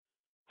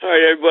All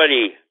right,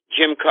 everybody.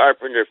 Jim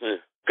Carpenter, from the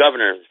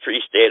Governor of the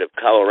Free State of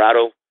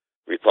Colorado,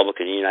 Republic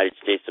of the United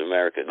States of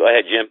America. Go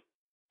ahead, Jim.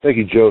 Thank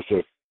you,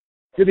 Joseph.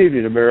 Good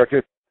evening,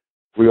 America.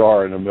 We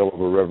are in the middle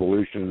of a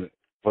revolution,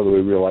 whether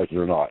we realize it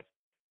or not.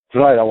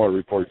 Tonight, I want to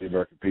report to the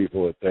American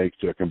people that thanks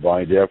to a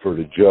combined effort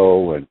of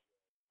Joe and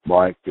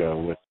Mike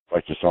with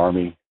Righteous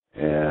Army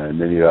and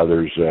many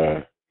others,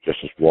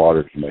 Justice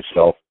Waters and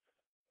myself,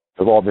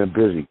 have all been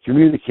busy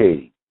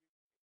communicating.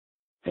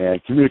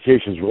 And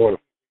communication is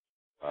wonderful.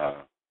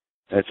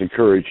 And it's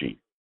encouraging.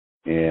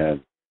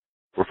 And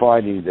we're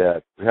finding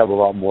that we have a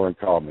lot more in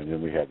common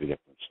than we have the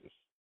differences.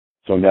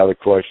 So now the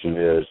question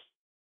is,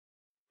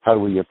 how do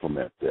we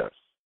implement this?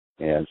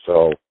 And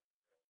so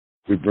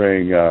we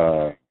bring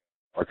our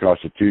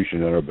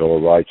Constitution and our Bill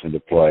of Rights into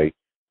play.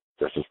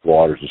 Justice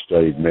Waters, a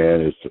studied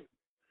man, is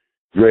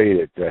great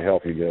at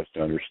helping us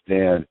to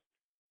understand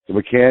the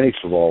mechanics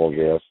of all of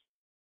this,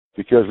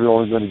 because we're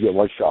only going to get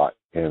one shot,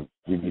 and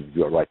we need to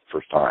do it right the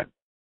first time.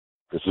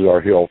 This is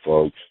our hill,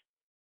 folks.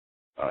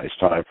 It's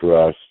time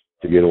for us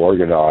to get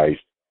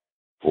organized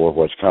for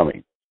what's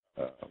coming.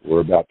 We're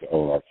about to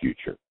own our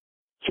future.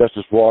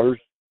 Justice Waters.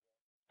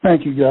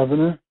 Thank you,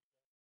 Governor.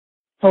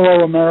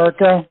 Hello,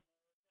 America.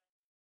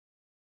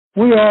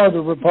 We are the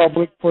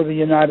Republic for the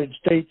United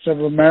States of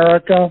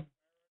America.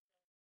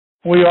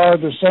 We are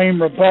the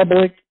same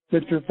republic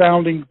that your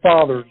founding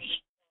fathers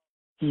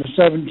in the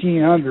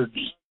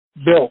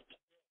 1700s built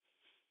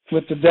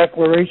with the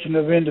Declaration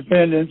of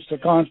Independence, the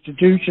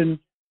Constitution,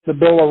 the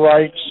Bill of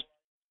Rights,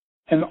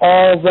 and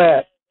all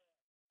that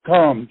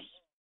comes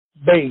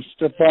based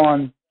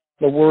upon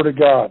the Word of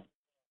God,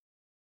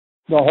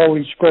 the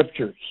Holy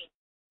Scriptures.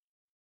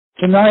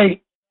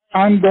 Tonight,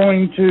 I'm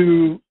going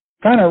to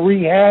kind of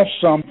rehash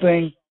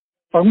something.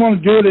 I'm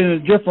going to do it in a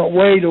different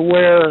way to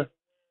where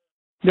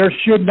there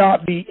should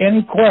not be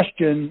any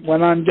question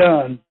when I'm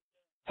done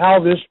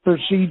how this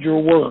procedure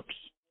works.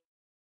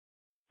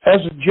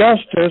 As a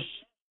justice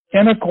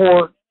in a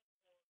court,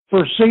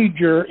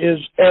 procedure is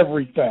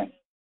everything.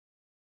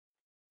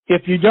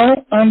 If you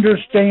don't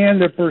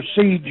understand the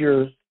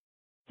procedure,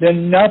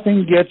 then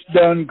nothing gets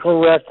done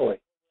correctly.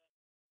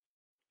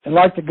 And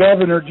like the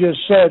governor just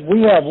said,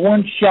 we have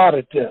one shot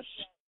at this.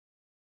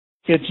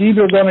 It's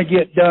either going to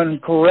get done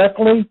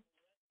correctly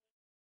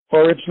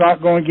or it's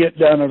not going to get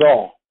done at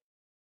all.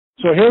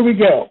 So here we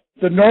go,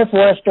 the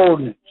Northwest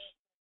Ordinance.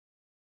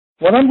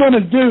 What I'm going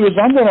to do is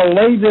I'm going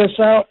to lay this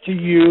out to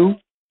you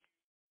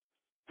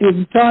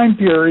in time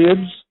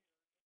periods.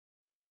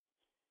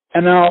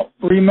 And now,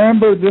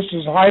 remember, this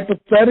is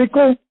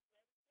hypothetical,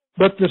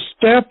 but the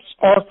steps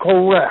are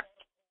correct.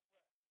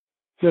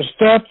 The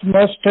steps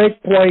must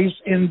take place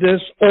in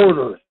this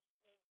order.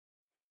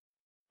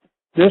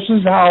 This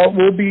is how it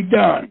will be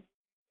done.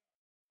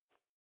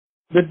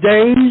 The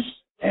days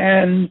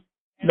and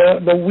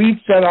the weeks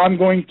that I'm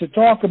going to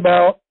talk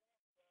about,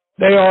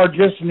 they are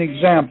just an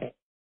example.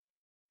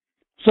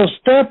 So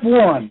step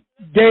one,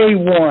 day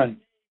one,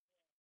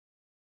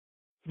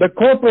 the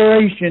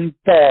corporation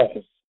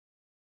falls.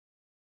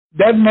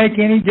 Doesn't make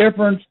any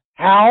difference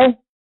how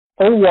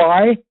or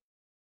why.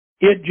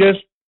 It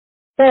just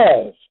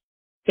falls.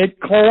 It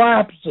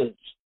collapses.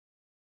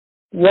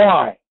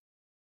 Why?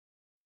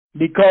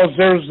 Because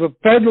there's the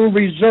Federal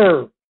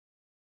Reserve.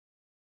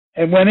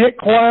 And when it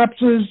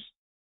collapses,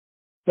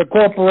 the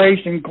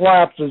corporation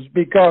collapses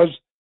because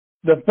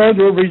the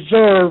Federal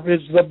Reserve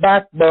is the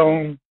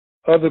backbone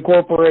of the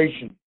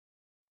corporation.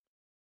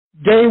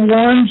 Day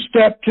one,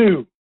 step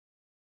two.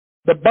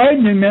 The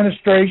Biden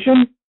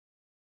administration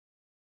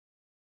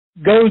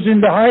goes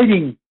into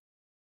hiding.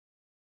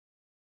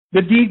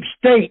 The deep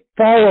state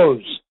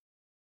follows.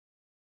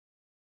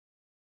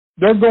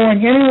 They're going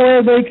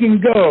anywhere they can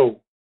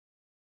go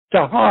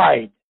to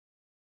hide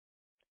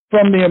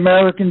from the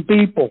American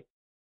people.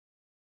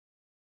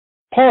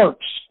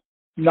 Parts,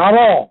 not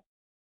all,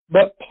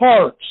 but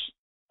parts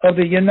of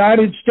the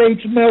United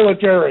States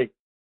military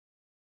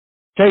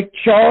take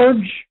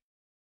charge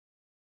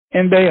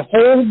and they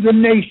hold the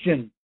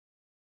nation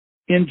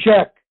in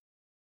check.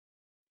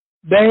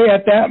 They,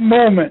 at that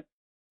moment,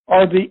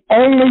 are the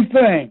only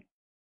thing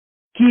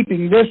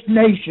keeping this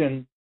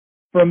nation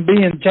from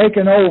being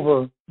taken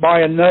over by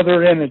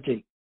another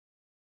entity.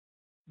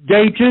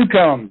 Day two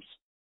comes.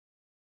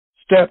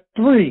 Step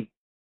three.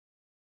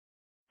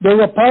 The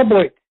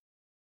Republic.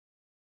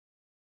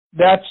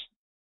 That's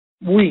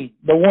we,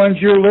 the ones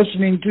you're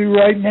listening to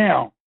right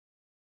now.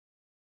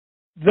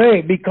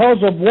 They,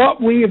 because of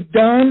what we have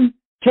done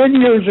 10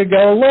 years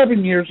ago,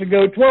 11 years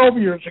ago, 12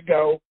 years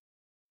ago,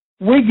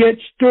 we get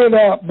stood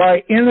up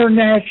by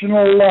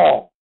international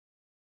law.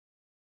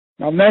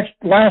 Now,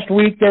 last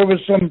week there was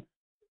some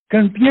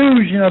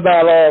confusion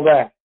about all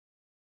that.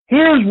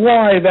 Here's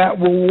why that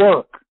will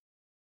work.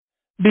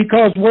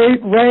 Because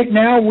right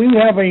now we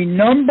have a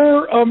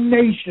number of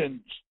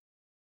nations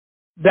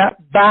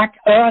that back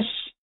us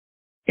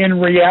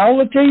in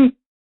reality.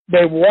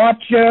 They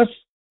watch us.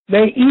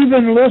 They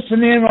even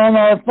listen in on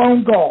our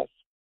phone calls.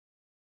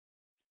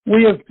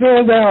 We have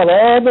filled out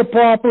all the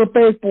proper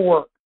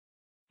paperwork,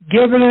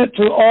 given it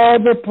to all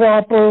the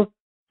proper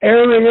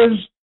areas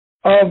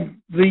of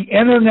the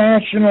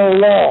international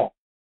law.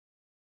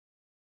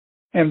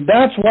 And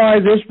that's why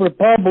this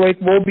republic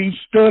will be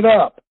stood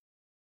up.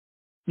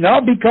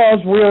 Not because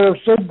we're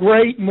so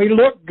great and we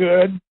look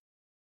good,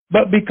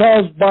 but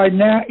because by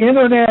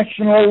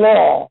international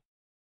law,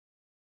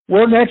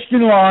 we're next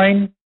in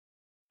line.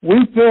 We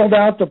filled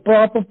out the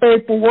proper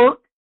paperwork,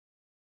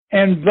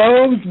 and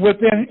those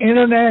within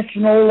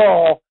international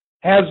law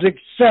has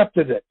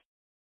accepted it.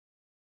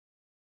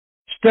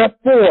 Step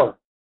 4,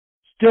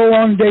 still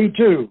on day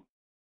 2.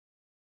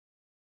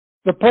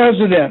 The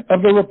President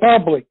of the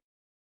Republic,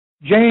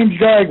 James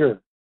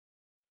Geiger,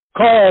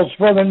 calls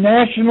for the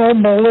national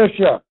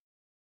militia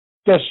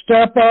to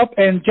step up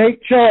and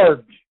take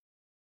charge.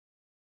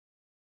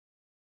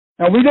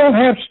 Now, we don't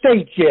have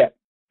states yet.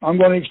 I'm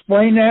going to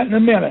explain that in a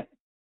minute.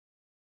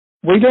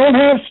 We don't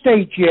have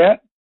states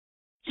yet,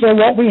 so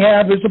what we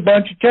have is a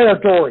bunch of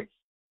territories.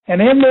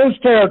 And in those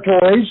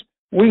territories,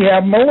 we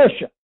have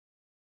militia.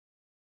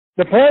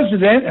 The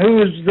President,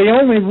 who is the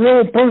only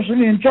real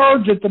person in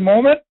charge at the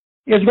moment,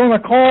 is going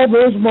to call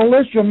those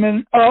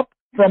militiamen up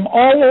from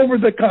all over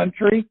the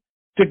country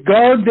to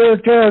guard their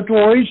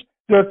territories,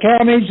 their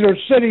counties, their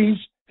cities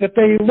that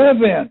they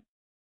live in.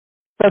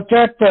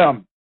 Protect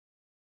them.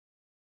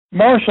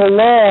 Martial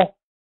law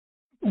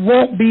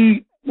won't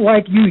be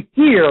like you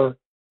hear,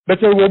 but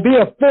there will be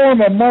a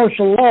form of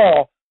martial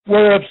law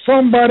where if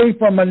somebody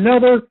from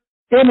another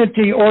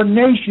entity or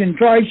nation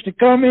tries to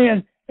come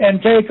in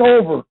and take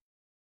over,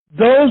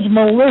 those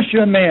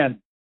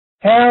militiamen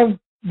have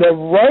the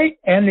right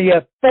and the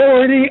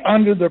authority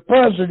under the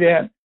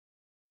President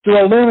to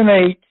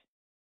eliminate,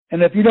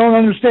 and if you don't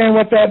understand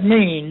what that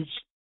means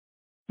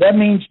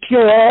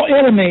kill all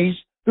enemies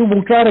who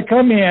will try to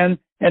come in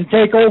and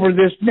take over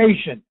this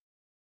nation.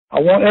 I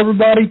want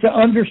everybody to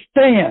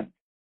understand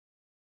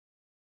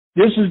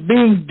this is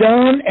being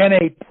done in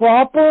a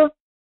proper,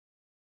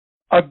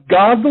 a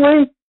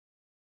godly,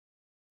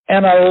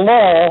 and a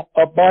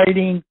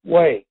law-abiding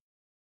way.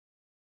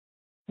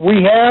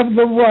 We have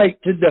the right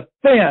to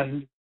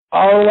defend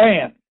our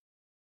land,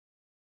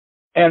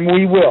 and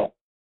we will.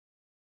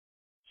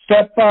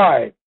 Step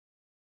 5,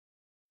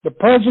 the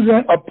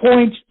President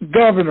appoints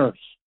governors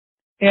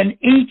in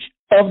each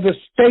of the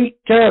state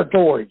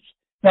territories.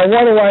 Now,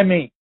 what do I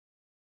mean?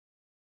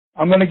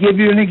 I'm going to give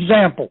you an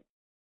example.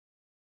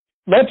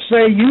 Let's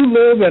say you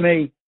live in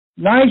a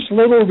nice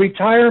little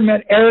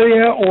retirement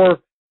area, or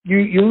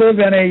you live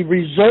in a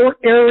resort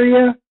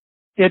area.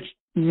 It's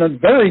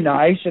very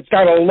nice. It's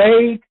got a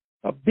lake,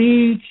 a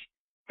beach.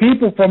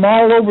 People from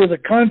all over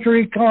the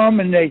country come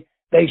and they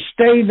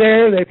stay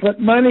there. They put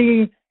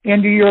money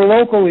into your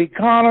local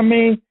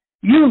economy.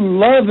 You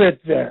love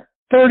it there.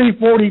 30,000,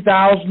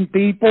 40,000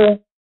 people.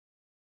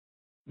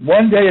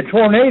 One day a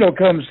tornado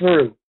comes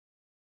through.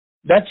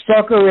 That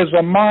sucker is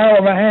 1.5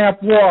 miles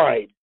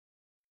wide.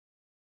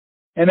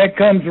 And it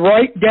comes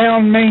right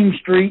down Main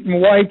Street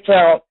and wipes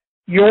out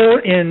your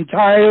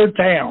entire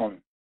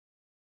town.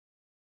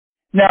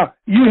 Now,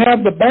 you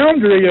have the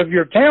boundary of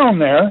your town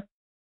there,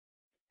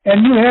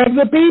 and you have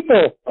the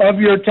people of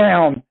your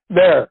town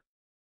there.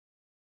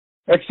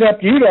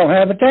 Except you don't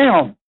have a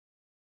town.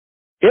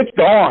 It's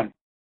gone.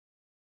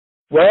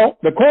 Well,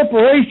 the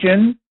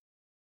corporation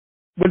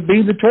would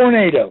be the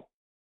tornado.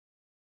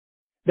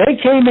 They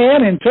came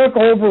in and took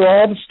over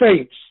all the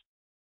states.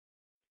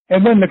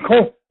 And when the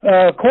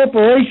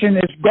corporation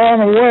is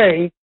gone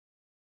away,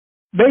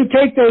 they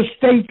take those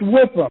states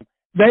with them.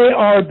 They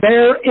are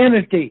their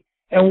entity.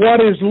 And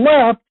what is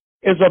left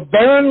is a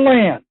barren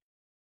land.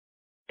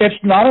 It's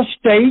not a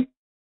state.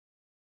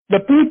 The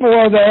people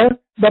are there.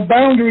 The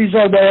boundaries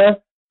are there.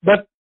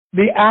 But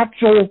the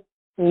actual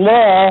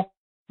law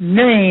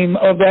name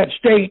of that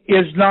state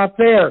is not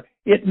there.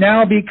 It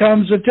now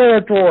becomes a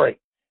territory.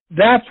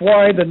 That's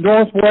why the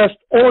Northwest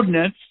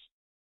Ordinance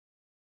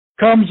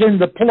comes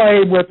into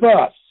play with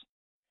us.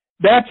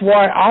 That's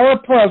why our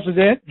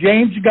President,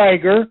 James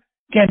Geiger,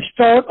 can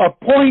start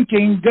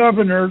appointing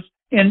governors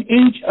in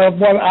each of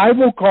what I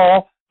will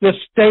call the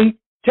state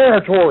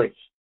territories.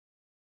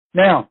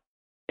 Now,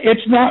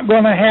 it's not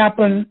going to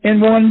happen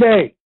in one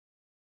day.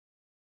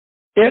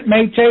 It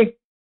may take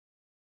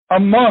a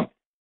month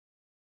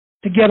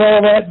to get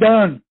all that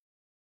done.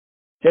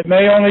 It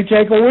may only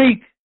take a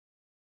week.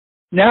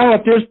 Now,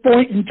 at this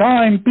point in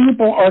time,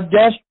 people are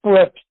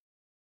desperate.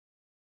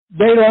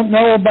 They don't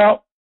know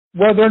about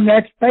where their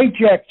next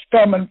paycheck's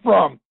coming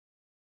from.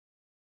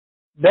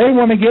 They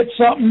want to get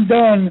something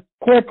done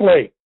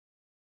quickly.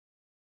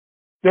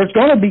 There's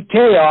going to be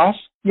chaos,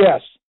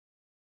 yes.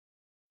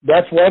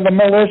 That's why the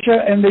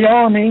militia and the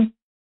army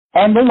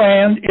on the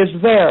land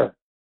is there,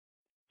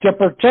 to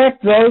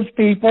protect those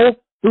people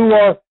who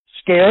are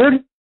scared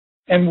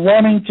and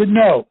wanting to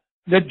know.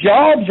 The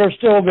jobs are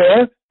still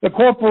there. The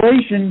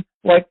corporation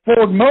like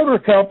Ford Motor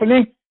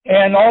Company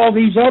and all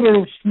these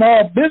other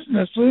small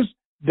businesses,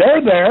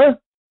 they're there.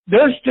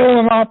 They're still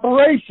in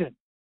operation.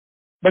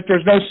 But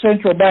there's no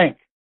central bank,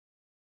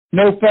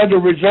 no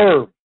Federal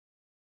Reserve,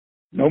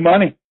 no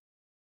money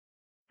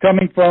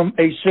coming from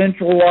a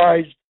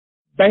centralized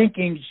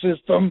banking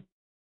system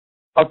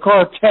a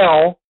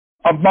cartel,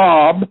 a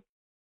mob.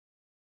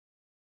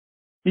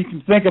 You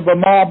can think of a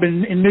mob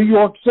in New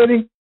York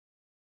City.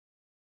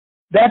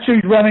 That's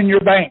who's running your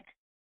bank.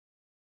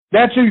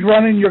 That's who's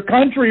running your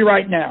country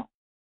right now.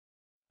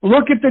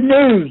 Look at the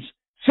news.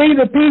 See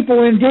the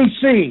people in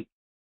D.C.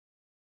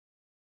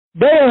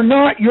 They are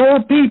not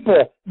your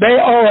people. They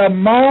are a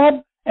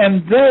mob,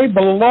 and they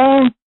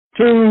belong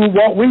to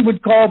what we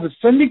would call the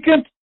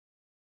syndicate.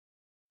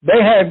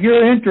 They have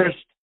your interest.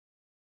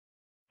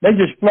 They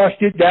just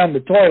flushed it down the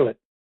toilet.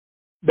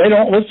 They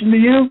don't listen to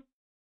you,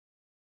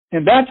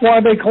 and that's why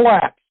they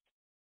collapsed.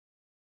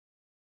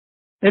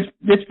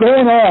 It's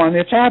going on.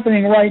 It's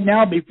happening right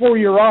now before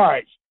your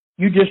eyes.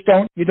 You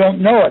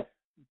don't know it.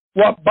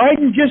 What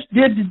Biden just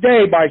did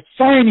today by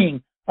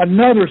signing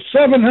another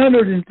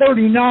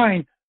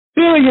 $739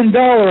 billion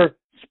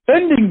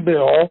spending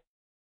bill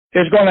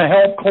is going to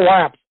help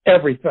collapse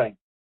everything.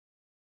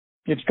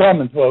 It's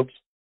coming, folks.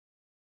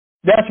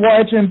 That's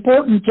why it's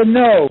important to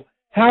know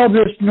how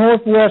this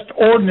Northwest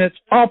Ordinance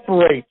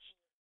operates,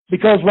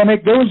 because when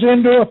it goes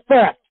into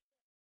effect,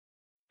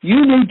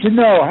 you need to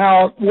know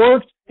how it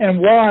works and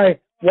why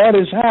what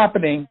is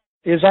happening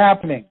is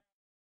happening.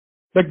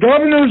 The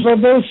governors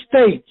of those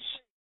states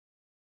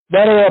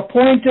that are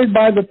appointed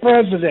by the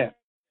president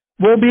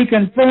will be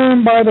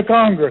confirmed by the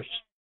Congress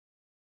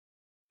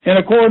in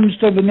accordance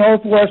to the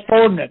Northwest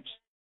Ordinance.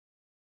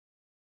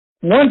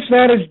 Once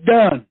that is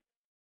done,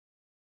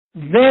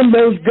 then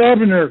those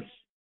governors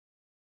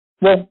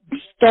will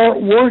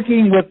start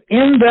working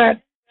within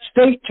that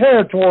state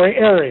territory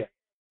area.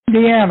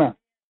 Indiana,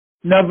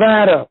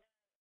 Nevada,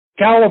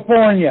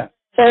 California,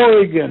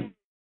 Oregon,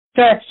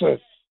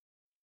 Texas.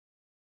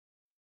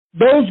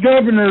 Those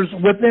governors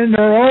within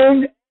their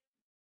own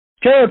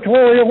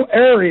territorial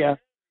area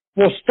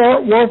will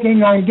start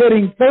working on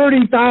getting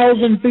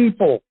 30,000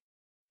 people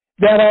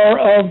that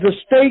are of the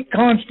state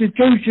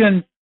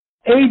constitution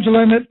age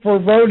limit for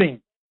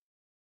voting.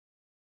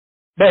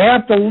 They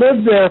have to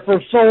live there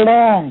for so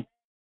long.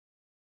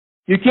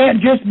 You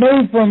can't just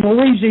move from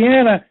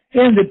Louisiana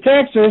into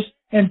Texas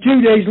and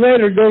 2 days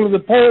later go to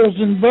the polls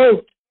and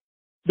vote.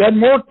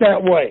 Doesn't work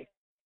that way.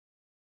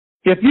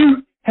 If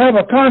you have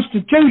a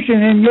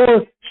constitution in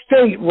your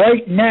state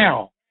right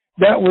now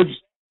that was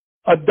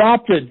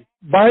adopted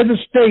by the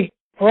state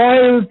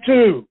prior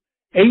to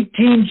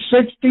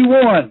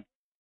 1861,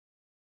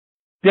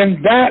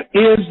 then that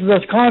is the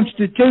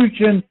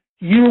constitution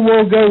you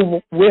will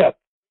go with.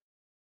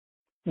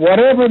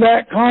 Whatever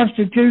that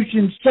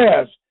constitution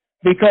says,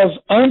 because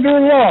under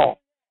law,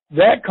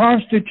 that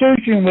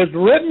constitution was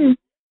written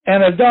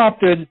and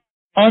adopted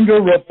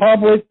under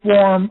republic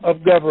form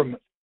of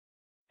government.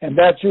 And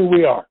that's who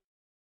we are.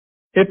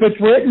 If it's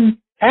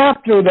written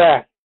after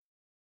that,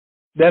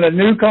 then a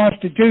new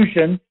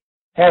constitution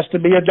has to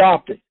be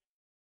adopted,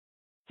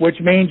 which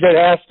means it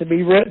has to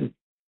be written,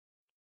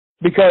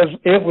 because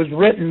it was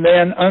written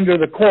then under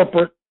the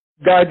corporate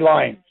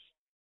guidelines.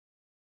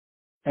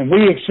 And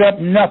we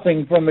accept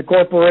nothing from the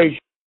corporation.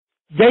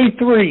 Day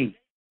 3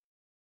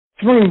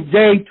 through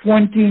day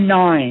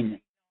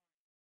 29,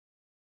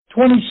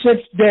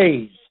 26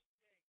 days.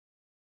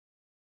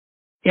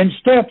 In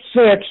step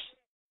 6,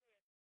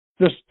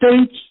 the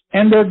states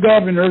and their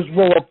governors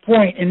will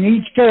appoint in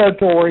each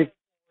territory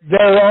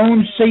their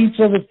own seats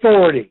of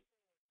authority,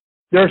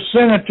 their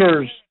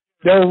senators,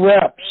 their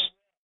reps.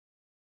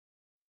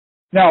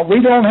 Now,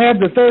 we don't have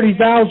the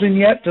 30,000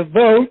 yet to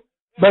vote,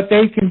 but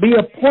they can be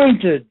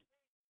appointed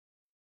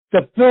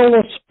to fill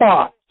a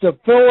spot, to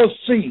fill a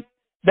seat.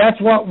 That's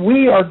what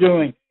we are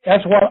doing.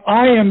 That's what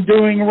I am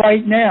doing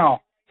right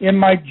now in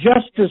my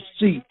justice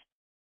seat.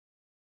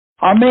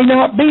 I may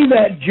not be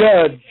that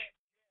judge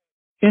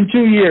in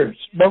 2 years,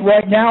 but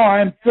right now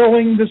I'm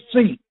filling the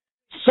seat.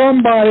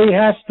 Somebody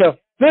has to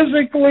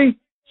physically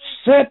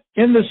sit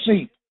in the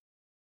seat.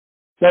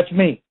 That's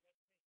me.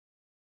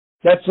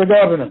 That's the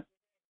governor.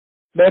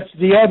 That's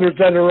the others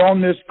that are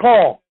on this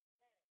call.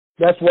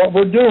 That's what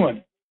we're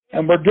doing.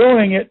 And we're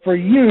doing it for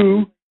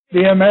you,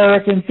 the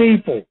American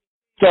people,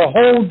 to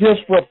hold this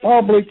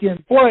republic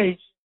in place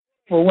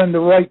for when the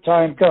right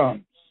time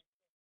comes.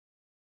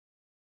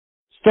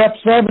 Step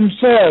 7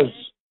 says,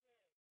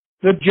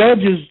 the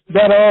judges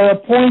that are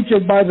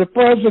appointed by the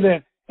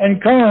president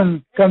and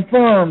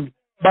confirmed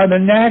by the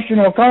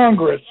National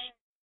Congress,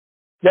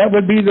 that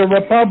would be the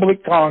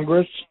Republic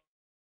Congress,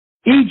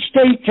 each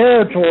state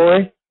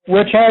territory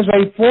which has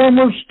a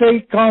former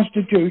state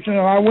constitution,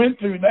 and I went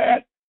through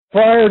that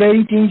prior to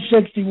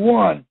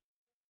 1861,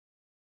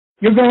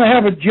 you're going to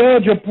have a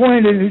judge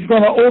appointed who's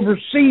going to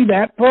oversee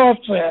that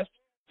process,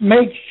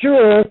 make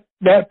sure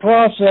that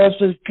process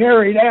is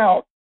carried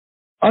out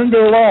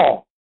under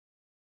law.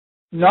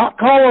 Not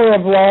color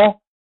of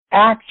law,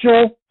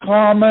 actual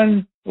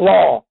common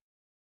law.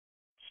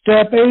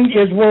 Step 8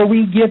 is where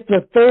we get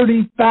the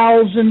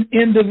 30,000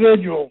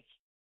 individuals.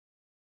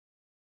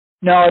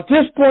 Now, at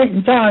this point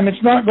in time,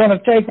 it's not going to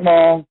take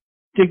long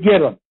to get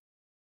them,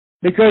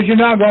 because you're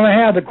not going to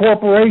have the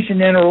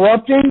corporation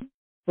interrupting.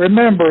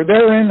 Remember,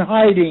 they're in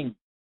hiding.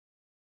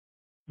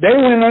 They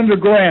went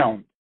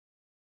underground.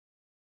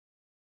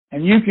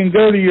 And you can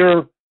go to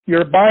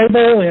your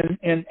Bible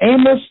in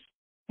Amos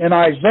and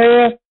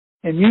Isaiah,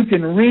 and you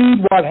can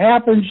read what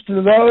happens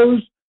to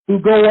those who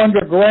go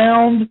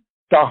underground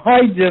to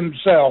hide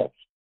themselves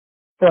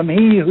from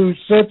he who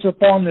sits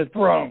upon the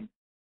throne.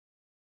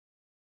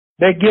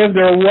 They give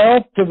their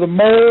wealth to the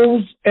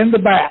moles and the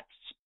bats.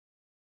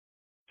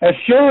 As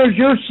sure as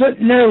you're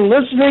sitting there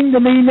listening to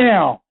me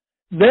now,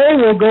 they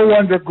will go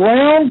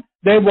underground.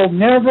 They will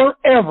never,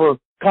 ever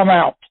come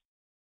out.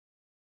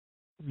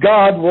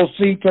 God will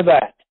see to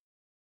that.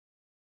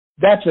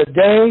 That's a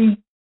day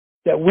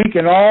that we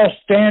can all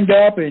stand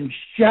up and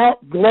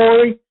shout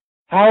glory,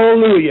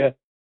 hallelujah,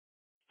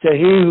 to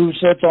he who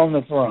sits on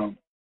the throne.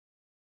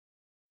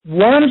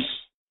 Once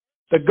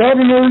the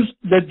governors,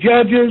 the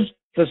judges,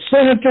 the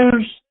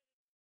senators,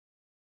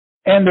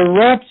 and the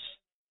reps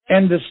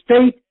and the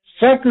state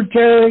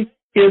secretary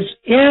is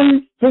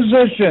in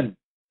position,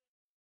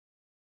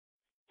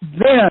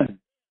 then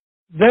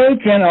they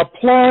can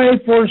apply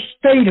for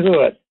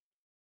statehood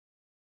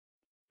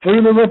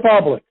through the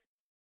Republic.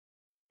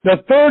 The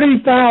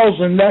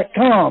 30,000 that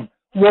come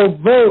will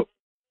vote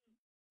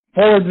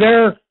for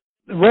their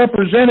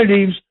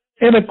representatives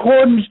in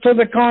accordance to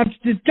the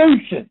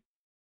Constitution.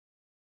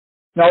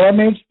 Now let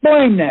me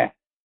explain that.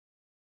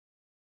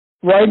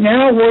 Right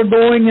now we're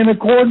going in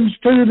accordance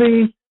to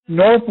the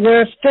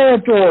Northwest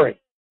Territory.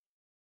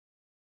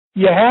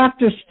 You have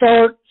to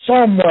start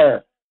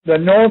somewhere. The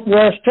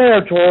Northwest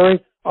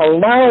Territory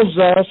allows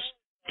us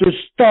to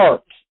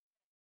start.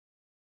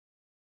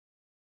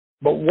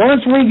 But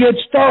once we get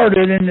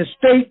started and the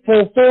state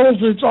fulfills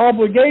its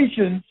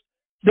obligations,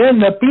 then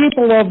the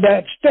people of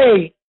that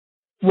state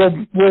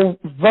will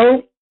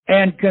vote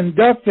and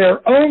conduct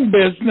their own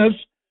business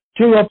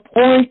to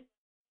appoint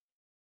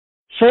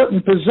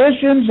certain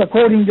positions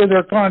according to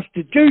their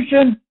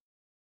constitution,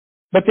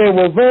 but they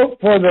will vote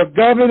for their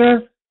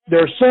governor,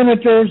 their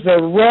senators,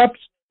 their reps,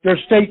 their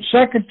state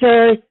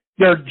secretary,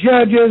 their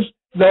judges.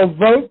 They'll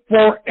vote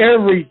for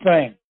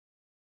everything.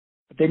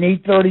 But they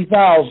need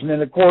 30,000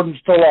 in accordance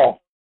to law.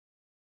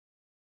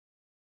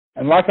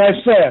 And like I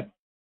said,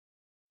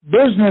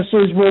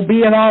 businesses will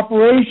be in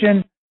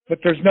operation, but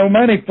there's no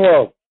money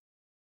flow.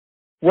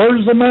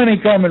 Where's the money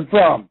coming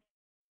from?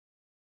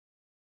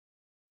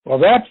 Well,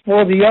 that's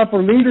for the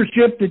upper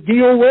leadership to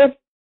deal with.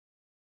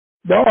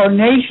 There are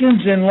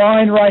nations in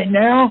line right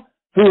now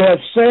who have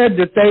said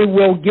that they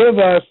will give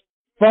us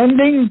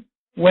funding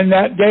when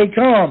that day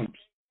comes.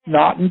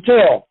 Not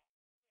until.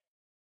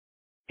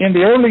 In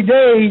the early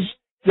days,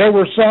 there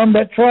were some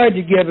that tried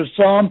to give us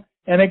some,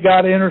 and it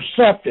got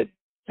intercepted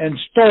and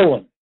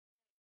stolen.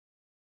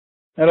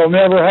 That'll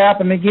never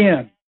happen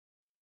again.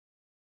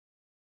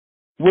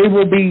 We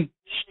will be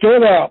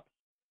stood up.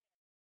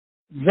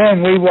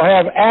 Then we will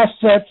have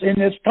assets in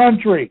this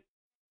country: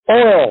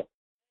 oil,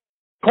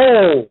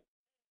 coal,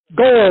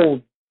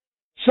 gold,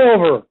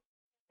 silver,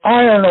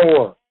 iron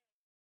ore.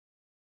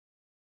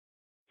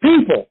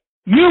 People,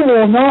 you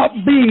will not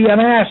be an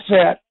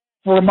asset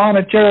for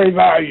monetary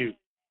value.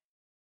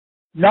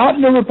 Not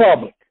in the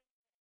Republic.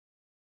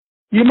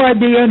 You might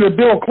be under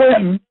Bill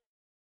Clinton,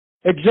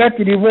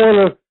 Executive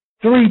Order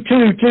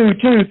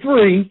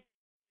 32223,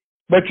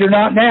 but you're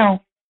not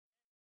now.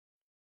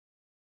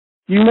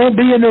 You won't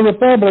be in the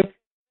Republic.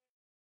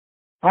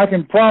 I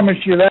can promise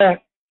you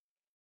that.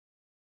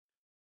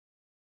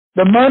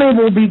 The money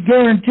will be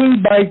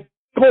guaranteed by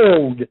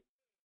gold.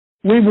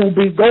 We will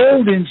be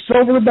gold and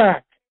silver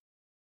backed.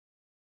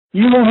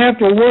 You won't have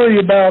to worry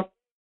about,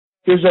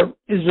 is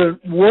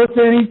it worth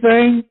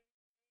anything?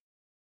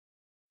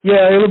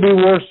 Yeah, it'll be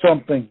worth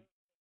something.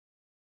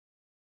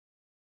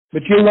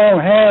 But you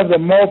won't have the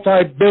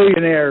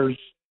multi-billionaires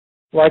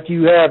like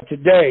you have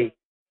today,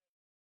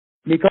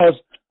 because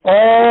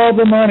all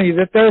the money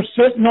that they're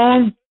sitting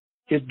on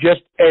is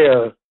just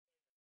air.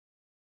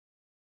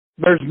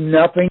 There's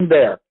nothing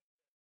there.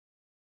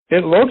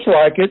 It looks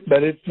like it,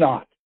 but it's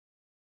not.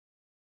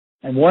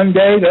 And one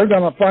day they're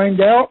going to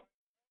find out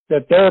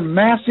that their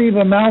massive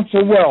amounts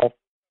of wealth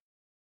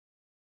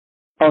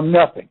are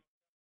nothing.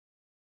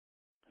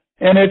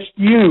 And it's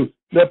you,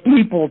 the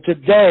people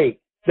today,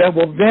 that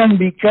will then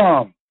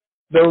become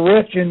the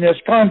rich in this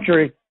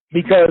country,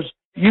 because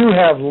you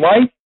have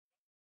life,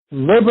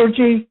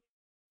 liberty,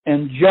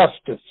 and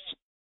justice.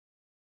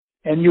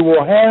 And you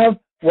will have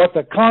what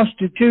the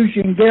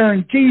Constitution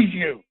guarantees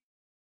you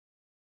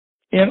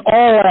in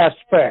all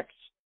aspects.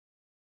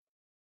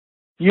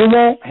 You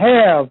won't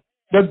have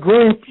the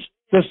groups,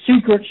 the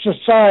secret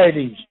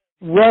societies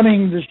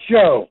running the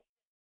show.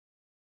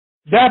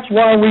 That's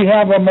why we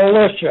have a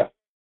militia,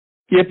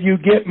 if you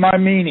get my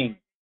meaning.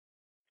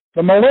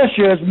 The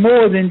militia is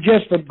more than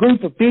just a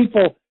group of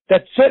people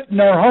that sit in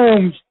their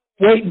homes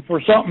waiting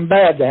for something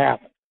bad to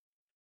happen.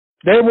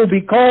 They will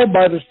be called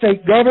by the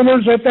state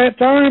governors at that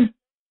time,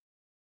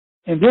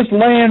 and this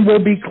land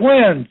will be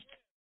cleansed.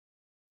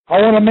 I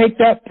want to make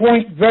that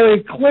point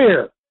very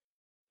clear.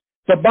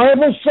 The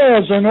Bible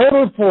says in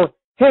order for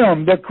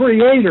Him, the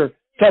Creator,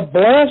 to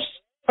bless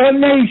a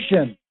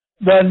nation,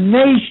 the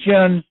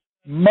nation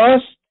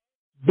must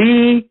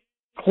be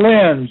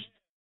cleansed.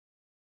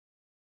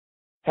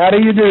 How do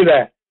you do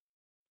that?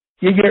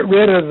 You get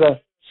rid of the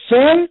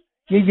sin,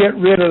 you get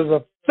rid of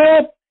the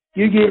filth,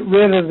 you get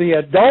rid of the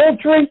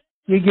adultery,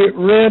 you get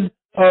rid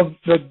of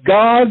the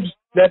gods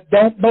that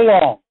don't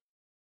belong.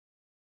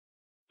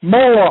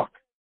 Moloch,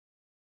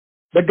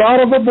 the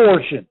god of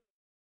abortion.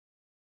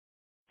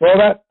 Well,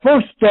 that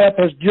first step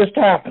has just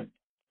happened.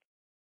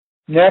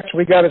 Next,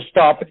 we got to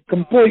stop it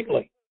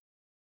completely,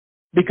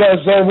 because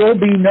there will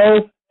be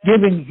no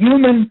giving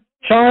human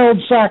child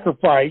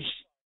sacrifice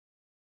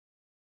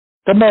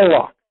to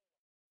Moloch.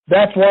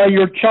 That's why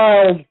your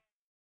child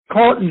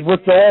cartons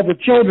with all the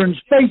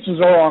children's faces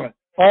are on it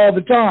all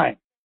the time.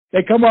 They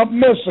come up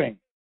missing.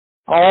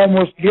 I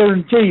almost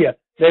guarantee you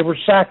they were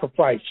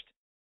sacrificed.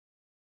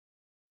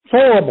 It's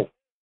horrible.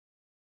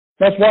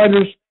 That's why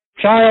there's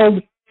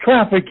child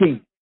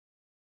trafficking.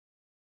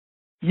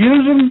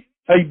 Use them,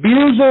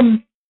 abuse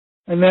them,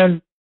 and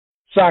then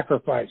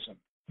sacrifice them.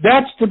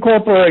 That's the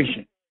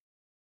corporation.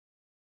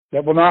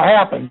 That will not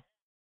happen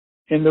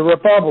in the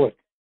Republic.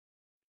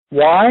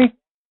 Why?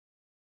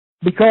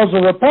 Because the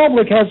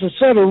Republic has a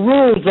set of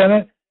rules in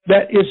it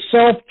that is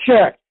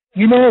self-checked.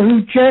 You know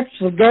who checks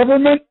the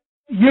government?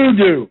 You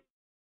do.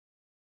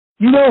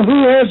 You know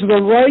who has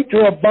the right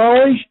to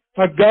abolish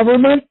a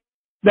government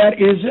that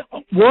is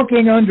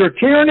working under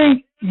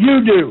tyranny?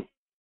 You do.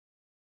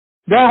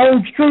 That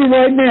holds true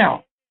right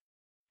now.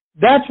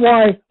 That's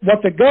why what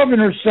the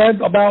governor said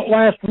about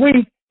last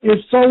week is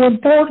so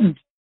important.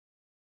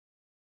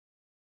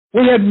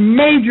 We had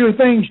major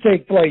things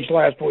take place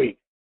last week.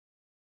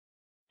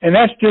 And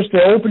that's just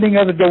the opening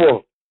of the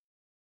door.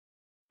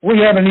 We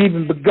haven't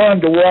even begun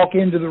to walk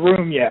into the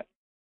room yet.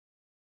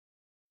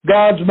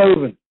 God's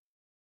moving.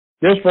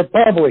 This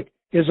republic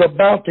is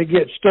about to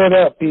get stood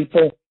up,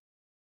 people.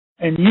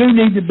 And you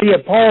need to be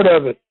a part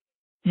of it.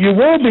 You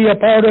will be a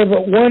part of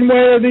it one way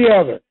or the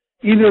other.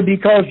 Either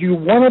because you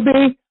want to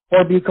be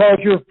or because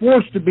you're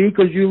forced to be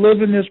because you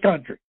live in this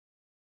country.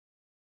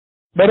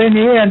 But in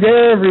the end,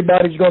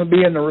 everybody's going to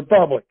be in the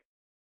republic.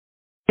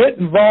 Get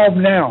involved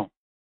now.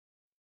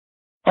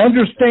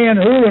 Understand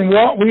who and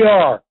what we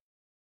are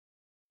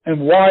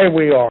and why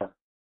we are.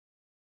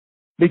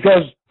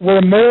 Because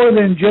we're more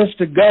than just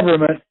a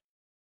government.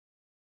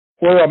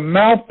 We're a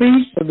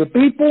mouthpiece of the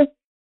people,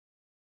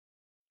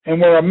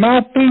 and we're a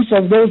mouthpiece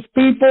of those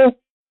people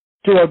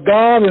to a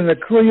God and a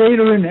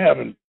Creator in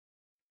heaven.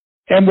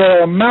 And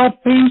we're a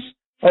mouthpiece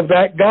of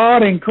that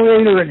God and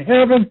Creator in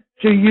heaven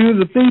to you,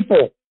 the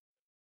people.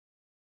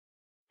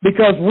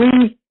 Because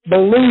we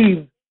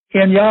believe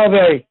in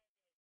Yahweh.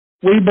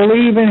 We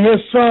believe in His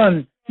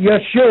Son,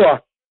 Yeshua.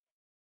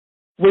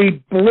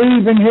 We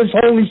believe in His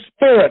Holy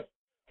Spirit.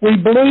 We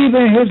believe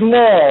in His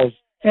laws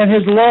and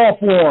His law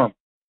form.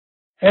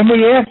 And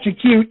we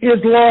execute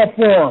His law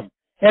form.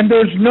 And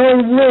there's no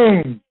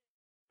room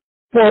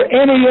for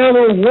any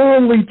other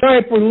worldly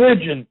type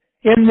religion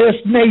in this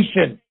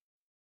nation.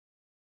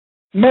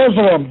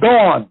 Muslim,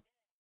 gone.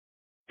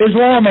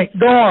 Islamic,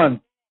 gone.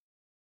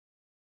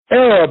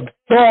 Arab,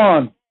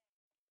 gone.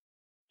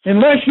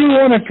 Unless you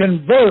want to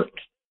convert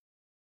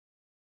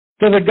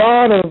to the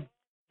God of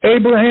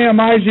Abraham,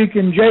 Isaac,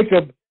 and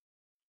Jacob,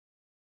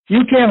 you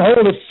can't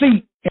hold a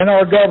seat in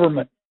our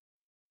government.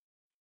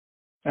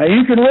 Now,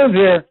 you can live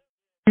here.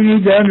 You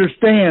need to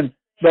understand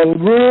the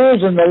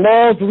rules and the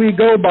laws we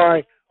go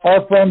by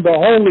are from the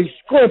Holy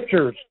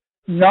Scriptures,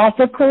 not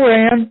the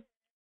Quran,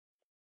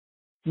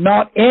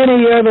 not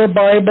any other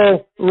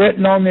Bible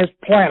written on this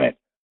planet,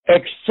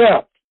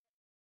 except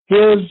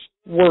His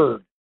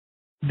Word.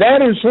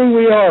 That is who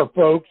we are,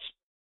 folks.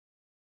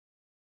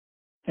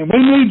 And we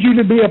need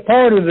you to be a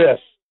part of this.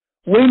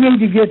 We need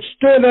to get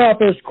stood up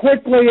as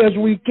quickly as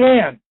we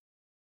can.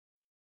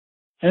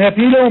 And if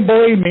you don't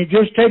believe me,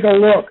 just take a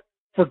look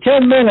for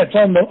 10 minutes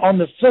on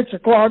the 6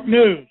 o'clock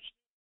news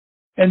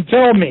and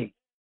tell me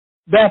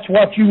that's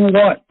what you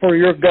want for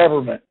your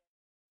government.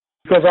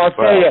 Because I'll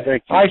tell you,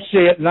 I see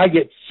it and I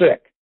get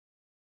sick.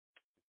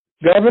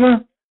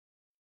 Governor?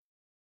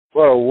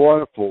 What a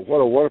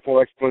wonderful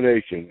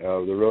explanation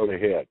of the road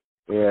ahead.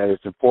 And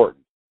it's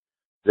important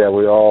that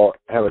we all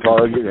have a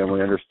target and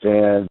we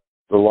understand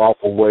the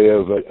lawful way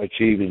of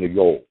achieving the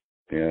goal.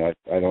 And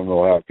I don't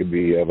know how it can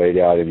be laid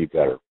out any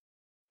better.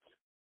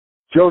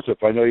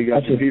 Joseph, I know you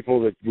got some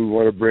people that we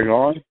want to bring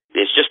on.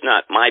 It's just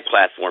not my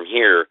platform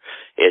here.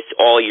 It's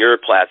all your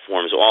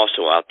platforms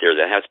also out there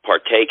that have to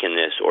partake in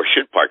this or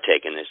should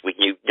partake in this.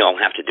 You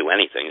don't have to do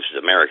anything. This is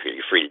America.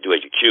 You're free to do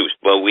as you choose.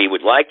 But we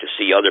would like to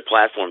see other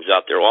platforms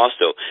out there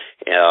also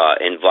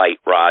invite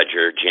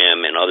Roger,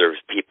 Jim, and other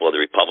people of the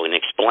Republic and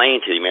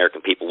explain to the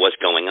American people what's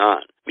going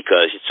on,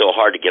 because it's so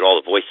hard to get all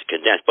the voices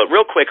condensed. But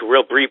real quick, a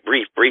real brief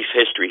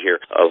history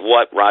here of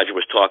what Roger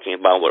was talking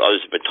about, what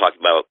others have been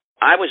talking about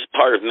I was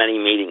part of many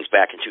meetings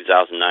back in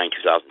 2009,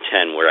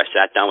 2010, where I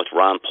sat down with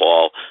Ron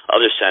Paul,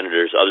 other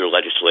senators, other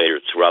legislators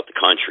throughout the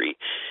country,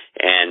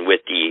 and with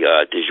the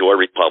de jure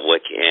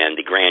republic and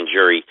the grand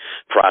jury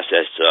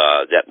process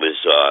that was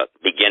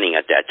beginning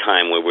at that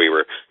time, where we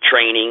were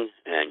training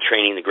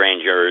the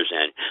grand jurors,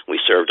 and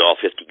we served all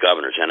 50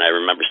 governors. And I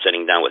remember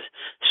sitting down with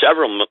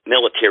several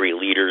military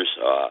leaders,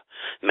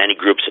 many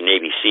groups of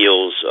Navy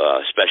SEALs,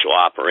 special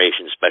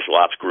operations, special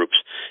ops groups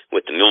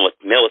with the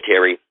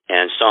military,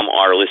 and some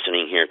are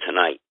listening here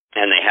tonight,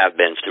 and they have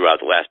been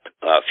throughout the last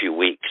few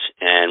weeks.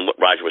 And what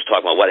Roger was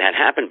talking about, what had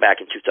happened back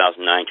in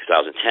 2009,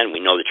 2010, we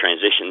know the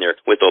transition there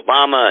with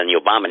Obama and the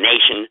Obama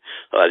nation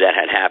that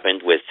had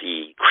happened with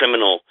the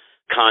criminal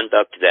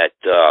conduct that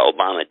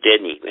Obama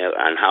did,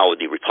 and how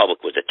the Republic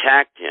was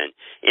attacked and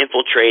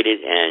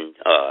infiltrated and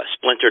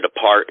splintered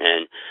apart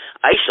and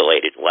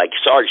isolated, like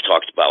Sarge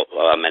talks about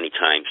many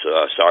times.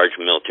 Sarge,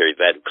 military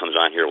vet, who comes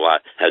on here a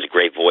lot, has a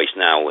great voice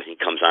now when he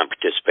comes on,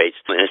 participates.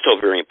 And it's so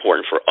very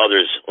important for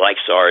others like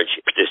Sarge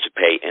to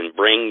participate and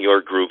bring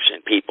your groups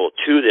and people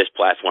to this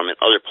platform and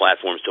other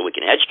platforms so we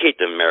can educate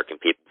the American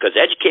people, because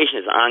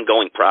education is an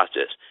ongoing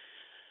process.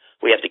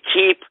 We have to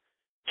keep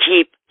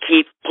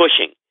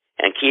pushing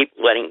and keep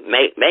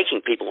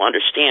making people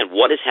understand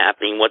what is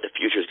happening, what the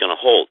future is going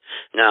to hold.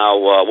 Now,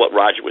 what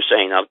Roger was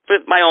saying, now,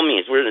 by all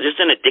means, this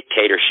isn't a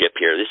dictatorship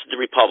here. This is the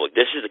Republic.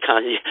 This is the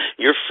country.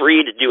 You're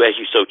free to do as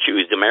you so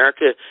choose.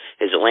 America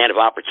is a land of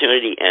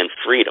opportunity and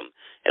freedom,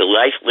 a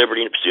life,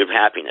 liberty, and the pursuit of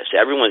happiness.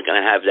 Everyone's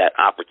going to have that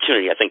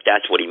opportunity. I think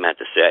that's what he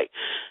meant to say.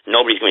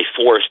 Nobody's going to be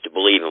forced to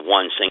believe in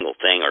one single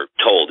thing or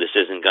told this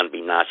isn't going to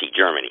be Nazi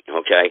Germany,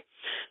 okay?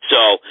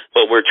 So,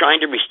 but we're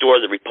trying to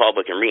restore the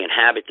Republic and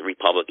re-inhabit the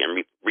Republic and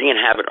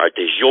re-inhabit our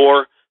de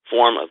jure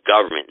form of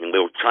government. And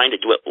we're trying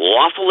to do it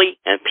lawfully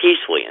and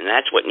peacefully, and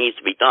that's what needs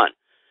to be done.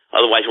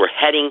 Otherwise, we're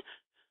heading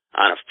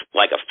on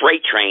like a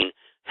freight train,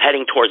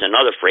 heading towards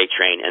another freight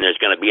train, and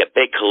there's going to be a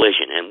big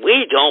collision. And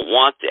we don't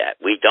want that.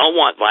 We don't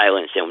want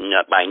violence, and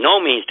by no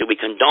means do we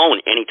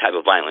condone any type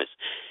of violence.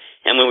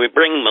 And when we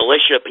bring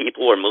militia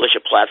people or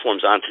militia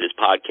platforms onto this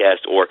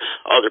podcast or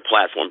other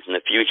platforms in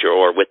the future,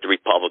 or with the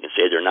Republic, and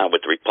say they're not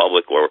with the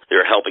Republic or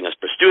they're helping us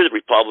pursue the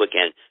Republic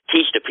and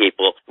teach the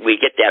people, we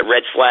get that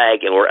red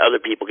flag, or other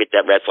people get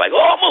that red flag.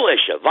 Oh,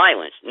 militia,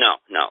 violence. No.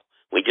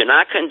 We do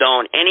not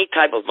condone any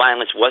type of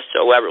violence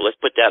whatsoever. Let's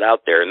put that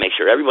out there and make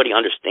sure everybody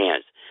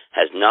understands.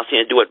 Has nothing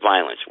to do with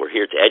violence. We're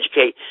here to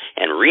educate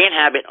and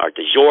re-inhabit our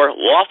de jure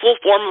lawful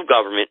form of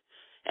government,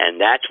 and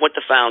that's what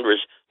the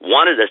founders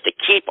wanted us to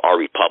keep our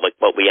republic,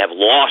 but we have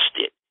lost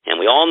it.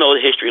 And we all know the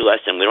history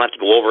lesson. We don't have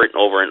to go over it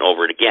and over and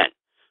over it again.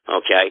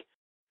 Okay?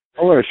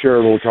 I want to share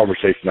a little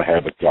conversation I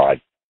had with God.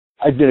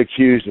 I've been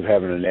accused of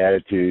having an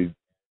attitude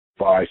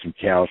by some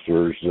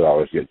counselors that I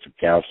was getting some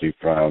counseling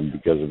from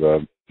because of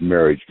a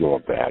marriage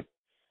going bad.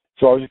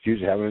 So I was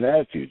accused of having an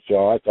attitude.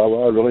 So I thought,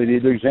 well, I really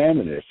need to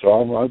examine this. So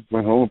I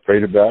went home and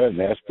prayed about it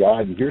and asked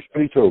God, and here's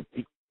what he told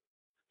me.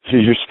 He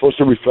says, you're supposed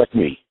to reflect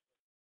me.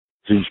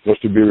 So you're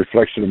supposed to be a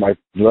reflection of my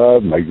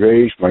love, my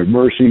grace, my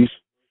mercies.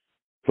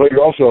 But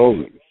you're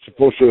also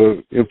supposed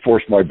to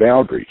enforce my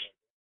boundaries.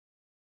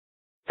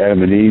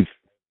 Adam and Eve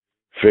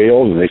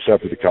failed, and they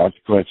suffered the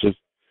consequences.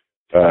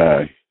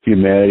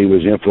 Humanity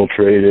was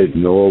infiltrated.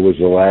 Noah was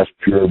the last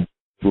pure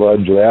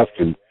blood left,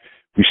 and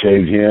we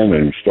saved him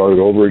and started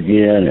over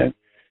again. And,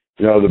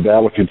 the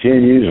battle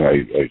continues.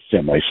 I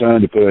sent my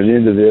son to put an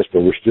end to this,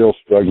 but we're still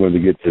struggling to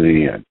get to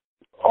the end.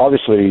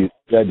 Obviously,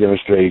 that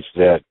demonstrates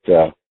that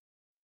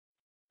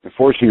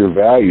enforcing your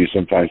values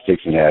sometimes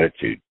takes an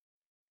attitude.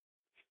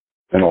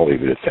 And I'll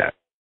leave it at that.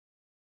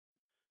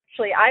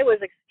 Actually, I was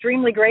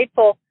extremely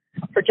grateful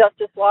for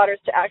Justice Waters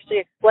to actually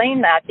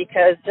explain that,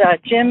 because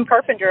Jim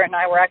Carpenter and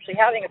I were actually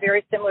having a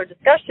very similar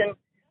discussion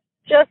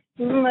just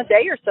a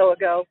day or so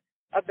ago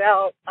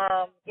about,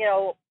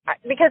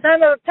 because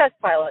I'm a test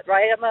pilot,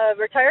 right? I'm a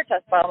retired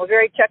test pilot. I'm a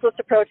very checklist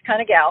approach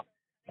kind of gal.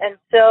 And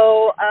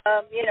so,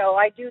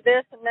 I do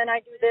this, and then I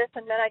do this,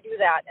 and then I do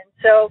that. And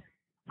so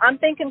I'm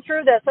thinking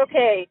through this.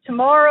 Okay,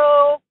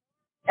 tomorrow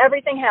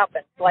everything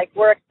happens like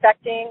we're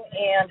expecting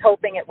and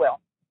hoping it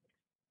will.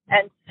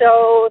 And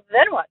so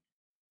then what?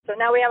 So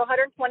now we have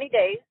 120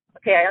 days.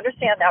 Okay, I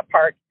understand that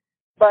part.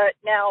 But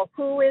now,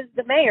 who is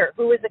the mayor?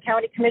 Who is the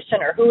county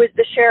commissioner? Who is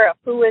the sheriff?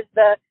 Who is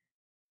the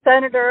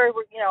senator?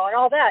 And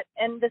all that.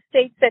 And the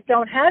states that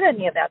don't have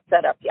any of that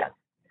set up yet,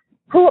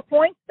 who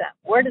appoints them?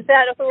 Where does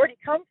that authority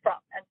come from?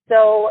 And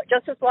so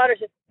Justice Waters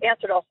just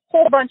answered a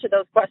whole bunch of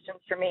those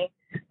questions for me.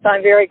 So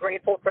I'm very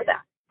grateful for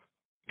that.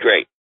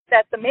 Great.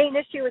 That the main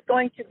issue is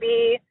going to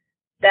be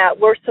that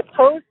we're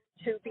supposed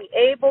to be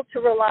able to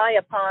rely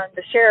upon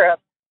the sheriff.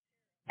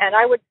 And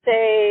I would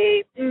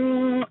say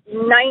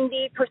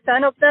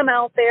 90% of them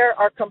out there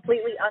are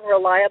completely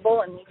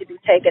unreliable and need to be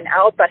taken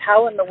out. But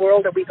how in the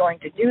world are we going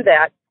to do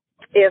that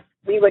if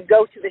we would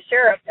go to the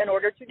sheriff in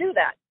order to do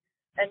that?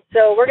 And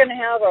so we're going to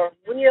have a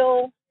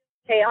real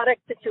chaotic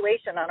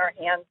situation on our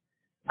hands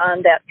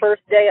on that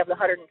first day of the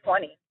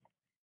 120.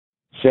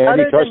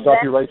 Sandy, can I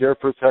stop you right there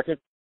for a second?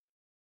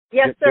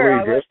 Yes, sir.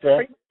 I was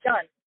pretty much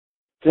done.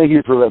 Thank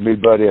you for letting me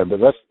butt in, but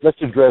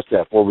let's address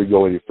that before we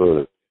go any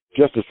further.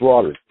 Justice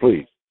Waters,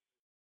 please.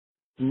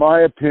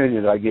 My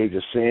opinion I gave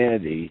to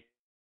Sandy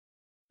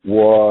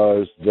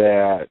was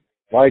that,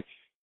 like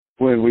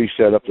when we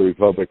set up the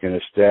Republic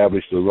and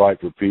established the right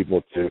for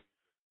people to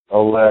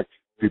elect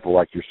people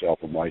like yourself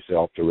and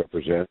myself to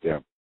represent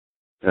them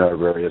in our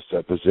various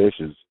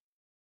positions,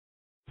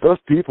 those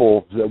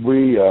people that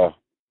we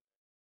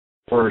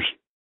were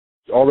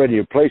already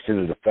in place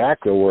in the de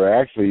facto were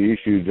actually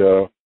issued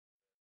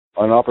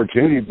an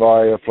opportunity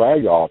by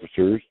flag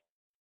officers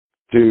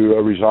to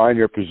resign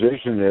their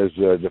position as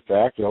de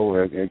facto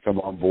and come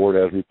on board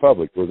as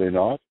Republic, were they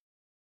not?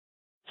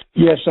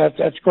 Yes,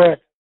 that's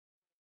correct.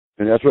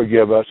 And that's what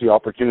gave us the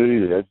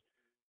opportunity then,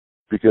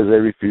 because they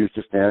refused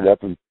to stand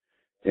up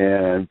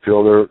and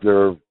fill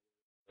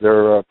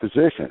their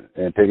position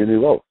and take a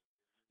new oath.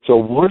 So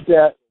would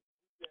that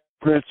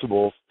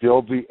principle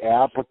still be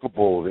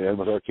applicable then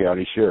with our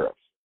county sheriffs?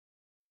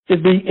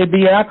 It'd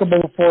be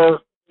applicable for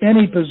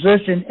any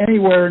position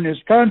anywhere in this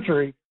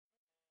country.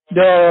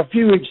 There are a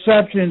few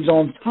exceptions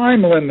on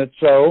time limits,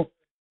 though.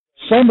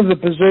 Some of the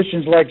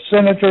positions, like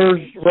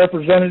senators,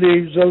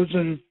 representatives, those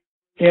in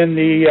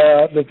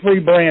the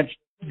three-branch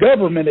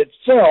government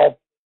itself,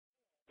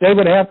 they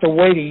would have to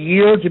wait a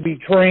year to be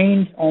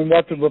trained on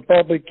what the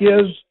Republic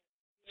is,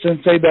 since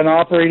they've been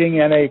operating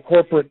in a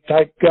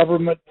corporate-type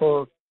government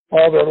for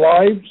all their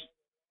lives.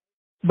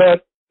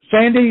 But,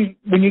 Sandy,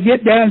 when you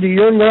get down to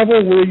your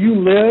level where you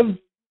live,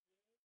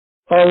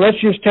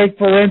 let's just take,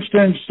 for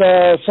instance,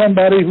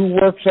 somebody who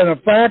works in a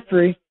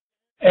factory,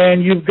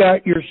 and you've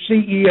got your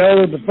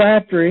CEO of the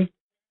factory.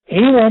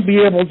 He won't be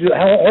able to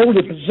hold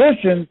a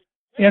position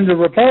in the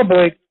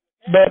Republic,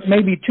 but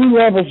maybe 2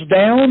 levels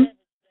down,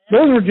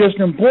 those are just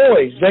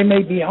employees. They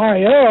may be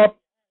high up,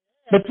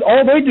 but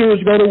all they do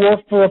is go to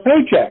work for a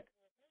paycheck.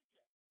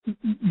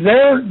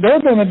 They're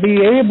going to be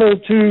able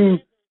to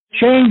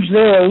change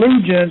their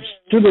allegiance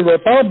to the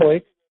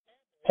Republic,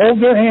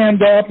 hold their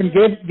hand up and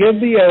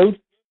give the oath,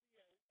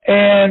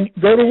 and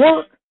go to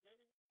work.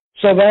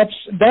 So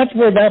that's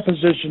where that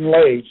position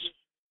lays.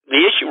 The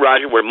issue,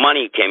 Roger, where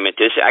money came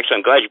into this, actually,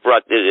 I'm glad you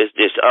brought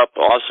this up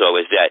also,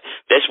 is that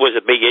this was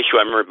a big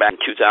issue. I remember back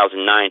in 2009,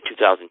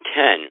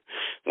 2010,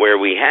 where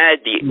we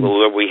had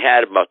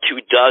about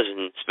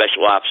 24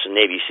 special ops and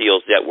Navy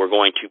SEALs that were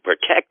going to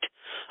protect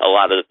a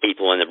lot of the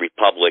people in the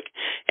Republic.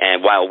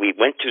 And while we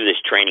went through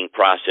this training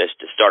process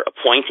to start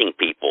appointing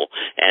people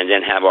and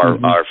then have our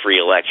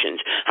free elections,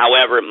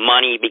 however,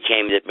 money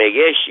became the big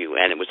issue,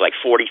 and it was like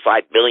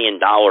 $45 billion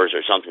or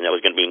something that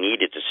was going to be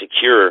needed to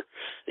secure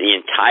the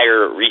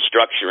entire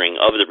restructuring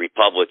of the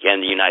Republic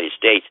and the United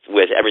States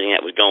with everything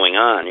that was going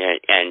on.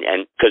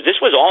 And because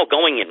this was all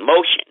going in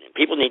motion,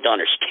 people need to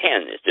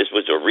understand this. This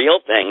was a real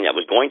thing that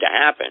was going to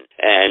happen.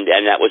 And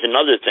that was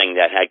another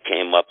thing that had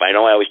came up. I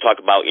know I always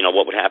talk about,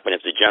 what would happen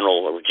if the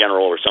general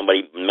or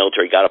somebody in the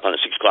military got up on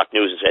the 6 o'clock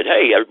news and said,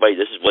 hey, everybody,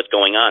 this is what's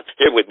going on.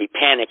 There would be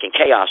panic and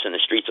chaos in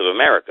the streets of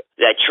America.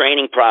 That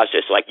training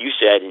process, like you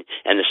said,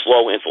 and the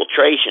slow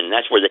infiltration,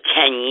 that's where the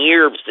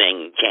 10-year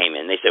thing came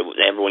in. They said,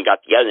 everyone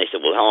got together and they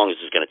said, well, how long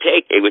is this going to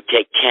take? It would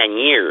take 10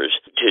 years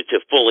to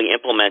fully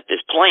implement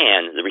this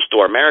plan, the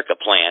Restore America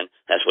plan.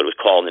 That's what it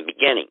was called in the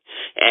beginning.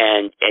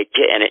 And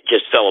it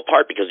just fell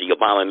apart because of the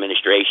Obama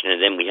administration, and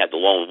then we had the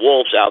lone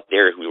wolves out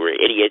there who were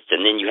idiots,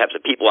 and then you have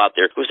the people out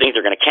there who think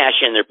they're going to cash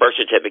in their birth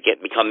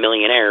certificate and become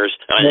millionaires,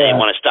 and they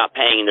want to stop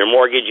paying their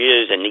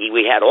mortgages, and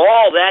we had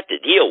all that to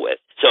deal with.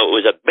 So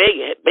it was a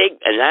big,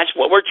 and that's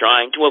what we're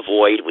trying to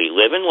avoid. We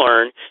live and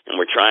learn, and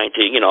we're trying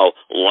to,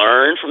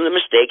 learn from the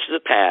mistakes of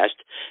the past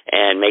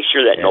and make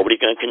sure that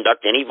nobody's going to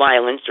conduct any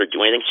violence or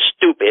do anything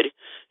stupid,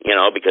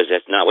 because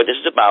that's not what this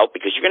is about,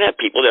 because you're going to have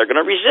people that are going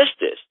to resist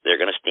this. They're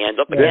going to stand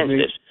up against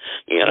this,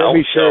 Let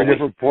me share a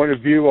different point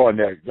of view on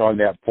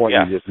that point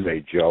you just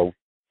made, Joe.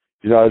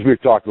 As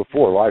we've talked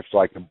before, life's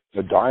like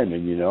a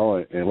diamond,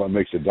 and what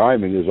makes a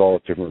diamond is all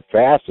its different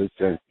facets,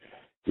 and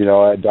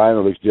a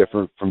diamond looks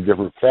different from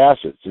different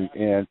facets,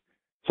 and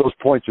those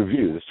points of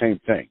view, the same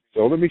thing.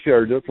 So let me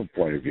share a different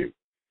point of view.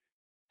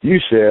 You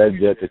said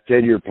that the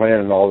 10-year plan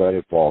and all that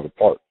had fallen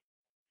apart.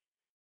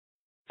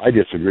 I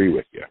disagree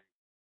with you.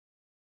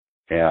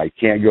 And I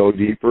can't go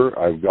deeper.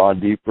 I've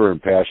gone deeper in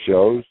past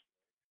shows.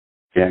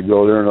 Can't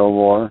go there no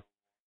more.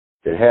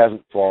 It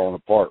hasn't fallen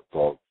apart,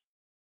 folks.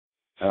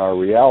 And our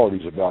reality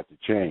is about to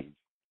change.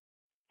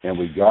 And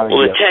we got to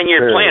the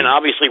 10-year plan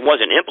obviously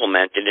wasn't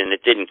implemented, and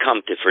it didn't come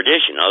to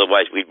fruition.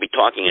 Otherwise, we'd be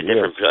talking a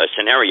different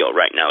scenario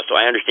right now. So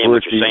I understand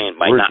what you're saying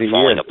by not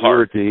falling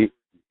apart.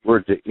 We're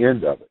at the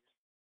end of it.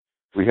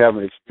 We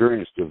haven't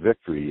experienced a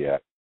victory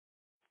yet,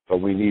 but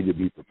we need to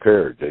be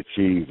prepared to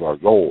achieve our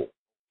goal,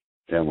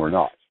 and we're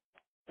not.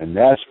 And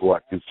that's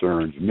what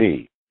concerns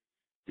me,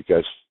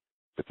 because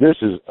if this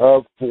is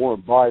of, for,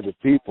 and by the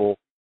people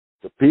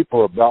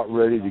are about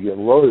ready to get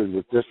loaded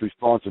with this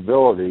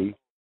responsibility,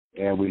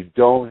 and we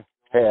don't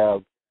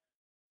have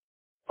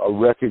a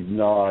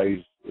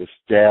recognized,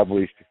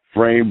 established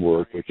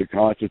framework which the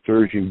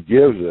Constitution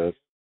gives us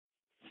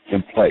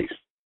in place.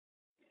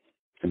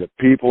 And the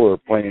people are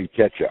playing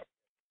catch-up.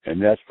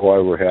 And that's why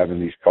we're having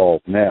these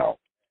calls now,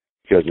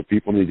 because the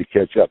people need to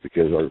catch up,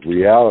 because our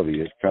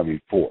reality is coming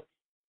forth.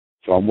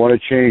 So I want to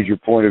change your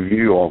point of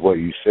view on what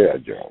you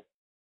said, Joe.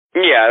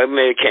 Yeah,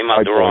 it came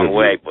out the wrong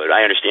way, but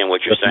I understand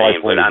what you're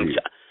saying. But I'm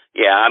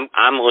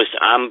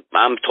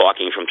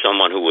talking from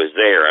someone who was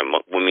there, and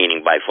meaning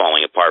by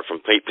falling apart,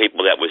 from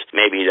people that was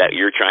maybe that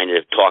you're trying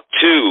to talk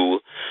to.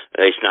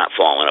 It's not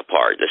falling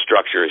apart. The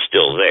structure is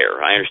still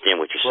there. I understand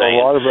what you're saying.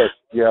 A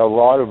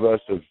lot of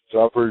us have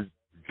suffered.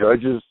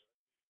 Judges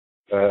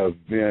have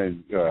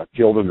been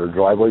killed in their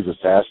driveways,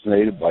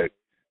 assassinated by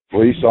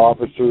police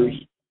officers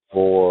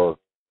for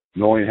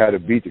knowing how to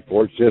beat the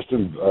court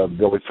system.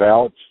 Billy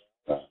Fouts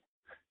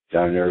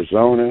down in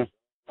Arizona,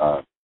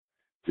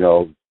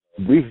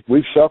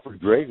 we've suffered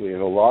greatly,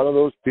 and a lot of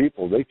those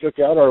people, they took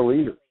out our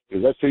leaders,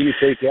 because that's who you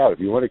take out. If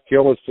you want to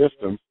kill a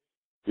system,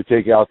 you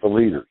take out the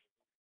leaders.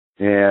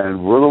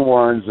 And we're the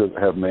ones that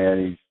have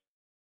managed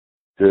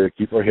to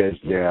keep our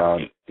heads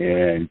down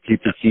and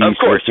keep the keys. Of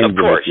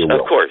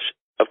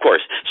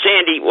course.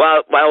 Sandy,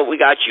 while we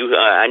got you,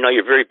 I know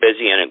you're very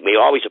busy, and we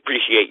always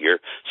appreciate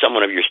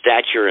someone of your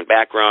stature and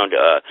background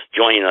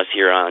joining us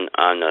here on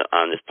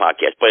this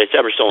podcast. But it's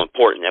ever so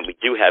important that we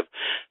do have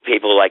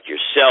people like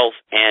yourself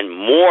and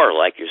more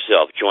like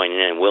yourself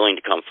joining in and willing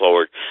to come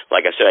forward.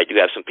 Like I said, I do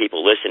have some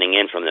people listening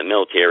in from the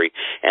military,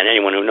 and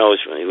anyone who knows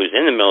who's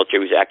in the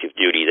military, who's active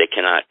duty, they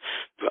cannot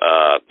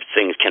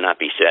things cannot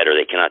be said, or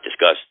they cannot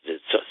discuss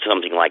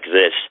something like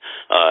this.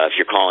 If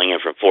you're calling in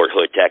from Fort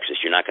Hood,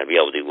 Texas, you're not going to be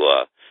able to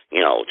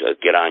to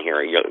get on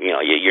here.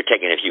 You're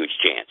taking a huge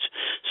chance.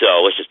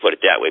 So let's just put it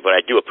that way. But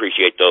I do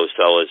appreciate those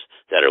fellas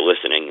that are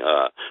listening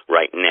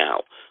right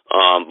now.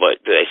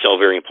 But it's so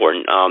very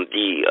important.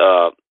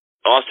 Real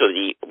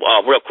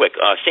quick,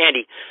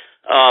 Sandy,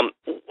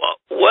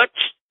 what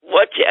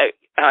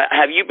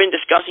have you been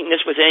discussing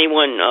this with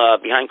anyone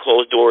behind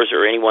closed doors,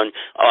 or anyone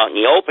in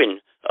the open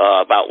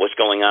about what's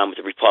going on with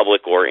the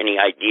Republic, or any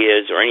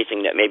ideas or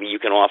anything that maybe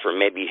you can offer,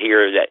 maybe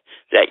here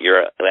that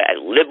you're at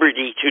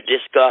liberty to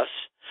discuss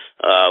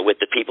with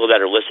the people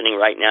that are listening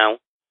right now?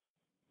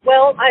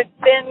 Well, I've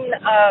been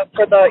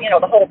for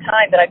the whole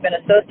time that I've been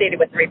associated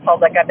with the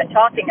Republic, I've been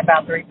talking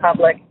about the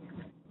Republic.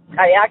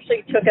 I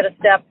actually took it a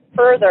step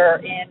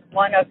further in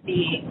one of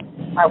the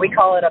we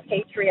call it a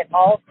Patriot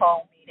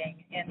all-call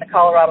meeting in the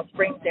Colorado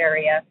Springs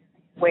area,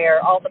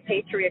 where all the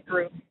Patriot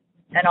groups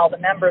and all the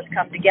members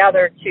come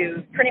together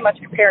to pretty much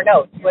compare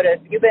notes. What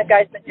have you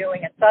guys been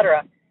doing, et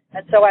cetera.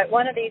 And so at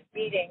one of these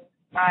meetings,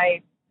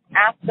 I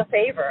asked a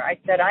favor. I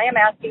said, I am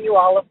asking you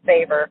all a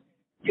favor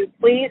to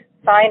please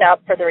sign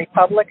up for the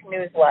Republic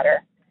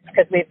newsletter,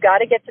 because we've got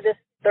to get to this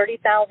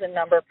 30,000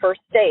 number per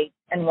state.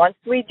 And once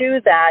we do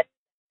that,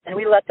 then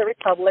we let the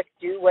Republic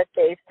do what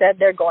they've said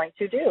they're going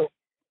to do.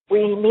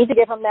 We need to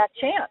give them that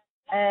chance.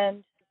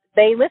 And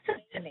they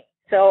listened to me.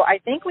 So I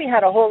think we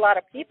had a whole lot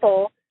of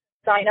people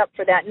sign up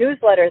for that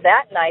newsletter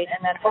that night,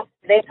 and then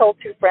they told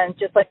two friends,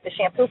 just like the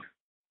shampoo.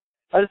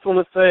 I just want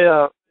to say,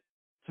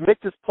 to make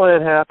this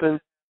plan happen,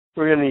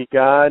 we're going to need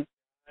God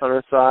on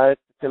our side.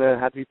 It's going to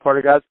have to be part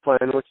of God's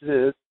plan, which it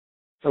is.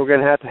 So we're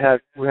going to have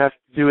to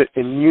do it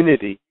in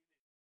unity.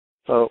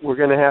 So we're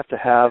going to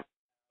have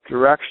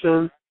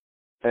direction.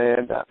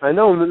 And I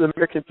know the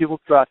American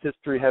people throughout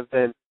history have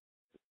been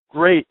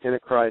great in a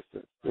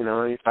crisis.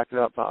 You're talking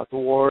about the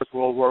wars,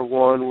 World War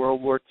I,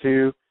 World War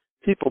II.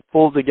 People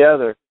pulled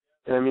together.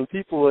 And I mean,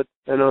 people would,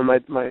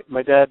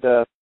 my dad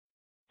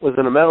was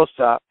in a metal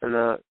shop,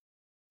 and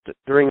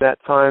during that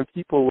time,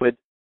 people would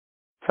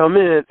come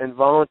in and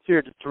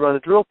volunteer just to run a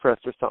drill press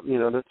or something,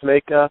 to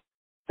make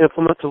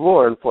implements of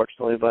war,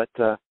 unfortunately.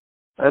 But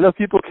I know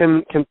people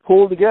can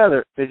pull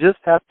together. They just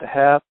have to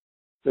have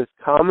this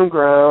common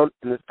ground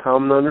and this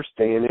common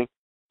understanding,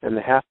 and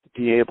they have to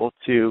be able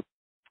to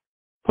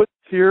put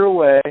fear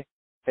away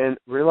and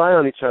rely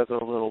on each other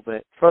a little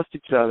bit, trust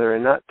each other,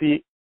 and not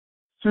be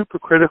super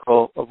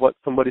critical of what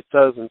somebody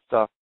says and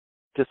stuff.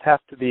 Just have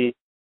to be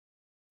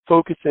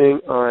focusing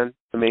on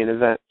the main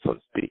event, so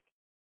to speak.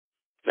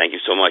 Thank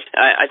you so much.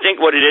 I think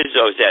what it is,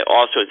 though, is that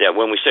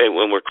when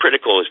we're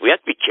critical, is we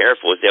have to be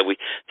careful.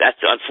 That's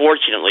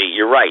unfortunately,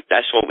 you're right.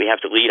 That's what we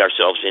have to lead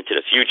ourselves into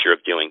the future of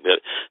doing. But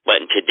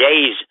in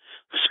today's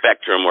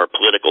spectrum, or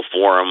political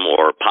forum,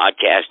 or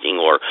podcasting,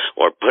 or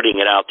putting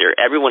it out there,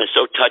 everyone is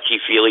so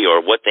touchy-feely, or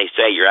what they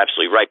say, you're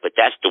absolutely right, but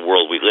that's the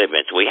world we live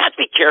in. So we have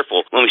to be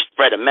careful when we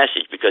spread a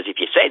message, because if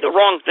you say the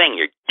wrong thing,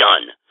 you're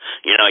done.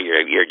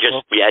 You're just,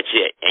 that's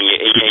it, and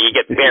you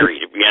get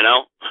buried,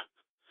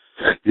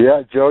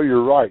 Yeah, Joe,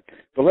 you're right.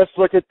 But let's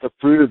look at the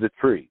fruit of the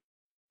tree.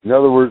 In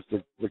other words,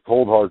 the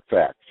cold hard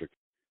facts.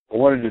 I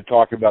wanted to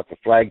talk about the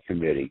flag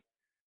committee.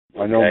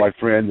 I know my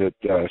friend,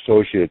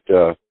 associate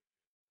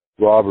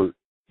Robert,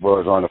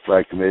 was on the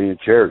flag committee and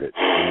chaired it.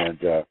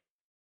 And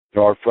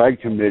our flag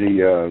committee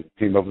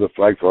came up with a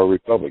flag for our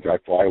republic. I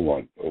fly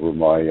one over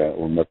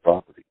my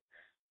property,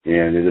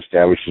 and it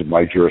establishes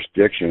my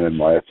jurisdiction and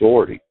my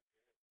authority,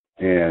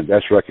 and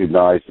that's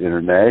recognized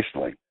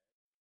internationally.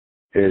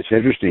 It's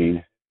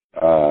interesting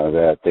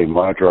that they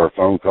monitor our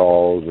phone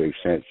calls. They've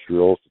sent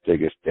drills to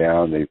take us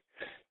down.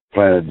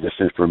 planted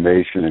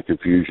disinformation and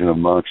confusion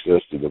amongst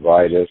us to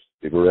divide us,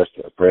 to arrest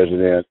our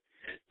president.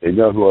 They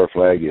know who our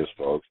flag is,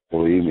 folks.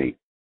 Believe me.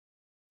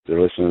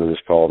 They're listening to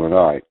this call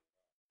tonight.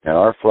 And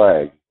our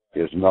flag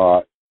is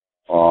not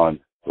on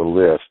the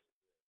list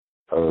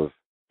of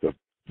the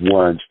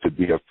ones to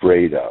be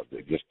afraid of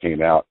that just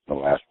came out in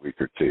the last week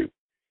or two.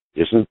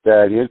 Isn't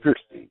that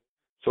interesting?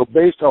 So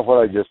based on what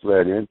I just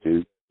led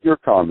into, your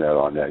comment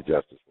on that,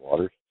 Justice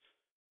Waters.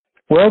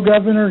 Well,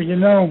 Governor, you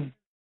know,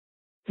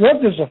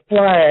 what does a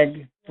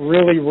flag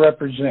really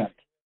represent?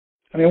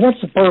 I mean,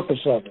 what's the purpose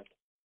of it?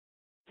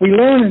 We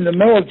learn in the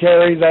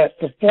military that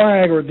the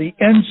flag or the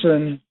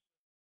ensign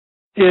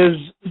is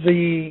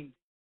the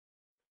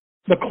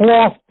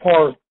cloth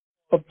part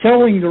of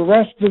telling the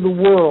rest of the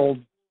world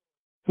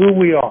who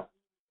we are.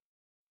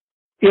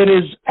 It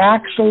is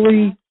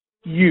actually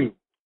you.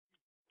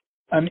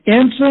 An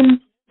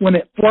ensign, when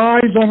it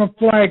flies on a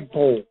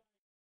flagpole,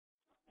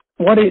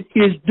 what it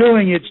is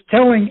doing, it's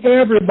telling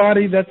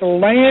everybody that the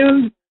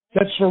land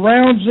that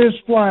surrounds this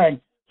flag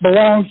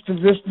belongs to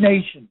this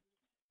nation.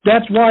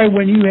 That's why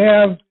when you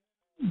have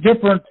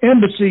different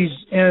embassies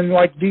in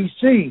like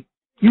D.C.,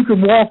 you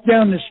can walk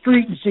down the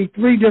street and see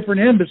 3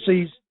 different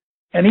embassies,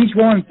 and each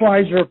one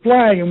flies their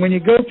flag. And when you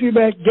go through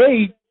that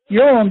gate,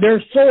 you're on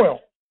their soil.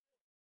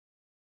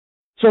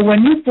 So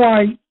when you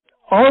fly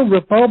our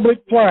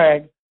republic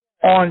flag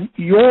on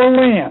your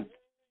land,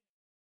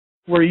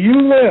 where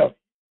you live,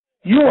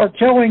 you are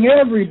telling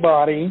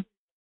everybody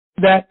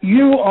that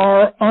you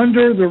are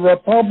under the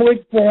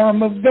republic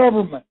form of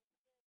government.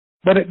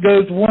 But it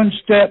goes one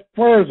step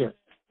further.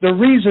 The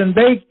reason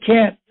they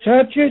can't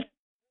touch it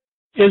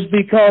is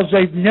because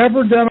they've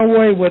never done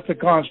away with the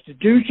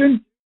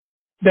Constitution.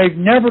 They've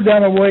never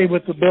done away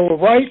with the Bill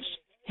of Rights.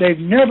 They've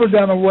never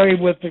done away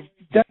with the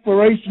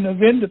Declaration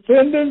of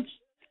Independence.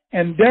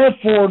 And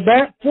therefore,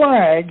 that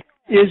flag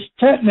is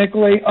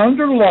technically,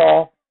 under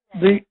law,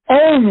 the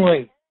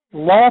only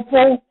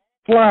lawful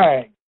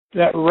flag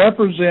that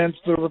represents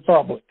the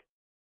Republic.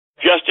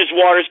 Justice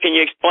Waters, can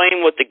you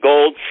explain what the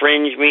gold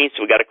fringe means?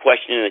 So we got a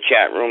question in the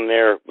chat room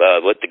there,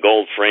 what the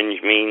gold fringe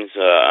means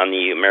on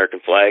the American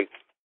flag.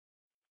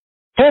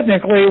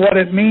 Technically, what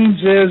it means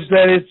is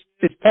that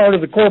it's part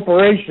of the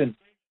corporation.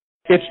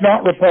 It's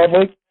not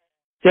republic.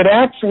 It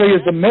actually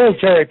is a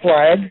military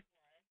flag.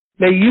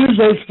 They use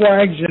those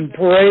flags in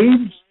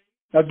parades.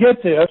 Now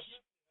get this,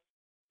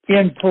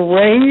 in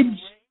parades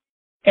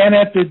and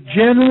at the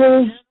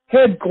general's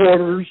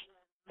headquarters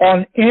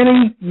on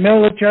any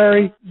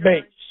military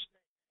base.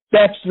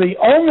 That's the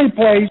only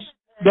place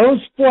those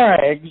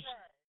flags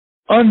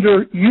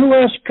under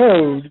U.S.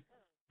 code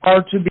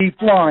are to be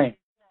flying.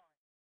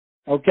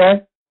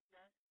 Okay?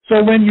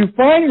 So when you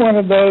find one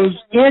of those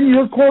in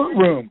your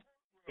courtroom,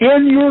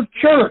 in your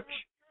church,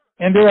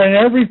 and they're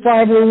in every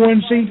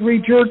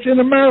 501c3 church in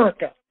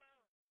America,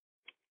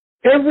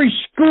 every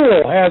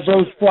school has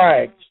those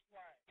flags.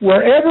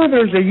 Wherever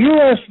there's a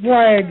U.S.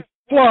 flag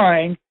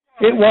flying,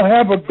 it will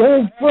have a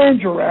gold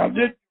fringe around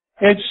it.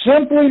 It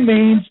simply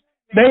means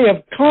they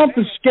have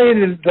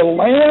confiscated the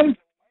land,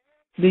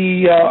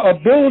 the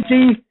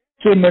ability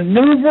to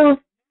maneuver.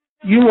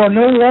 You are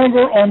no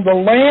longer on the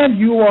land.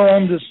 You are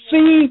on the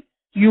sea.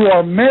 You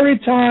are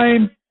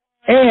maritime,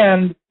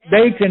 and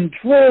they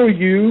control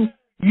you.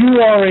 You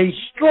are a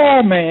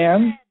straw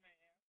man.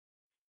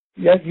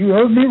 Yes, you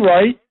heard me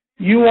right.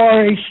 You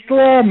are a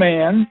straw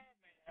man.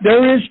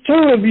 There is 2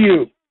 of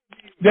you.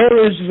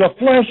 There is the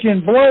flesh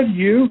and blood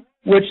you,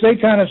 which they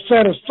kind of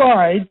set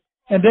aside,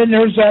 and then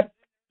there's that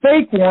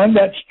fake one,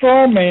 that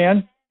straw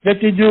man, that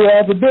they do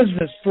all the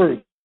business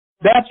through.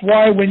 That's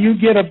why when you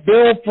get a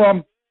bill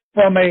from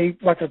a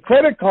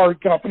credit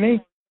card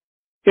company,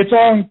 it's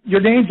all,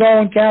 your name's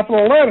all in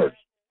capital letters.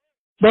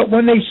 But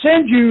when they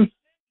send you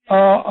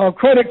a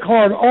credit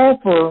card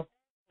offer,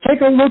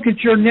 take a look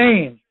at your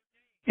name.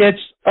 It's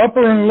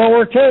upper and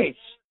lower case.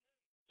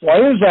 Why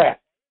is that?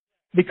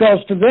 Because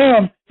to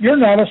them, you're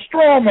not a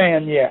straw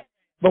man yet.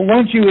 But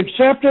once you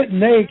accept it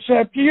and they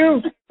accept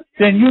you,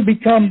 then you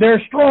become their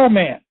straw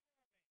man.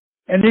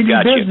 And they do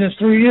business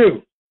through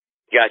you.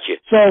 Gotcha.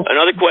 So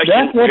another question.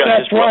 That's what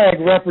that flag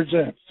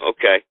represents.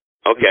 Okay.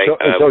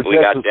 So we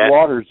got Justice that.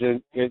 Waters,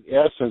 in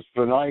essence,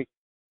 when I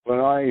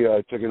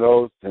took an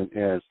oath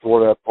and swore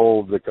to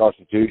uphold the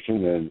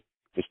Constitution and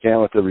to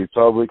stand with the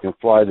Republic and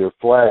fly their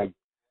flag,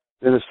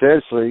 then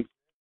essentially,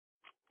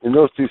 in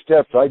those 2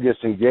 steps, I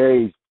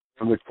disengaged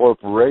from the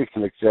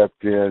corporation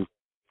except in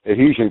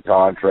adhesion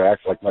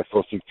contracts like my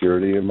Social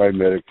Security and my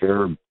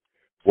Medicare,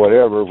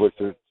 whatever, which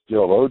are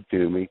still owed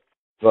to me.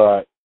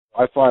 But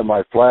I find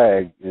my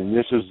flag, and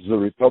this is the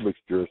Republic's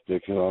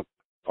jurisdiction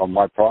on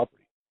my property.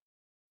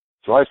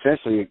 So I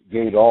essentially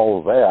gained all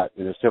of that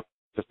in just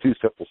 2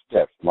 simple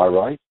steps. Am I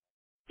right?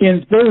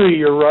 In theory,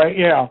 you're right,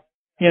 yeah.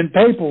 In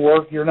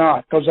paperwork, you're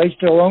not, because they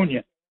still own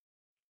you.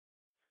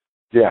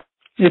 Yeah.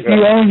 If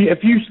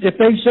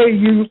they say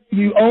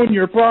you own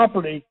your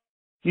property,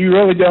 you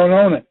really don't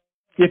own it.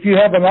 If you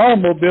have an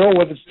automobile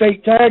with a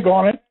state tag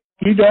on it,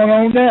 you don't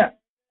own that.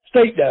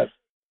 State does.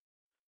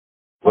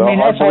 Well, I mean,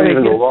 that's how they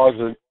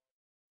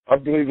get. I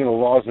believe in the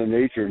laws of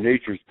nature.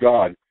 Nature's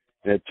God.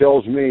 And it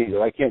tells me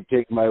that I can't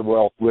take my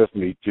wealth with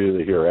me to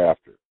the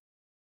hereafter.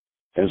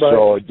 And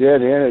so a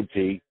dead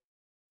entity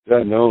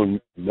doesn't own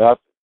nothing,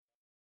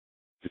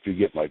 if you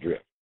get my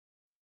drift.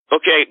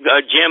 Okay,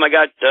 Jim, I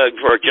got,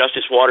 for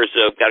Justice Waters,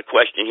 got a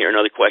question here,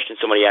 another question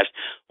somebody asked.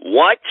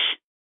 What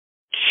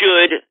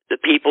should the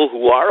people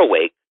who are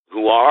awake,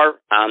 who are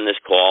on this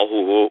call,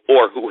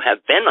 who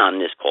have been on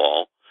this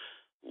call,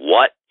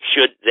 what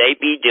should they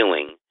be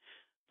doing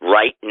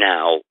right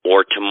now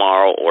or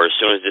tomorrow or as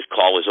soon as this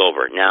call is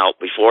over? Now,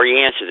 before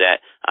you answer that,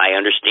 I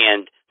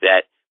understand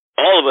that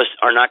all of us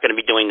are not going to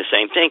be doing the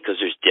same thing because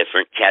there's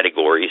different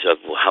categories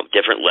of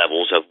different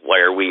levels of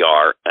where we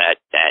are at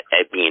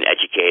being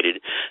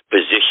educated,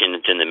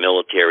 positions in the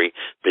military,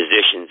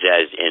 positions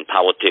as in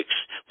politics,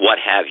 what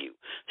have you.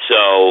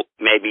 So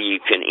maybe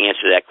you can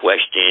answer that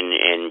question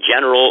in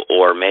general,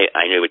 or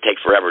I know it would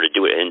take forever to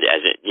do it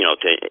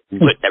to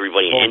put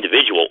everybody in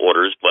individual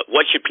orders, but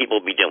what should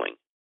people be doing?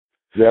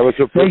 That was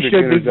a they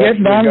should be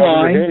getting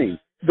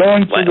online,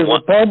 going to the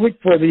Republic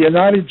for the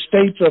United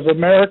States of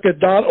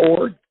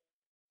America.org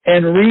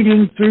and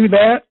reading through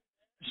that,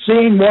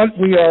 seeing what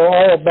we are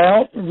all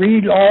about,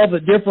 read all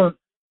the different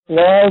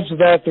laws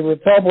that the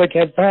Republic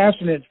had passed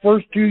in its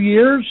first 2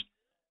 years.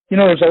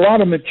 There's a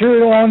lot of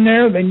material on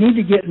there. They need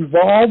to get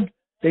involved.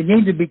 They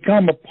need to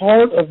become a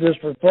part of this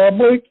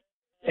Republic.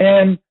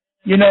 And,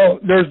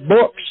 there's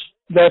books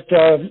that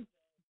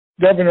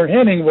Governor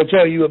Henning will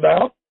tell you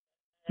about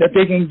that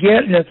they can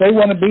get, and if they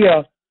want to be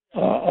a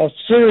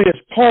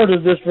serious part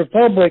of this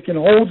Republic and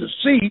hold a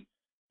seat,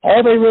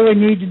 all they really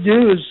need to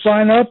do is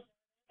sign up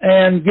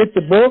and get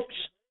the books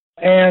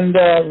and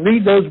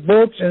read those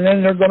books, and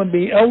then they're going to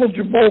be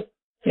eligible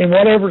in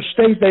whatever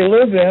state they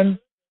live in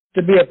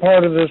to be a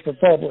part of this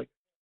Republic.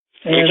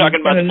 And you're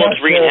talking about the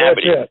books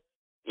Re-Inhabited.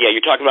 Yeah,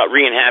 you're talking about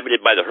Re-Inhabited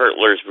by the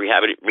Hurtlers,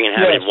 Re-Inhabited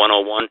 101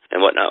 and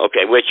whatnot.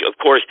 Okay, which, of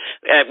course,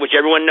 which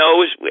everyone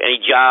knows,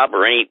 any job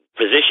or any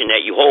position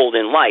that you hold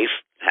in life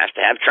has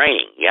to have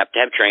training. You have to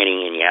have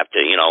training, and you have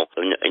to,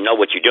 know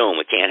what you're doing.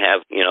 We can't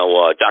have,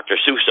 Dr.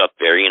 Seuss up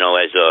there,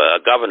 as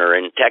a governor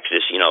in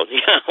Texas. You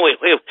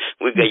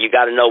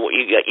got to know what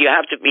you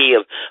have to be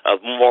of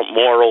more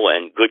moral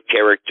and good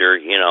character.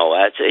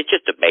 It's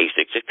just the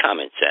basics. It's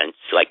common sense,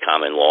 like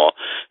common law.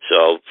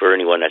 So for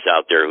anyone that's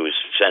out there who's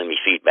sending me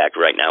feedback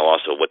right now,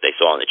 also what they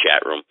saw in the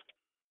chat room.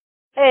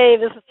 Hey,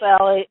 this is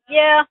Sally.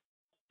 Yeah.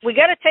 We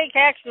got to take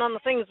action on the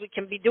things we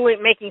can be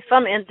doing, making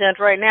some indent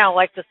right now,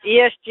 like this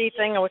ESG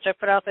thing, which I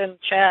put out there in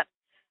the chat.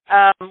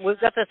 We've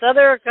got this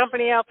other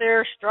company out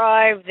there,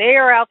 Strive. They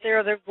are out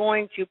there. They're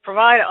going to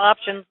provide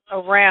options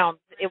around.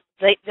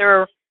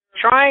 They're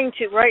trying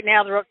to, right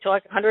now, they're up to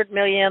like $100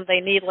 million.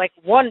 They need like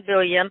 $1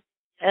 billion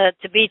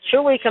to be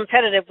truly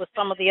competitive with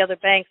some of the other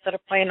banks that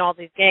are playing all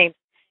these games.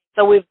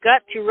 So we've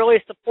got to really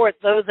support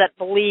those that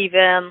believe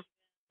in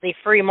the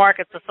free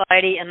market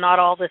society and not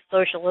all this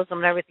socialism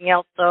and everything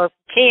else. So if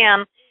you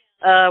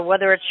can,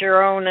 whether it's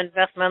your own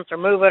investments or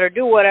move it or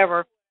do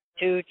whatever,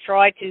 to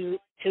try to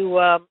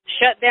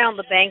shut down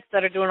the banks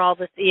that are doing all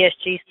this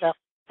ESG stuff.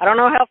 I don't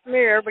know how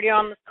familiar everybody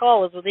on this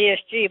call is with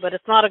ESG, but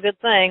it's not a good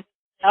thing.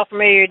 How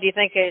familiar do you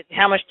think,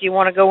 how much do you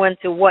want to go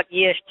into what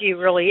ESG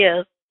really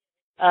is,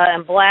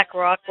 and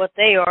BlackRock, what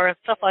they are, and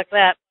stuff like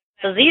that?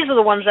 Because these are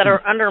the ones that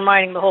are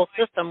undermining the whole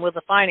system with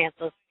the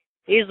finances.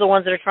 These are the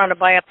ones that are trying to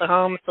buy up the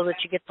home so that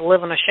you get to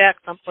live in a shack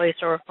someplace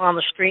or on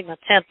the street in a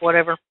tent,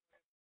 whatever.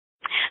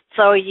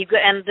 So I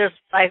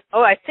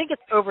think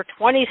it's over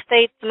 20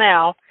 states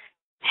now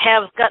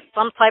have got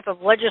some type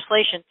of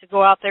legislation to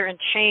go out there and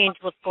change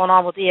what's going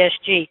on with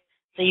ESG.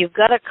 So you've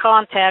got to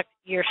contact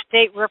your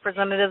state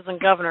representatives and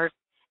governors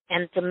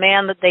and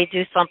demand that they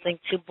do something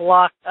to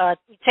block,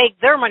 take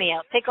their money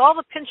out, take all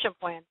the pension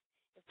plans.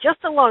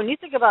 Just alone, you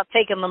think about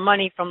taking the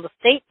money from the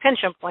state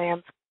pension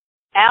plans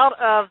out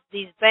of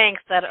these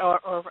banks that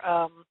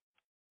are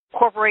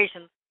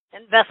corporations,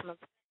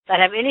 investments that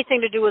have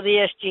anything to do with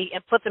ESG,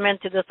 and put them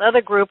into this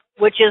other group,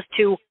 which is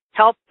to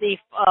help the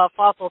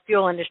fossil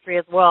fuel industry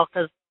as well,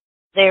 because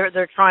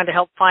they're trying to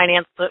help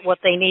finance what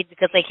they need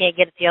because they can't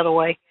get it the other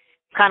way,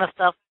 kind of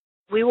stuff.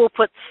 We will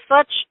put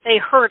such a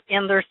hurt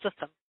in their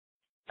system.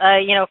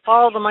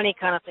 Follow the money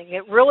kind of thing.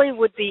 It really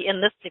would be in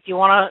this, if you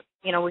want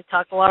to, we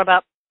talked a lot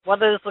about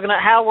whether this is going to,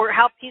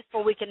 how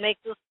peaceful we can make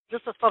this.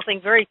 This is something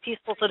very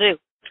peaceful to do.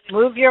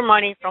 Move your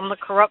money from the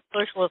corrupt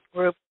socialist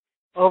group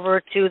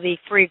over to the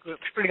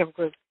freedom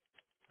group,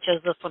 which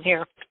is this one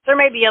here. There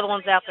may be other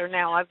ones out there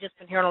now. I've just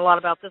been hearing a lot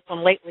about this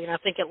one lately, and I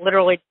think it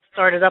literally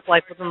started up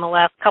like within the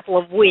last couple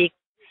of weeks,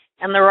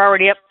 and they're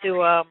already up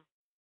to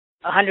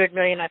 $100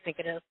 million, I think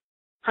it is.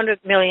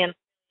 $100 million,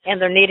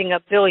 and they're needing $1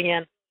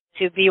 billion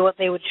to be what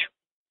they would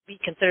be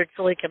considered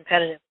fully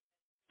competitive.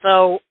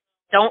 So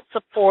don't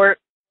support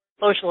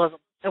socialism.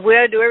 And we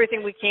got to do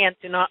everything we can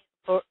to not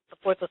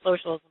support the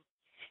socialism.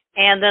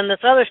 And then this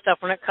other stuff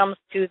when it comes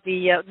to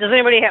the, does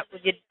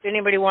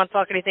anybody want to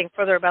talk anything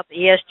further about the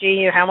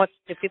ESG? Or how much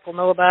do people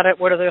know about it?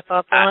 What are their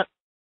thoughts on it?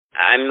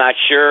 I'm not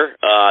sure,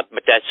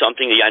 but that's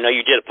something that I know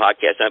you did a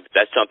podcast on, but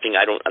that's something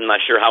I'm not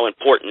sure how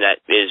important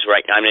that is right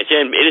now. I mean,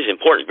 it is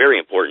important,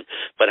 very important,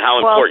 but how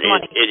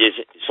important it is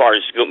as far as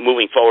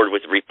moving forward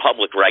with the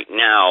Republic right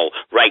now,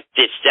 right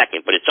this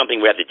second, but it's something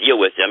we have to deal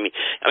with. I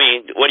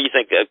mean, what do you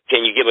think?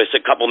 Can you give us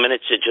a couple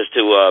minutes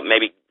to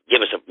maybe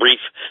give us a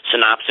brief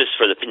synopsis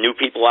for the new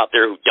people out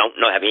there who don't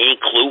have any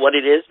clue what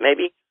it is,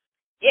 maybe?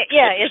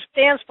 Yeah, it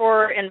stands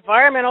for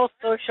environmental,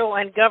 social,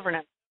 and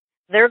governance.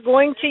 They're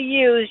going to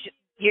use...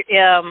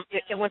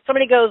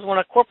 when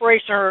a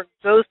corporation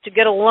goes to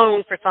get a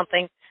loan for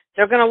something,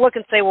 they're going to look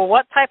and say, well,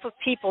 what type of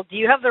people? Do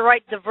you have the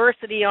right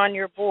diversity on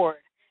your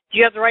board? Do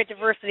you have the right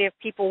diversity of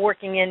people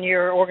working in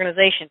your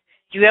organization?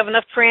 Do you have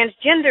enough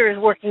transgenders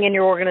working in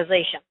your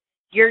organization?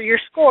 Your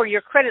score,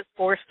 your credit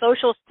score,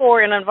 social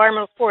score, and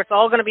environmental score, it's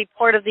all going to be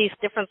part of these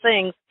different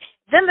things.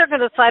 Then they're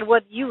going to decide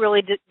whether you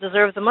really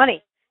deserve the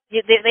money.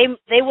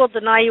 They will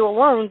deny you a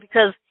loan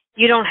because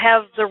you don't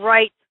have the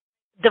right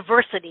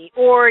diversity,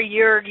 or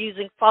you're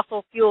using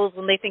fossil fuels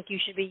when they think you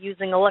should be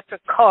using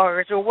electric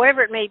cars, or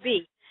whatever it may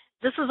be.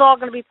 This is all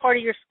going to be part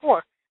of your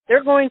score.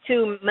 They're going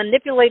to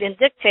manipulate and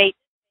dictate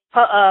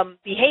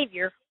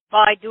behavior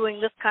by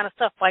doing this kind of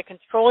stuff, by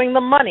controlling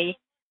the money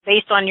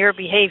based on your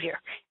behavior.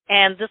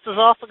 And this is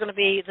also going to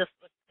be, this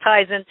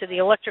ties into the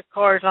electric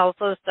cars and all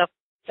this other stuff.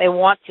 They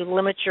want to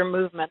limit your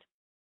movement.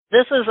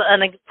 This is a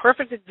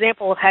perfect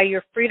example of how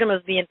your freedom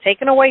is being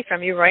taken away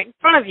from you right in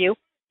front of you.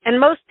 And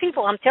most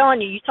people, I'm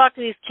telling you, you talk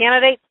to these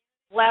candidates.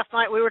 Last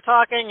night we were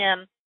talking,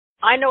 and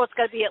I know it's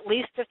got to be at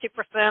least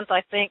 50%.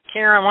 I think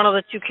Karen, one of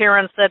the two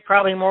Karens, said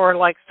probably more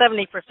like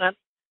 70%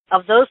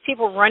 of those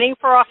people running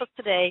for office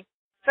today,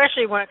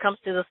 especially when it comes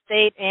to the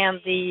state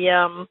and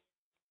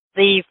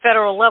the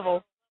federal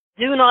level,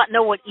 do not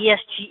know what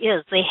ESG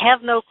is. They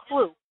have no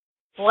clue.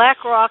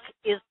 BlackRock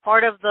is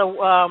part of the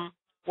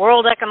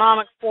World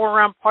Economic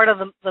Forum, part of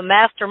the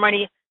master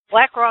money.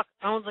 BlackRock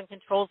owns and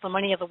controls the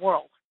money of the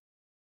world.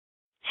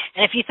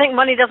 And if you think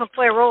money doesn't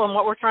play a role in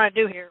what we're trying to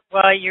do here,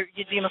 well, you'd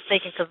be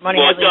mistaken, because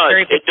money has a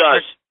very big part.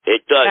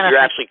 It does. You're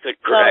absolutely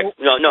correct.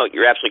 So, no,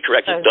 you're absolutely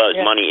correct. It does.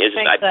 Yeah, money is.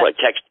 I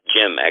texted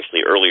Jim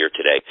actually earlier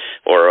today,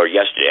 or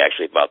yesterday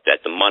actually, about that.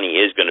 The money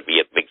is going to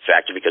be a big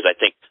factor, because I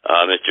think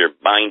Mr.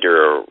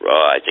 Binder,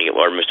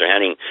 or Mr.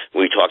 Henning,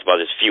 we talked about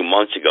this a few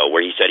months ago,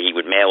 where he said he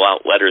would mail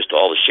out letters to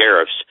all the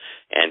sheriffs,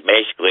 and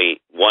basically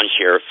one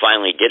sheriff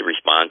finally did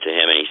respond to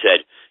him, and he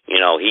said,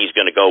 he's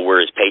going to go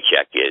where his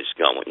paycheck is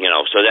going,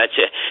 so that's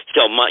it.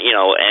 So,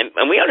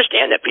 and we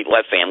understand that people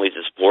have families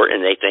to support,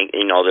 and they think,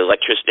 the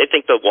electricity, they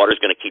think the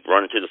water's going to keep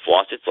running through the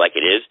faucets like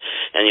it is,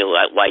 and the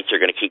lights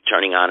are going to keep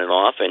turning on and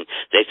off, and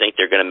they think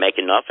they're going to make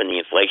enough, and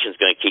the inflation's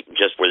going to keep them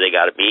just where they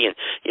got to be. And,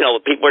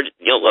 people are,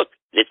 look,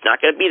 it's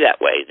not going to be that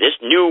way. This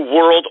new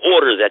world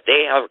order that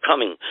they are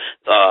coming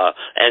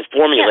and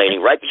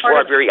formulating right before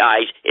our very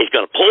eyes is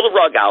going to pull the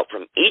rug out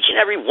from each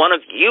and every one of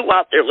you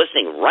out there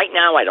listening right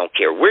now. I don't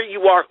care where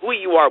you are, who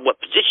you are,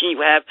 what position you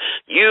have.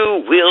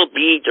 You will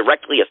be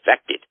directly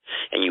affected,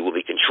 and you will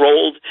be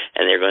controlled.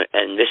 And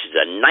and this is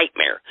a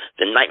nightmare.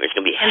 The nightmare is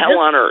going to be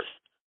hell on earth.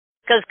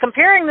 Because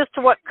comparing this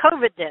to what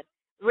COVID did,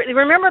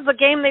 remember the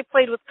game they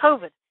played with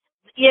COVID?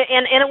 Yeah,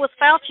 and it was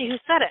Fauci who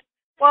said it.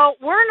 Well,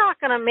 we're not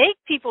going to make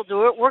people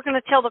do it. We're going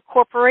to tell the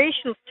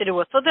corporations to do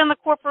it. So then the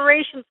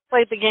corporations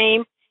played the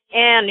game,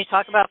 and you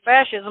talk about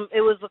fascism.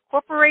 It was the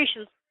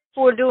corporations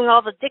who were doing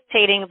all the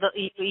dictating.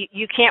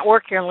 You can't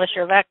work here unless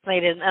you're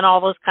vaccinated and all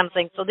those kind of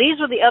things. So these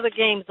were the other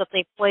games that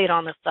they played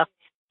on this stuff.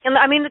 And,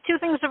 I mean, the two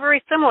things are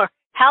very similar,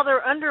 how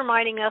they're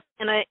undermining us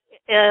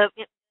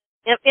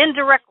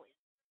indirectly.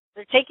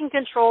 They're taking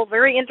control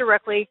very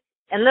indirectly.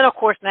 And then, of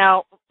course,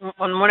 now,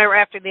 whenever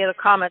after the other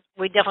comments,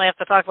 we definitely have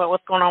to talk about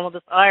what's going on with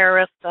this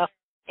IRS stuff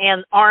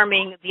and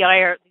arming these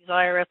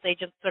IRS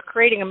agents. They're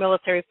creating a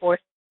military force.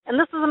 And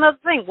this is another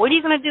thing. What are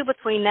you going to do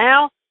between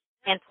now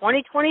and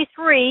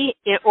 2023,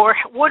 or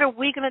what are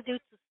we going to do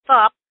to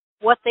stop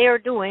what they are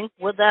doing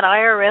with that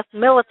IRS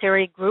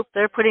military group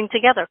they're putting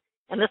together?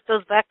 And this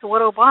goes back to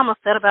what Obama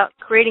said about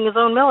creating his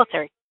own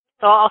military.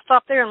 So I'll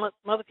stop there and let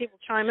some other people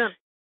chime in.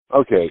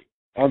 Okay.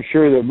 I'm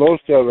sure that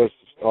most of us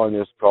on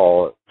this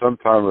call at some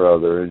time or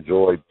other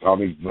enjoyed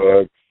comic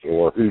books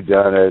or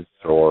whodunits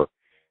or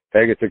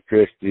Agatha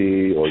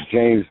Christie or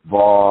James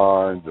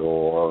Bond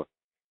or,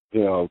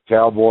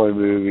 cowboy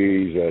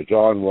movies,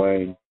 John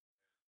Wayne,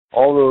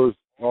 all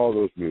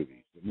those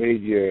movies that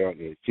made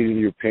you sit in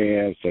your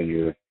pants and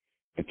you're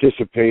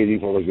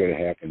anticipating what was going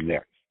to happen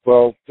next.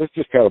 Well, let's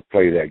just kind of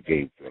play that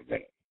game for a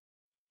minute.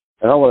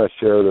 And I want to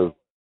share the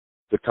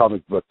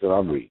comic book that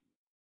I'm reading.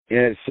 And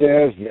it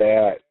says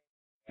that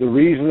the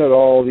reason that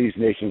all these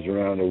nations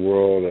around the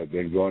world have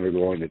been going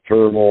into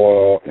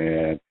turmoil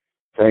and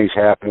things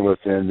happen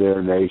within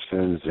their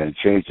nations and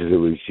changes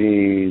of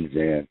regimes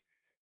and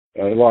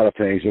a lot of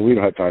things, and we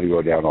don't have time to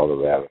go down all the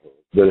rabbit holes,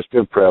 but it's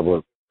been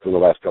prevalent for the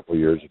last couple of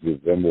years if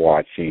you've been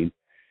watching.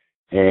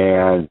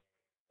 And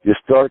you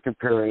start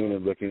comparing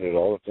and looking at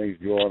all the things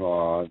going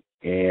on,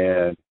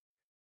 and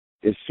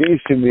it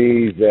seems to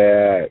me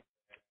that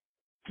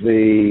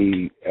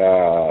the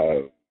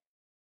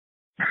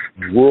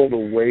world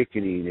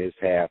awakening is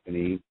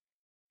happening,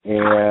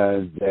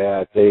 and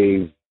that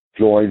they've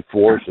joined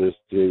forces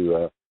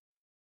to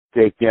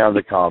take down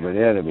the common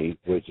enemy,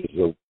 which is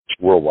the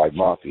worldwide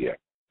mafia,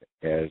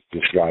 as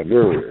described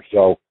earlier.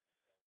 So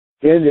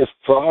in this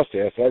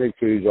process, that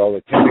includes all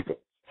the tentacles.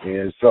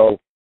 And so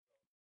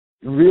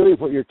really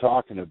what you're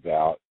talking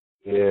about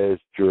is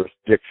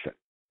jurisdiction.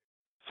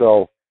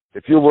 So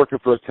if you're working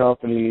for a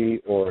company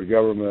or a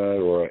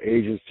government or an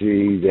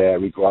agency that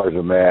requires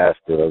a mask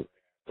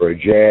or a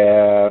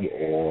jab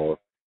or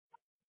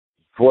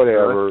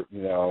whatever,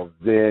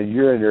 then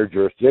you're in their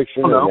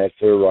jurisdiction, and that's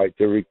their right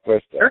to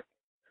request that.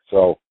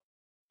 So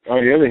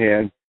on the other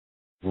hand,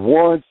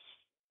 once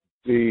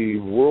the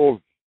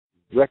world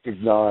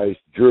recognized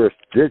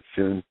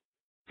jurisdiction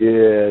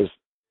is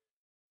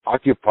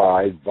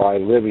occupied by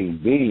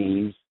living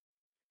beings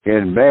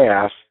in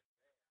mass,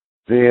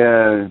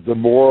 then the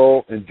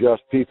moral and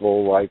just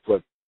people, like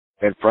what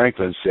Ben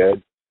Franklin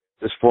said,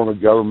 this form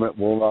of government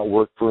will not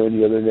work for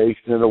any other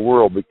nation in the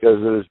world because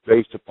it is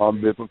based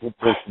upon biblical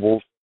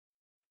principles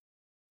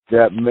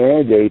that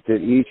mandate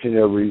that each and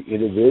every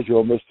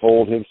individual must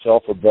hold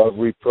himself above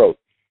reproach.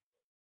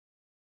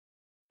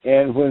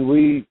 And when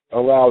we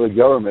allow the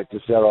government to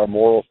set our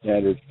moral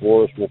standards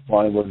for us, we'll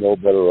find we're no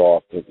better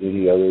off than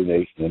any other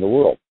nation in the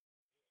world.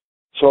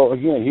 So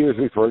again, he was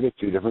referring to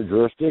two different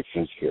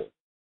jurisdictions here.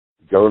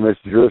 Government's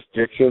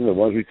jurisdiction, the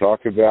ones we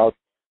talk about,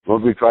 the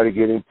ones we try to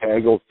get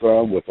entangled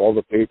from with all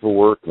the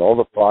paperwork and all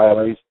the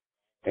filings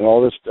and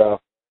all this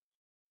stuff.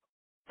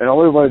 And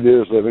all we want to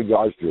do is live in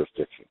God's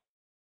jurisdiction.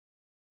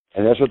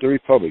 And that's what the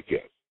Republic is.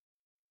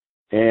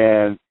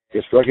 And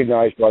it's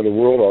recognized by the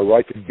world. Our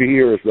right to be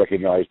here is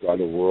recognized by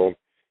the world.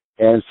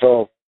 And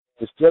so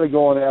instead of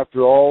going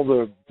after all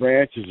the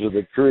branches of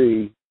the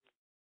tree,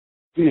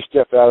 you just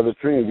step out of the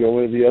tree and go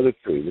into the other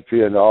tree, the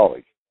tree of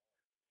knowledge.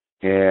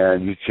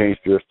 And you change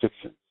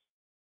jurisdiction.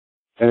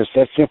 And it's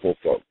that simple,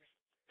 folks.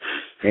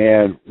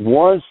 And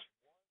once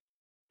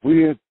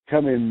we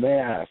come in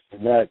mass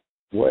in that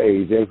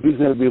way, then who's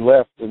going to be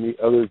left in the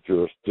other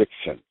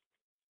jurisdiction?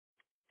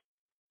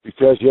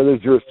 Because the other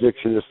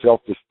jurisdiction is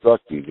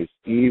self-destructive. It's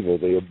evil.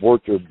 They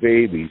abort their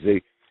babies.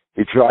 They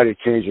try to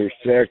change their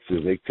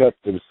sexes. They cut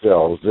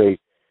themselves.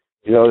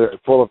 They're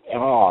full of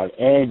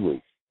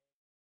angry.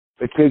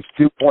 It takes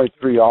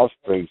 2.3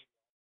 offspring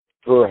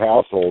per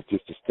household to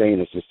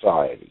sustain a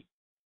society.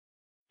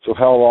 So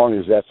how long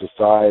is that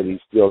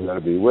society still going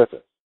to be with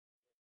us?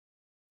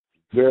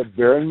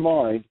 Bear in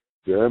mind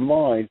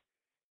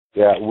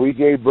that we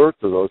gave birth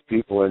to those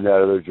people in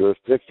that other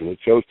jurisdiction. It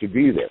chose to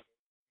be there.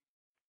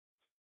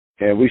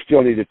 And we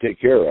still need to take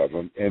care of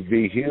them and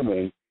be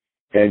human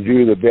and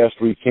do the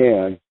best we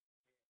can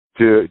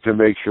to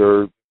make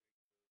sure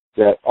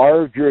that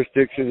our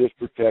jurisdiction is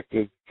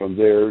protected from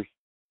theirs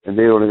and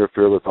they don't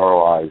interfere with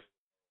our lives.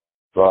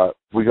 But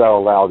we got to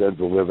allow them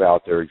to live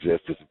out their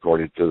existence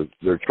according to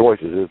their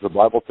choices, as the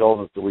Bible tells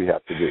us that we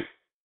have to do.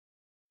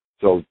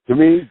 So to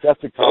me,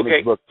 that's the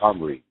comic book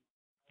I'm reading.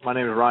 My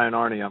name is Ryan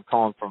Arney. I'm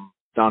calling from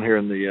down here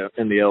in the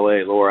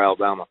LA, Lower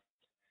Alabama.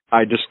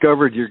 I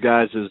discovered your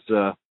guys'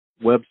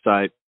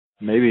 website,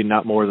 maybe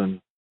not more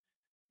than,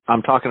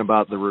 I'm talking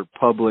about the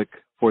Republic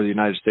for the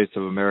United States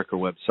of America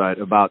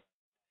website, about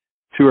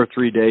 2 or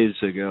 3 days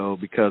ago,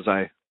 because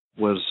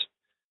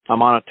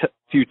I'm on a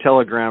few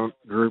Telegram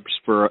groups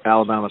for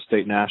Alabama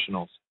State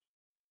Nationals.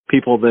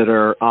 People that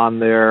are on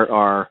there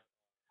are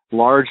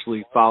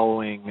largely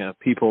following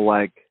people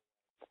like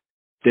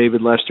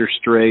David Lester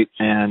Straight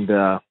and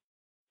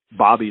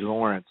Bobby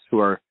Lawrence, who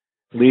are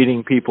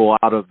leading people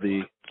out of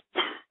the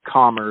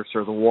commerce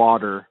or the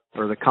water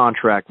or the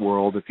contract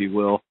world, if you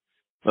will,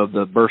 of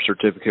the birth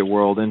certificate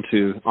world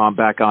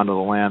back onto the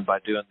land by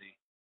doing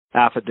the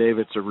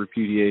affidavits of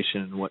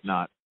repudiation and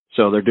whatnot.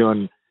 So they're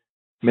doing,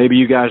 maybe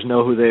you guys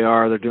know who they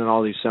are, they're doing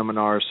all these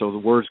seminars, so the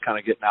word's kind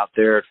of getting out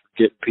there,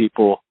 getting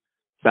people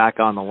back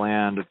on the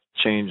land to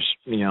change,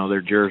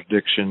 their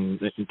jurisdiction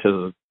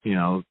into,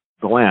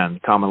 the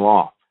land, common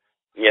law.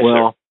 Yes,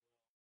 well,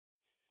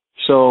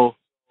 sir.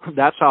 So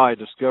that's how I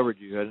discovered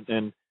you,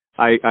 and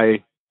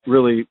I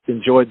really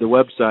enjoyed the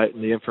website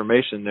and the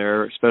information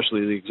there,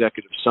 especially the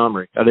executive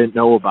summary. I didn't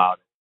know about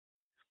it.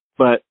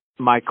 But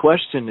my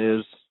question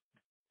is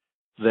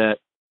that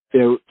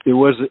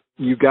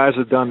you guys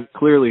have done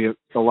clearly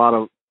a lot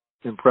of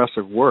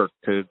impressive work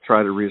to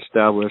try to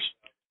reestablish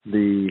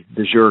the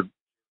de jure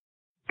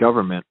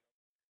government.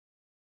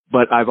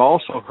 But I've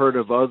also heard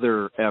of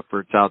other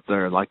efforts out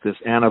there, like this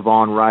Anna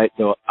Von Wright,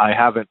 though I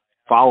haven't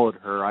followed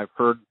her. I've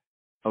heard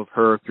of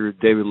her through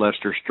David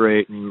Lester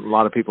Straight, and a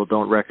lot of people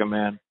don't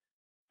recommend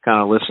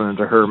kind of listening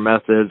to her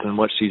methods and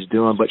what she's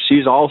doing. But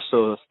she's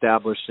also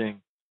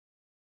establishing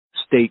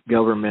state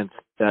governments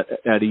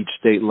at each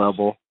state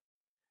level.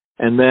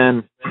 And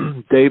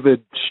then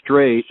David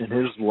Straight and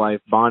his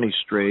wife, Bonnie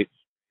Straight,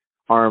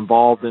 are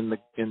involved in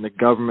the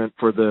government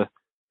for the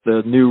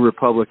new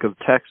Republic of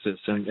Texas.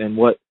 And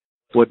what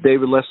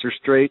David Lester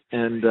Straight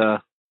and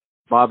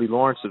Bobby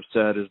Lawrence have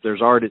said is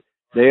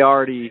they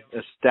already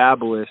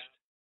established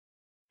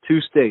 2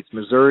 states,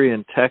 Missouri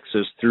and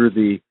Texas, through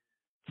the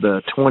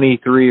the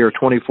 23 or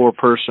 24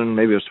 person,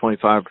 maybe it was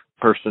 25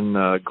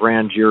 person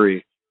grand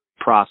jury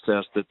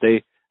process that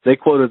they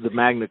quoted the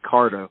Magna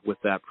Carta with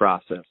that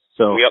process.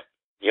 So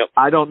Yep.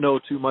 I don't know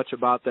too much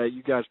about that.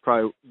 You guys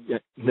probably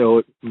know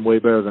it way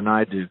better than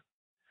I do.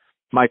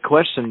 My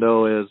question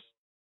though is,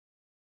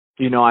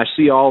 I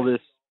see all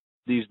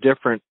these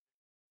different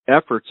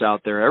efforts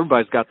out there.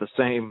 Everybody's got the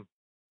same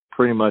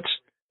pretty much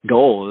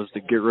goal, is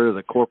to get rid of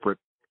the corporate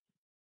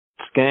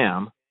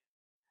scam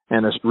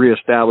and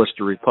reestablish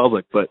the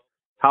republic. But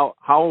how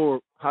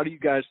do you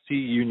guys see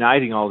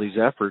uniting all these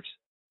efforts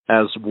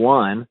as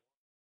one?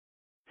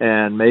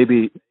 And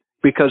maybe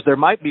because there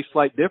might be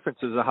slight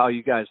differences of how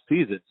you guys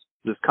see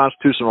this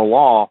constitutional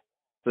law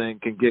thing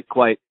can get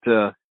quite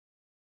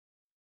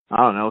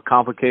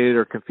complicated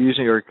or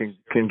confusing, or can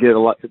get a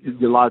lot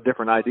of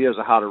different ideas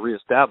of how to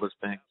reestablish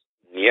things.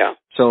 Yeah.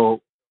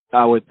 So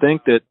I would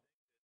think that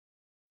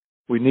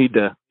we need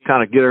to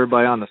kind of get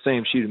everybody on the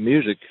same sheet of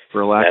music,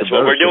 for lack of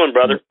better words. That's what we're doing,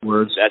 brother.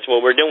 That's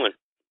what we're doing.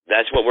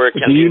 That's what we're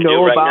attempting to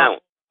do right now.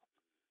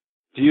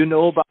 Do you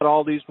know about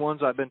all these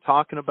ones I've been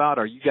talking about?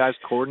 Are you guys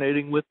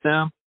coordinating with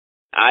them?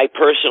 I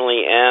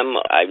personally am.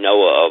 I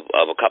know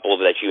of a couple of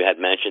that you had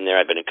mentioned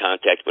there. I've been in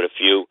contact with a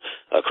few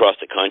across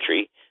the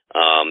country.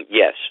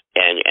 Yes,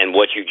 and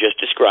what you just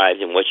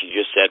described and what you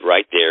just said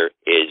right there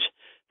is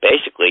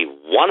basically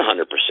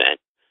 100%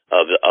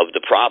 of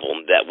the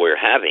problem that we're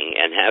having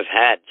and have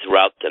had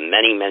throughout the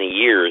many, many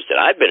years that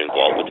I've been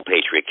involved with the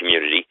Patriot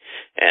community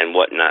and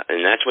whatnot.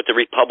 And that's what the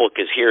Republic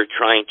is here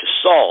trying to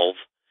solve,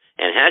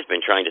 and has been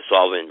trying to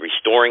solve, in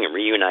restoring and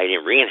reuniting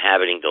and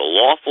re-inhabiting the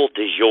lawful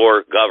de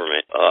jure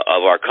government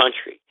of our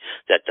country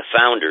that the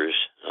founders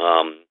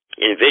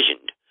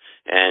envisioned.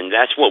 And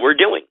that's what we're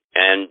doing.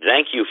 And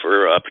thank you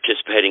for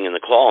participating in the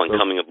call and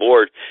coming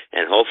aboard.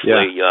 And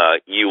hopefully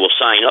you will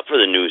sign up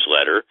for the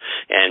newsletter.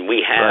 And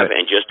we have,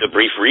 and just a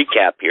brief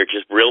recap here,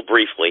 just real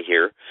briefly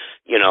here,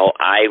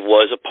 I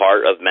was a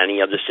part of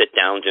many of the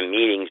sit-downs and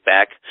meetings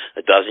back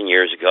a dozen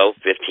years ago,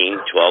 15,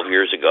 12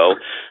 years ago.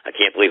 I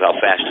can't believe how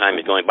fast time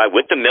is going by.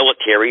 With the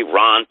military,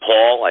 Ron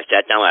Paul, I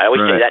sat down. I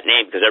always say that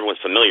name because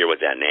everyone's familiar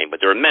with that name.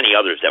 But there were many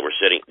others that were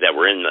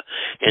in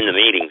the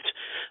meetings.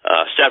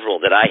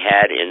 Several that I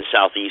had in the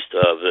southeast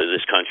of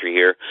this country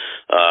here.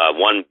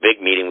 One big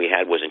meeting we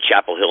had was in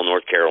Chapel Hill,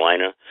 North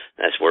Carolina.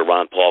 That's where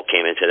Ron Paul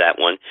came into that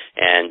one.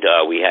 And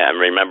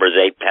remember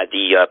they had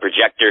the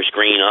projector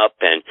screen up,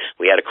 and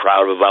we had a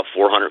crowd of about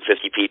 450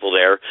 people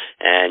there,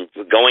 and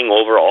going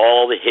over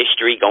all the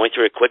history, going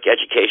through a quick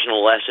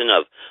educational lesson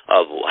of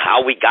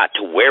how we got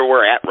to where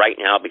we're at right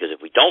now. Because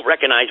if we don't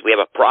recognize we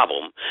have a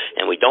problem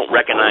and we don't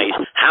recognize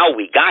how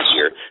we got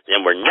here,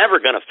 then we're never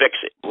going to fix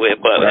it.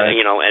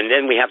 And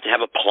then we have to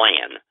have a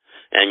plan,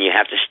 and you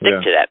have to stick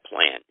to that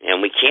plan.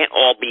 And we can't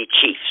all be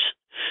chiefs.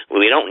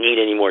 We don't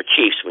need any more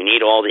chiefs. We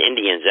need all the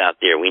Indians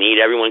out there. We need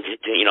everyone to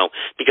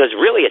because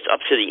really it's up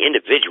to the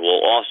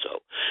individual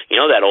also.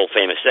 That old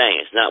famous saying,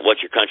 it's not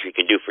what your country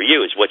can do for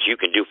you, it's what you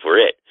can do for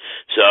it.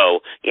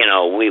 So,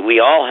 we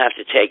all have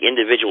to take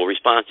individual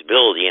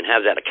responsibility and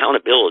have that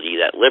accountability,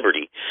 that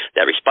liberty,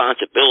 that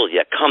responsibility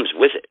that comes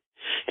with it.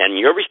 And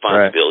your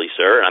responsibility,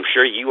 sir, I'm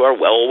sure you are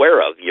well aware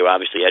of. You're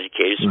obviously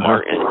educated,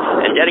 smart,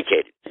 and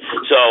dedicated.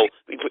 So,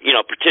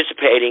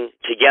 participating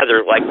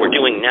together like we're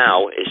doing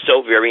now is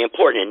so very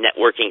important, in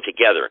networking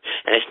together.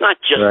 And it's not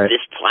just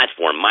this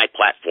platform, my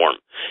platform.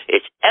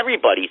 It's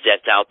everybody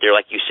that's out there,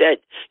 like you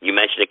said. You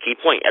mentioned a key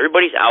point.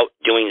 Everybody's out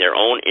doing their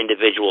own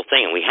individual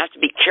thing. And we have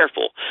to be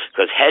careful,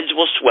 because heads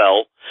will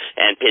swell,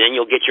 and then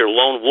you'll get your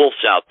lone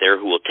wolves out there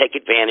who will take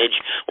advantage,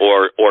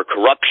 or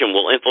corruption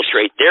will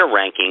infiltrate their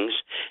rankings,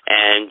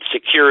 and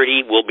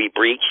security will be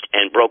breached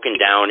and broken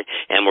down,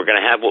 and we're going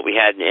to have what we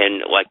had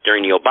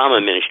during the Obama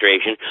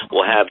administration.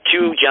 We'll have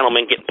two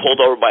gentlemen getting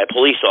pulled over by a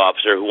police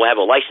officer who will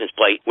have a license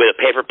plate with a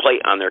paper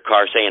plate on their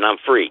car saying, "I'm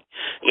free,"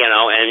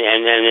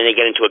 and then they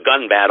get into a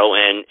gun battle,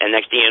 and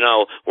next thing you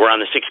know, we're on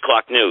the 6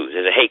 o'clock news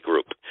as a hate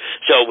group.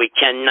 So we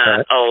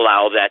cannot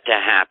allow that to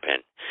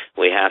happen.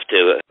 We have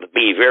to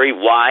be very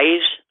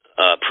wise,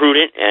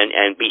 prudent,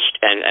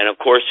 and of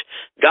course,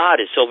 God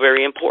is so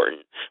very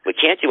important. We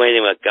can't do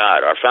anything without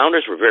God. Our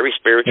founders were very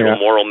spiritual,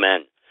 moral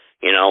men,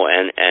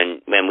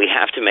 and we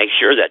have to make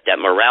sure that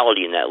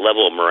morality and that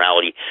level of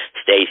morality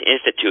stays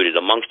instituted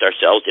amongst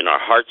ourselves, in our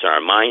hearts, and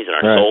our minds, and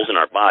our souls, and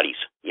our bodies.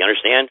 You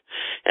understand?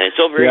 And it's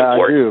so very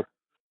important. I do.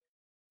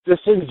 This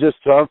is just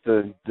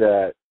something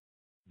that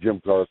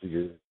Jim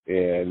Carpenter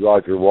and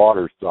Roger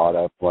Waters thought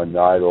up one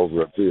night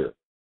over a beer.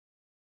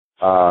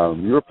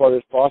 You were part of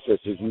this process,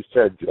 as you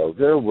said, Joe.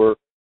 There were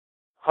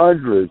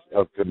hundreds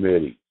of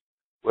committees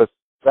with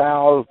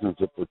thousands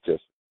of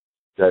participants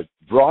that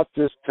brought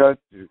this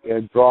country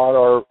and brought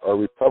our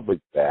republic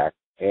back,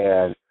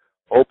 and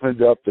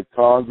opened up the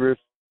Congress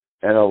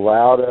and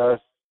allowed us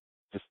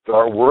to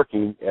start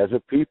working as a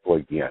people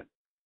again.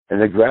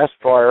 And the grass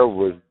fire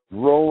was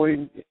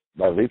growing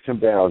by leaps and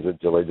bounds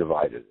until they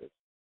divided it.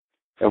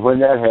 And when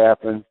that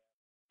happened,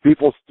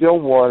 people still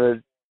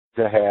wanted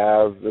to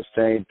have the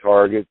same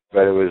target,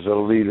 but it was a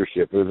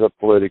leadership, it was a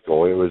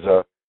political, it was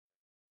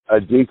a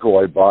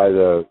decoy by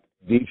the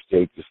deep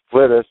state to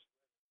split us.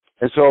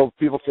 And so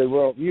people say,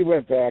 well, you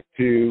went back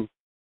to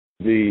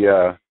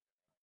the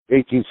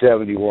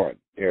 1871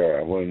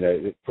 era when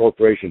the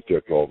corporation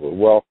took over.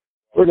 Well,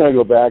 we're going to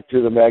go back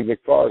to the Magna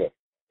Carta.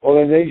 Well,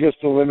 then they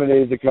just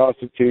eliminated the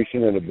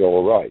Constitution and the Bill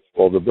of Rights.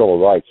 Well, the Bill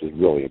of Rights is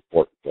really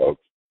important,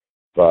 folks.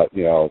 But,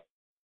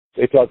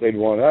 they thought they'd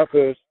one-up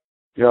us.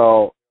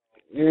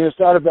 It's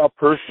not about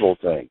personal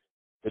things.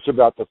 It's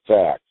about the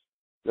facts.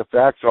 The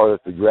facts are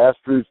that the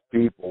grassroots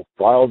people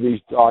file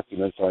these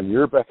documents on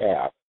your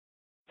behalf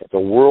at the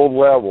world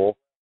level,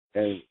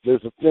 and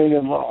there's a thing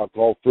in law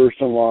called first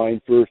in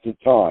line, first in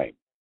time,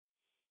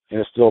 and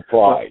it still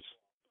applies.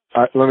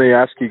 Let me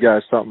ask you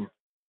guys something.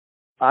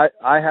 I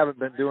haven't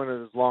been doing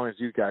it as long as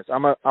you guys.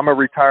 I'm a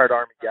retired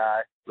Army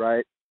guy,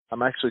 right?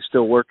 I'm actually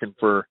still working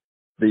for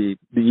the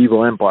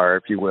evil empire,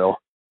 if you will.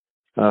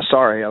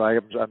 Sorry,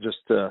 I'm just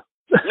no,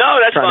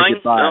 that's trying fine. to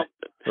get by,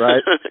 no.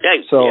 right?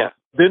 Hey, so yeah.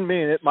 Didn't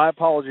mean it. My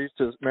apologies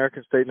to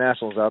American State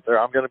Nationals out there.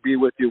 I'm going to be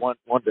with you one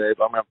day,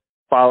 but I'm going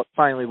to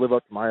finally live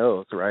up to my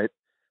oath, right?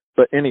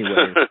 But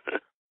anyway,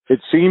 it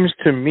seems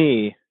to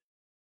me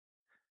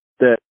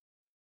that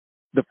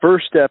the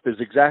first step is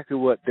exactly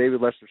what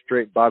David Lester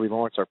Straight and Bobby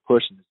Lawrence are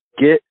pushing.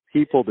 Get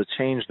people to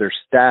change their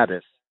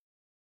status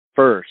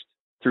first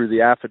through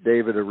the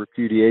affidavit of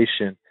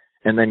repudiation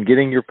and then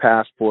getting your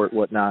passport,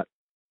 whatnot.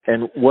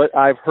 And what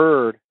I've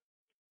heard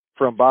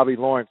from Bobby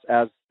Lawrence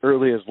as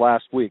early as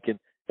last week,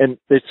 and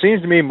it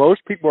seems to me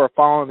most people are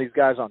following these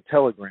guys on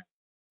Telegram.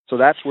 So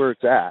that's where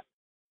it's at.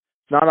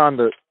 Not on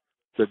the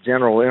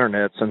general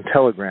internet, it's on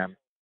Telegram.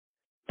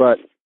 But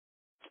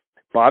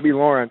Bobby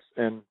Lawrence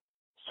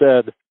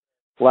said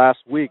last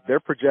week they're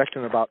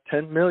projecting about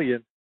 10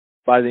 million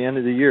by the end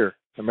of the year,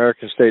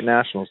 American State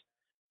Nationals.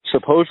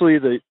 Supposedly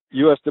the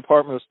U.S.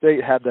 Department of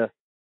State had to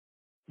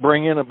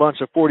bring in a bunch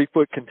of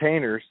 40-foot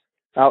containers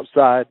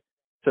outside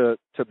to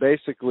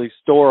basically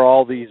store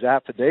all these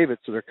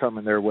affidavits that are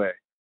coming their way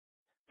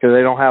because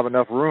they don't have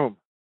enough room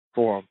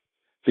for them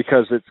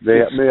because it's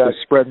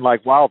spreading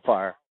like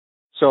wildfire.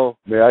 So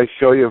may I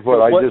show you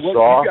what I just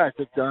saw? What you guys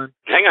have done.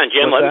 Hang on,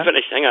 Jim. Let me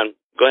finish. Hang on.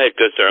 Go ahead.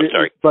 Good, sir. I'm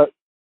sorry. But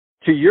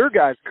to your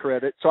guys'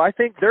 credit, so I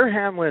think they're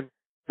handling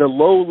the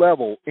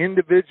low-level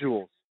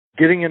individuals,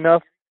 getting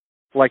enough,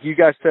 like you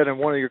guys said in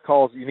one of your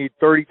calls, you need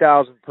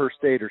 30,000 per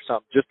state or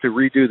something just to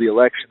redo the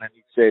election in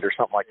each state or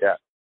something like that.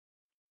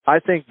 I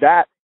think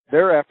that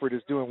their effort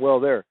is doing well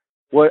there.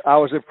 What I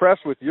was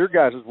impressed with your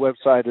guys'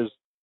 website is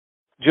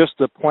just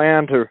the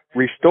plan to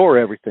restore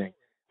everything.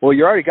 Well,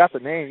 you already got the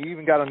name. You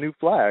even got a new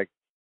flag.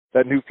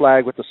 That new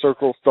flag with the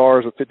circle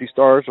stars with 50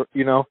 stars,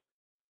 Yeah.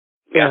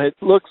 And it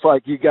looks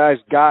like you guys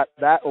got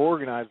that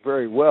organized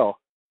very well.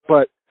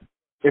 But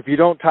if you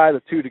don't tie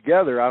the two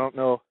together, I don't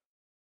know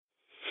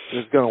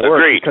if it's going to work.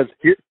 Agreed.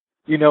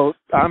 Because,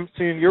 I'm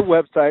seeing your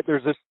website.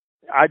 There's this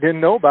I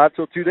didn't know about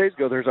till 2 days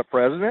ago. There's a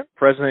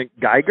President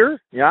Geiger.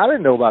 I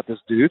didn't know about this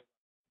dude.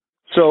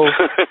 So,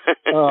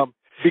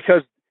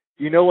 because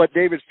you know what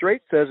David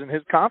Straight says in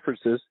his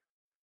conferences,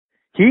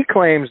 he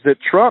claims that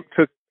Trump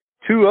took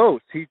two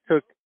oaths. He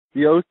took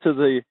the oath to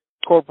the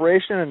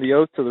corporation and the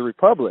oath to the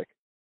republic.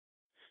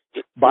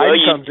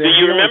 Biden comes in. Do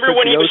you remember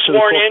when he was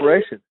sworn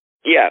in?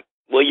 Yeah.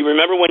 Well, you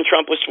remember when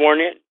Trump was sworn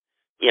in?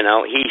 He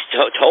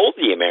told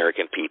the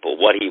American people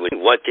what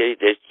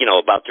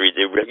about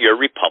your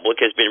republic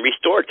has been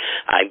restored.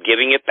 I'm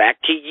giving it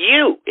back to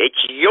you. It's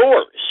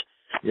yours.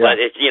 Yeah. But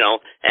it's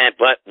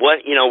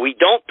we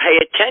don't pay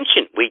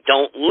attention. We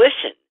don't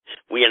listen.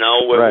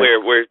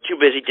 We're too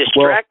busy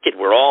distracted.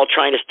 We're all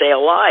trying to stay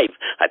alive.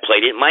 I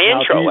played it in my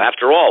intro.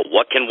 After all,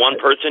 what can one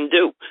person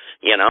do?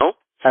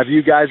 Have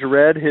you guys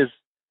read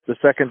the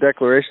second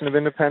Declaration of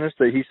Independence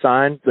that he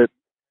signed that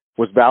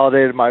was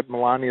validated by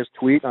Melania's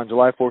tweet on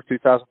July 4th,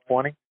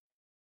 2020?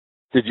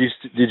 Did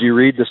you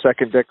read the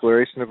second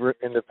Declaration of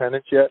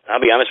Independence yet?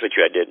 I'll be honest with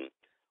you, I didn't.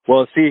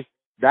 Well, see,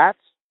 that's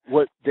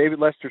what David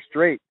Lester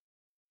Straight,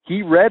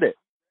 he read it.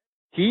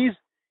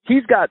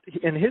 He's got,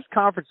 in his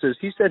conferences,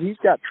 he said he's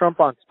got Trump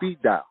on speed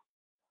dial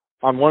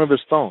on one of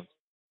his phones.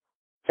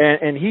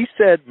 And he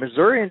said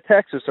Missouri and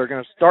Texas are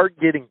going to start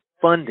getting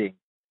funding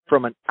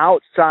from an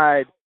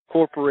outside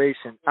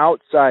corporation,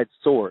 outside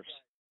source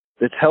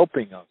that's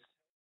helping us.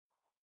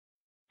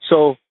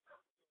 So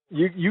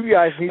you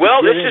guys need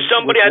this is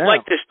somebody I'd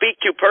like to speak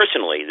to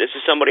personally. This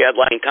is somebody I'd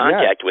like in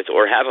contact with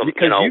or have them,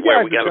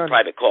 where we can have a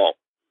private call.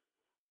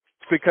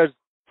 Because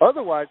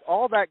otherwise,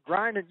 all that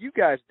grinding you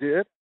guys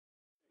did,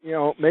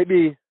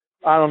 maybe,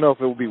 I don't know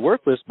if it will be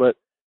worthless, but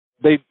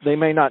they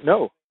may not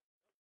know.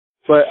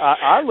 But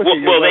I look at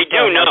your they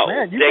do know.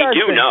 Man, you they guys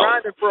do been know.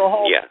 grinding for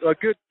a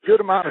good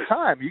amount of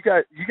time. You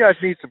guys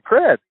need some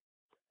cred.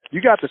 You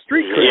got the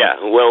street cred.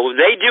 Yeah, well,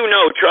 they do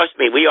know. Trust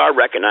me, we are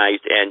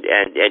recognized,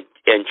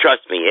 and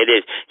trust me, it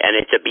is, and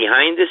it's a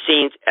behind the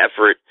scenes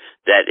effort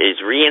that is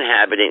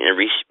re-inhabited and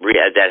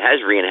that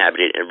has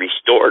re-inhabited and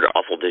restored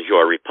awful de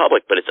jure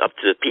republic. But it's up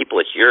to the people.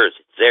 It's yours.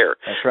 It's there.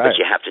 That's right.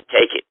 But you have to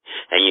take it,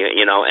 and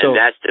and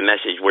that's the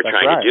message we're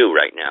trying to do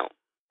right now.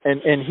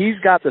 And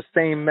he's got the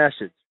same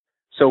message.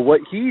 So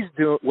what he's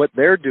doing, what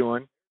they're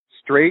doing,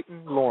 Strait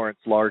and Lawrence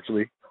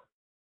largely,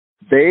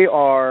 they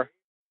are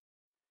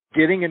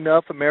getting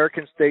enough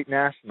American state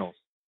nationals.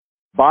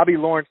 Bobby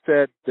Lawrence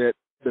said that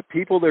the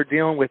people they're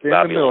dealing with in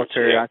the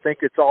military, I think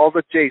it's all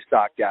the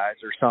JSOC guys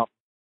or something,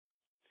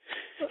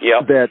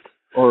 that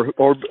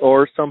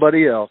or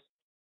somebody else,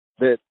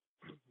 that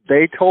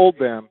they told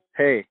them,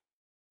 hey,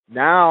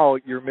 now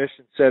your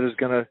mission set is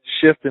going to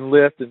shift and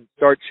lift and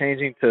start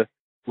changing to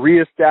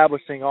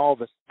reestablishing all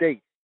the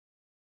states.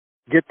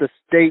 Get the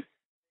states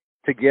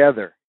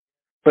together.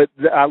 But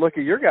I look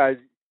at your guys,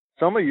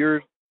 some of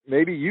yours,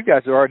 maybe you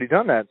guys have already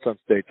done that in some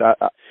states.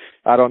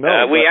 I don't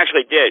know. We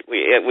actually did.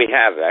 We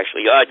have,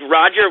 actually.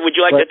 Roger, would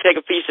you like to take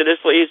a piece of this,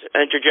 please?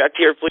 Interject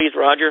here, please,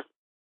 Roger.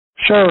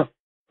 Sure.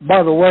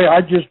 By the way,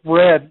 I just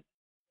read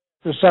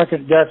the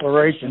second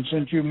declaration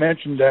since you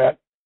mentioned that.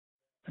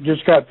 I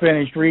just got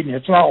finished reading it.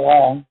 It's not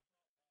long.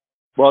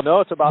 Well, no,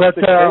 it's about 6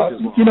 pages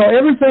long. You know,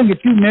 everything that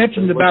you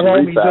mentioned about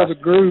all these other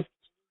groups,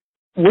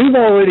 we've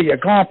already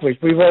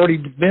accomplished. We've already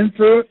been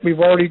through it. We've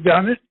already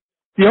done it.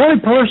 The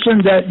only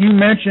person that you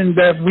mentioned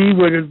that we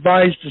would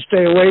advise to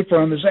stay away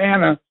from is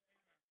Anna,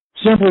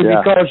 simply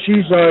because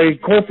she's a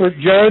corporate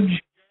judge,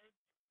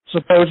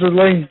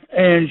 supposedly,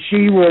 and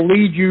she will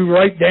lead you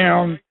right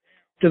down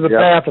to the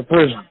path of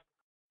prison.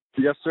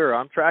 Yes, sir.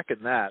 I'm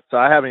tracking that, so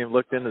I haven't even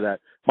looked into that.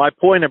 My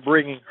point of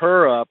bringing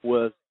her up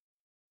was,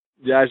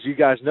 as you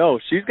guys know,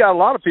 she's got a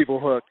lot of people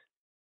hooked.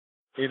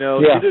 You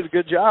know, she did a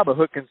good job of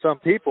hooking some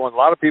people, and a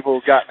lot of people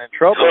have gotten in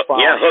trouble. Hook,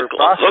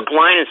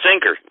 line, and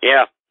sinker.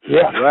 Yeah,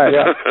 right.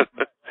 Yeah.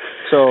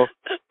 So,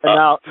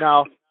 and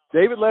now,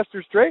 David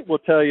Lester Strait will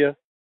tell you.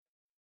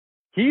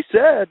 He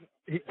said,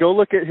 go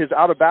look at his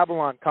Out of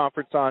Babylon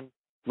conference on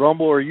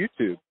Rumble or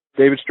YouTube.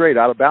 David Strait,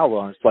 Out of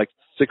Babylon. It's like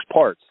 6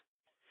 parts.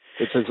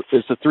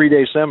 It's a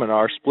 3-day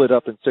seminar split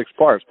up in 6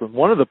 parts. But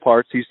one of the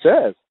parts, he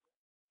says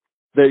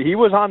that he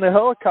was on the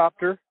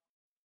helicopter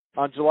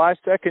on July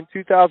 2nd,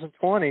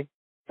 2020,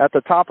 at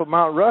the top of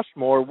Mount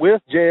Rushmore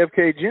with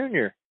JFK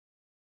Jr.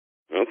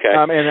 Okay.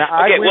 I'm going to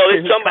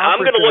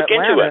look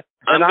into it.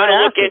 I'm going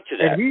to look into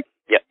that. And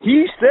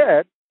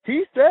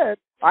he said,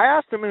 I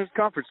asked him in his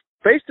conference,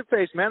 face to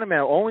face, man to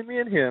man, only me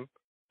and him.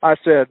 I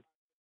said,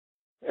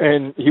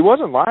 and he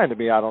wasn't lying to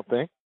me, I don't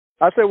think.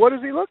 I said, what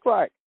does he look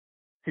like?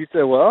 He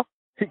said, well,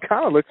 he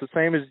kind of looks the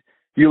same as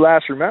you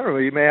last remember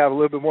me. He may have a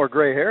little bit more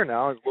gray hair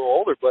now. He's a little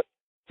older, but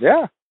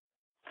yeah.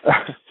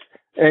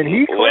 And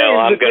he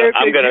claims that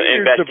I'm going to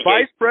investigate. The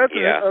vice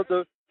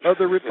president of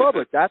the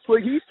republic. That's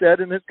what he said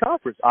in his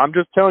conference. I'm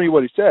just telling you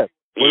what he said.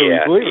 Whether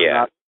you believe it or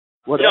not.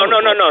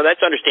 No,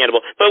 that's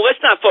understandable. But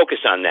let's not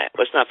focus on that.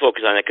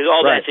 Because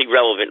all that's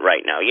irrelevant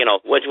right now. You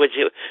know, let's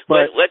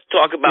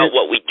talk about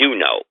what we do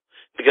know.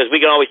 Because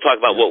we can always talk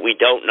about what we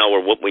don't know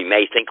or what we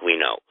may think we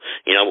know.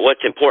 You know,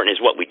 what's important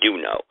is what we do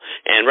know.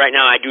 And right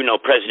now, I do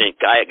know President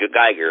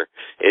Geiger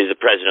is the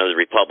president of the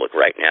republic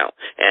right now.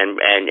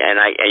 And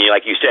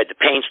like you said, the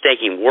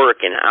painstaking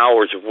work and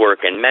hours of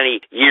work and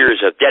many years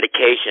of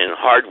dedication and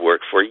hard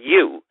work for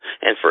you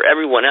and for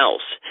everyone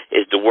else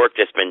is the work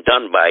that's been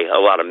done by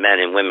a lot of men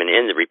and women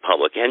in the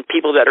republic and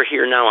people that are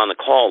here now on the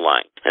call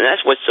line. And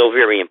that's what's so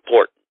very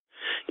important.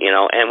 You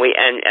know,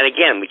 and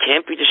again, we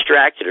can't be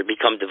distracted or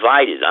become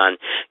divided on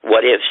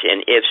what ifs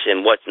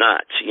and what's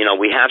not. You know,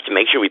 we have to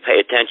make sure we pay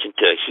attention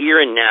to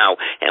here and now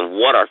and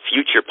what our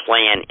future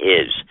plan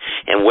is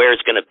and where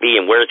it's going to be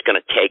and where it's going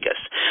to take us.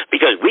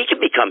 Because we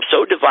can become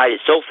so divided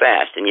so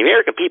fast, and the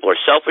American people are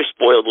selfish,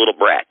 spoiled little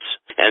brats.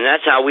 And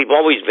that's how we've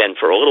always been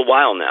for a little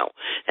while now.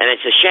 And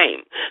it's a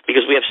shame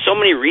because we have so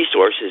many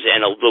resources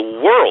and the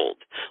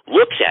world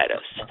looks at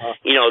us.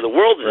 You know, the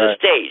world is a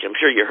stage. I'm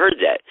sure you heard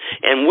that.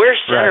 And we're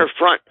center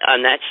front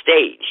on that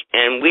stage.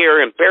 And we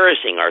are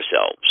embarrassing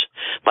ourselves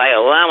by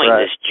allowing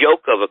this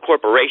joke of a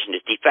corporation,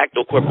 this de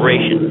facto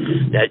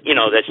corporation that's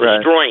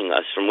destroying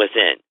us from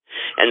within.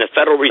 And the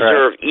Federal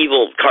Reserve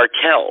evil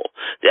cartel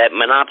that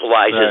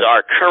monopolizes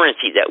our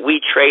currency that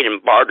we trade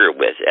and barter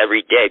with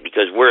every day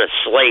because we're a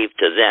slave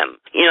to them.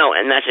 You know,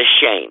 and that's a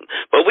shame.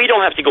 But we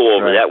don't have to go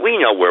over that.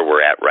 We know where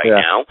we're at right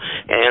now.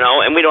 You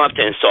know, and we don't have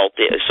to insult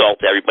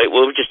everybody.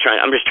 I'm just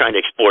trying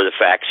to explore the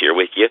facts here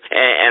with you.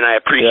 And I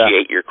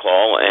appreciate your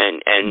call.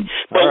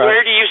 But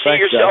where do you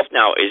see yourself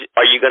now?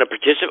 Are you going to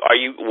participate? Are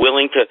you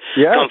willing to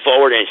come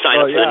forward and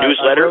sign up for the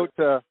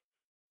newsletter?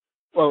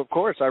 Well, of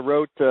course, I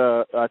wrote.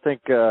 I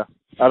think I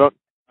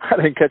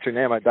didn't catch your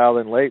name. I dialed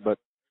in late, but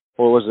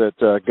what was it?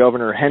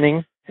 Governor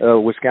Henning,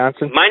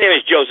 Wisconsin. My name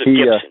is Joseph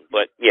Gibson,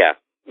 but yeah.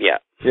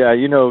 Yeah,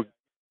 you know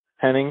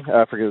Henning.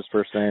 I forget his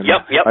first name.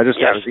 Yep. I just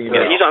got his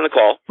email. Yeah, he's on the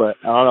call. But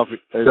I don't know if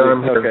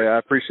okay. I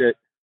appreciate.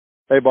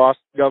 Hey, boss,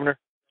 Governor,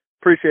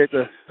 appreciate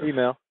the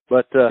email.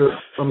 But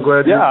I'm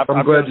glad you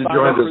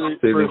joined us,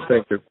 Stephen.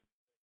 Thank you.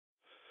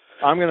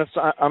 I'm gonna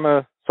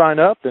sign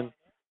up and.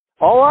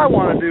 All I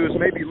want to do is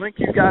maybe link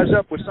you guys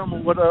up with some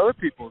of what other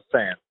people are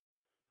saying.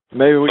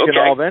 Maybe we can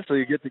all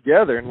eventually get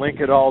together and link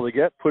it all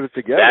together, put it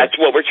together. That's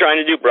what we're trying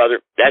to do, brother.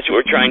 That's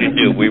what we're trying to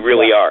do. We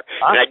really are.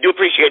 And I do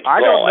appreciate the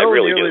call. I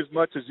really do. As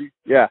much as you.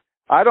 Yeah,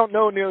 I don't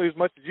know nearly as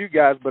much as you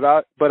guys, but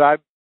I'm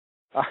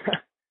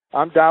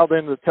dialed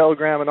into the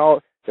Telegram and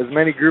all. as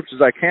many groups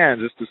as I can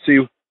just to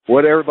see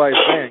what everybody's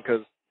saying,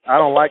 because I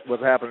don't like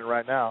what's happening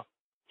right now.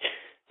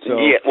 So,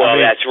 yeah, well,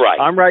 that's right.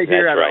 I'm right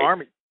here that's at right.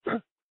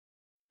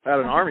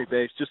 an army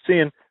base, just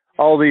seeing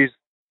all these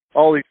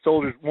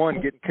soldiers, one,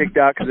 getting kicked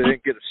out because they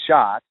didn't get a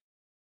shot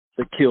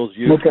that kills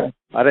you. Okay.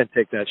 I didn't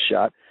take that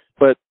shot,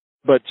 but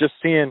just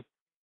seeing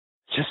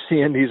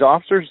these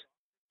officers,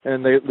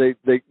 and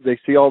they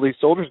see all these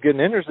soldiers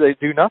getting injured, they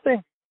do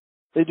nothing.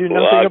 They do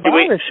nothing about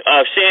it. Is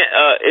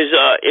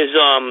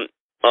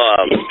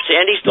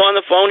Sandy still on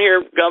the phone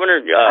here, Governor?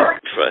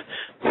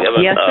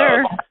 Yes,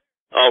 sir.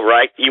 All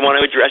right. You want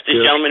to address this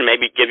gentleman?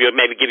 Maybe give you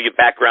a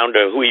background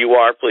to who you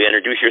are. Please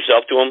introduce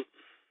yourself to him.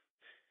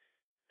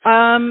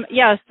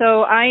 Yeah,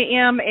 so I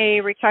am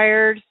a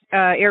retired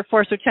Air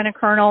Force Lieutenant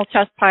Colonel,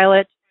 test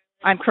pilot.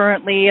 I'm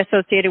currently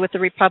associated with the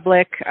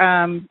Republic,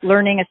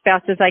 learning as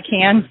fast as I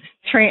can.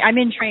 I'm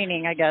in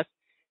training, I guess.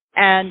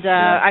 And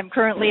I'm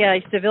currently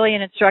a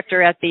civilian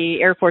instructor at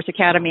the Air Force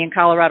Academy in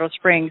Colorado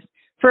Springs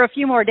for a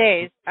few more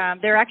days.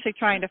 They're actually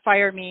trying to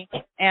fire me,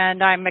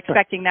 and I'm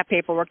expecting that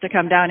paperwork to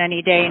come down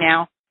any day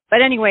now.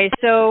 But anyway,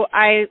 so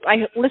I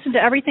listened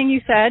to everything you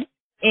said,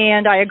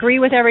 and I agree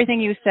with everything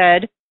you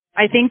said.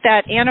 I think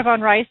that Anna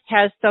von Reis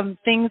has some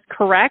things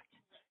correct,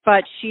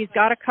 but she's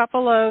got a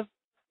couple of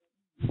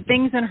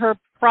things in her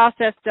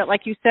process that,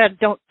 like you said,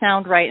 don't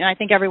sound right, and I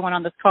think everyone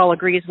on this call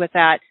agrees with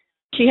that.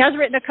 She has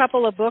written a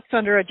couple of books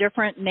under a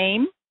different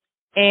name,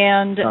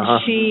 and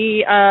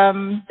she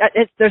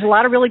there's a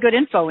lot of really good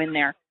info in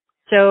there.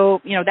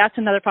 So, that's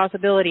another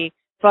possibility.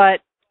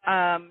 But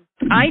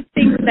I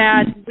think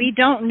that we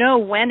don't know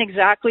when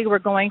exactly we're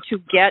going to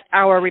get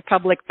our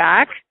Republic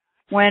back,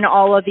 when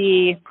all of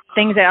the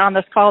things that on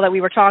this call that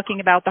we were talking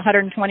about, the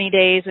 120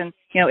 days, and,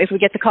 if we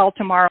get the call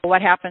tomorrow,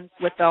 what happens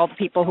with all the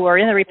people who are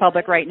in the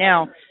Republic right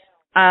now.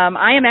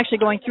 I am actually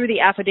going through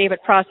the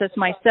affidavit process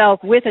myself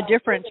with a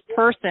different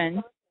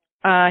person.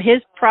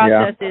 His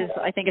process is,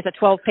 I think it's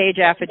a 12-page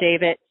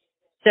affidavit.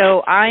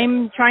 So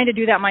I'm trying to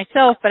do that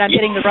myself, but I'm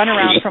getting the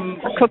runaround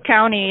from Cook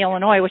County,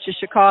 Illinois, which is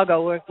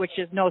Chicago, which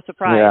is no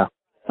surprise. Yeah.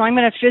 So I'm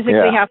going to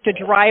physically have to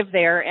drive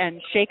there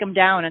and shake them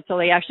down until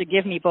they actually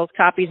give me both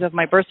copies of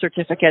my birth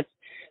certificates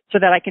so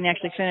that I can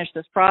actually finish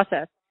this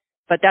process.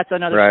 But that's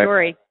another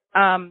story.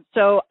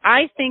 So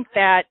I think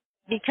that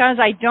because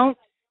I don't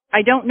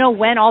know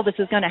when all this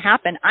is going to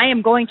happen, I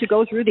am going to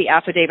go through the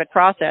affidavit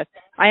process.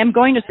 I am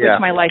going to switch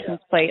my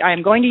license plate. I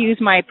am going to use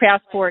my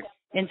passport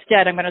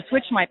instead. I'm going to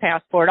switch my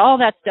passport, all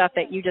that stuff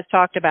that you just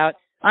talked about.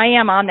 I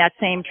am on that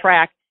same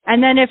track.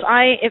 And then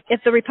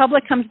if the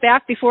Republic comes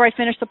back before I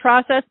finish the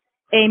process,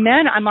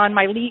 amen, I'm on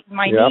my knees,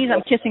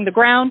 I'm kissing the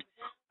ground.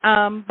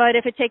 But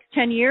if it takes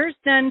 10 years,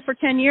 then for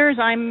 10 years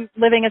I'm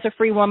living as a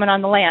free woman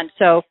on the land.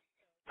 So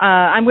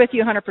I'm with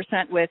you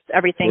 100% with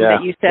everything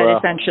that you said,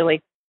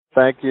 essentially.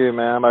 Thank you,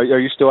 ma'am. Are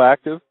you still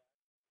active?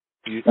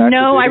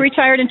 No, I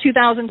retired in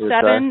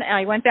 2007.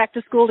 I went back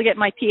to school to get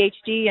my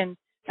PhD, and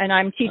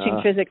I'm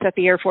teaching physics at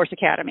the Air Force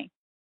Academy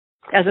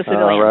as a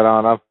civilian. Right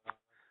on. I'm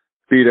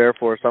Speed Air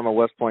Force. I'm a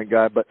West Point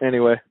guy, but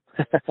anyway.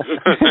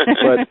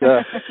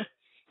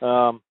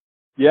 I'm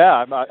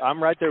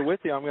right there with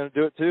you. I'm going to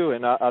do it too.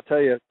 And I'll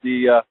tell you,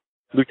 the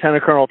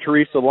Lieutenant Colonel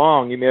Teresa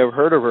Long, you may have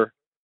heard of her.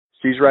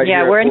 She's right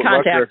here. Yeah, we're in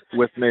Fort contact Rucker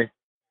with me.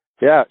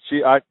 Yeah,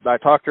 I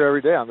talk to her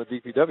every day. I'm the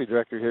DPW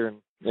director here,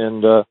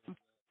 and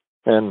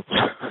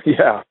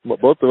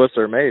both of us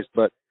are amazed.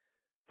 But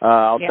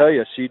I'll tell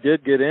you, she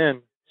did get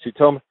in. She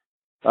told me,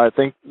 I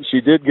think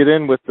she did get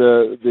in with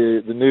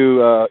the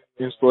new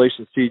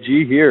installation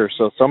CG here.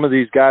 So some of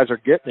these guys are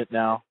getting it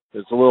now.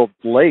 It's a little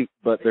late,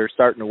 but they're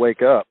starting to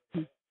wake up.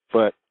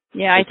 But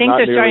I think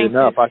they're starting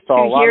enough. I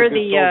saw a lot hear of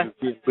good soldiers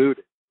being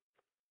booted.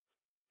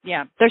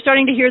 Yeah, they're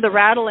starting to hear the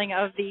rattling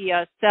of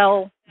the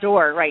cell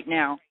door right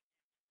now.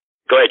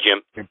 Go ahead,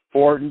 Jim.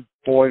 Important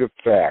point of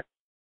fact.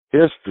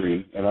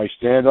 History, and I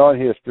stand on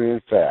history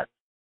and fact.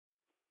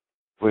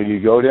 When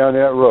you go down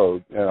that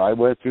road, and I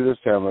went through the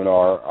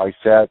seminar, I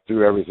sat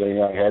through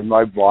everything. I had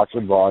my box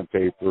of bond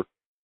paper,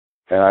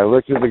 and I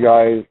looked at the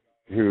guy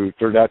who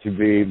turned out to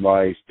be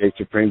my state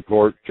Supreme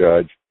Court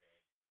judge,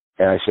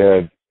 and I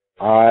said,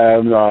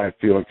 I'm not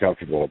feeling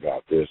comfortable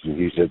about this. And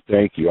he said,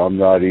 thank you. I'm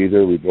not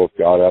either. We both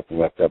got up and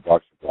left that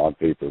box of bond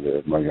paper there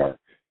in my yard.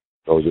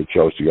 Those that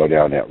chose to go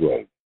down that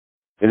road.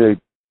 In the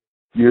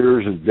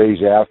years and days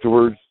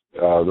afterwards,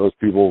 those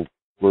people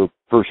were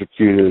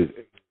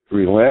persecuted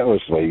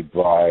relentlessly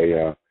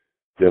by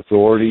the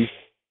authorities.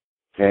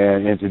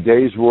 And in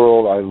today's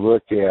world, I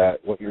look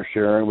at what you're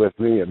sharing with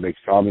me. It makes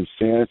common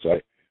sense.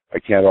 I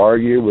can't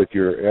argue with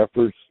your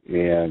efforts,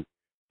 and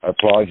I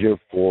applaud you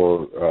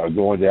for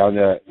going down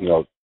that,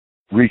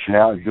 reaching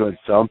out and doing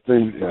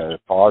something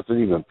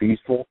positive and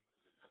peaceful.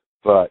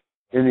 But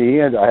in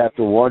the end, I have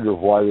to wonder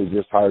why they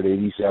just hired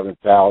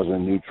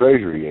 87,000 new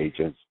Treasury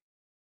agents.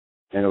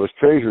 And it was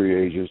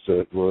Treasury agents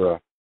that were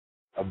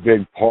a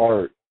big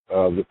part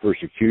of the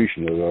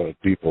persecution of the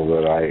people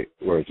that I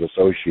was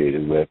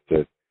associated with,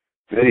 that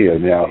many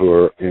of now who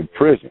are in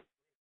prison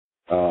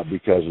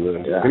because of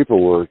the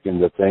paperwork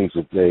and the things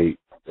that they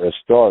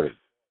started.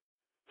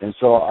 And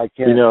so I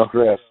can't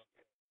stress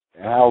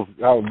how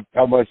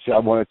much I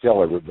want to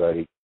tell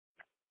everybody.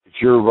 It's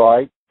your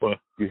right.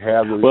 You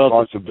have the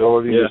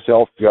responsibility to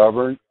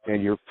self-govern,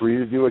 and you're free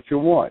to do what you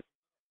want.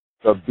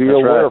 But be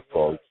aware,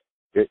 folks,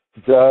 it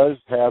does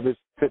have its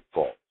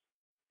pitfalls.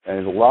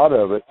 And a lot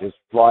of it is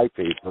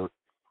flypaper,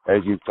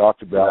 as you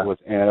talked about with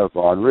Anna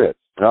von Ritz.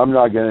 And I'm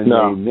not going to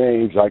name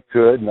names. I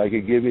could, and I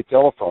could give you a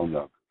telephone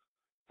number.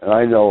 And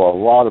I know a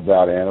lot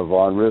about Anna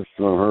von Ritz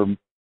from her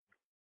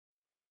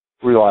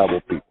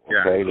reliable people.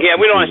 Okay? Yeah,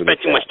 we don't want to spend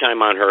too much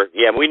time on her.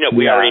 Yeah, we know.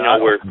 We already know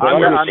where.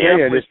 I'm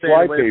saying it's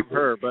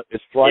flypaper. But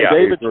it's flypaper.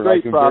 David's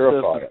great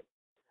process verify it.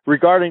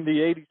 Regarding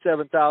the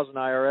 87,000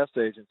 IRS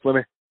agents.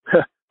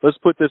 Let's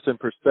put this in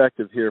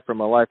perspective here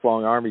from a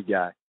lifelong Army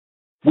guy.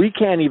 We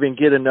can't even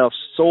get enough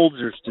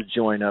soldiers to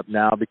join up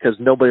now because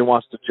nobody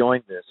wants to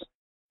join this.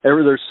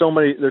 There's so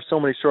many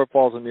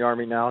shortfalls in the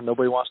Army now.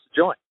 Nobody wants to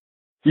join.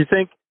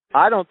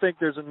 I don't think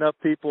there's enough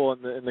people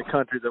in the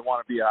country that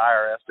want to be an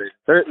IRS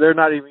agent. They're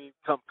not even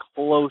come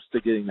close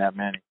to getting that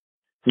many.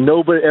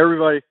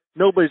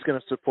 Nobody's going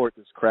to support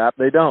this crap.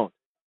 They don't.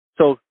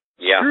 So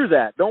screw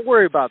that. Don't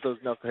worry about those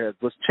knuckleheads.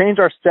 Let's change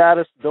our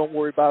status. Don't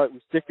worry about it.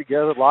 We stick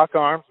together, lock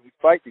arms, and we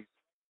fight these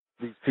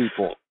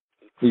people.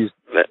 These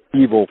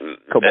evil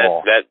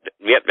cabal.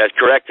 That's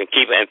correct. And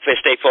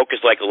stay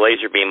focused like a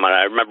laser beam.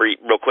 I remember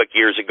real quick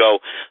years ago,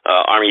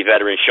 Army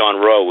veteran Sean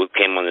Rowe, who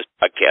came on this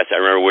podcast. I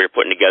remember we were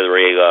putting together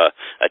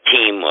a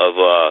team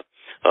of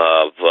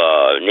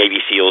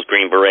Navy SEALs,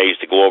 Green Berets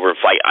to go over and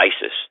fight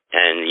ISIS.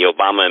 And the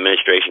Obama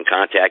administration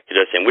contacted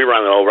us, and we were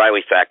on the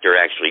O'Reilly factor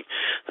actually,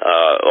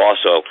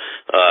 also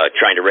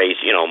trying to raise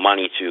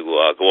money to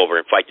go over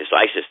and fight this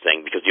ISIS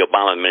thing because the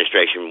Obama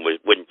administration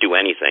wouldn't do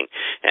anything,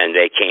 and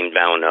they came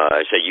down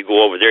and said, "You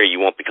go over there, you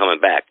won't be coming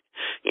back."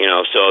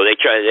 So they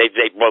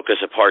broke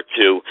us apart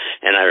too.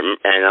 And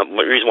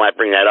the reason why I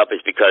bring that up is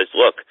because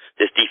look,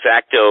 this de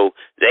facto,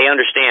 they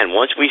understand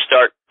once we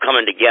start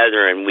coming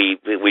together and we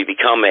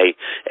become a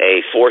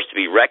force to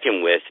be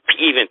reckoned with,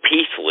 even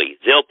peacefully,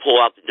 they'll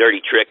pull out the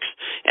dirty tricks,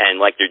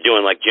 and like they're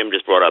doing, like Jim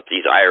just brought up,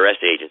 these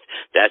IRS agents,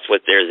 that's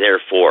what they're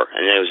there for,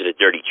 and those are the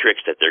dirty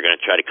tricks that they're going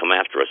to try to come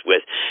after us with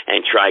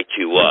and try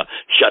to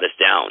shut us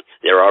down.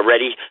 They're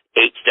already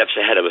 8 steps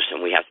ahead of us,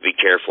 and we have to be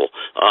careful.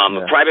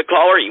 A private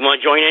caller, you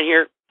want to join in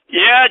here?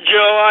 Yeah,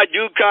 Joe, I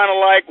do kind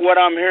of like what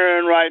I'm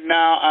hearing right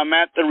now. I'm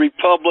at the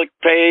Republic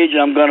page.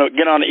 I'm going to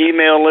get on the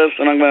email list,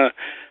 and I'm going to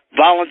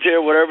volunteer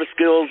whatever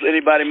skills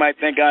anybody might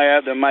think I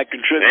have that might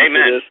contribute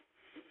to this.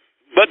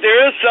 But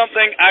there is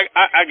something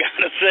I got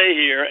to say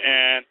here,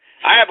 and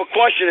I have a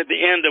question at the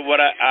end of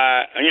what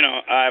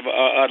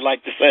I'd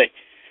like to say.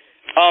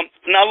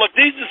 Now, look,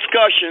 these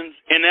discussions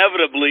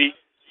inevitably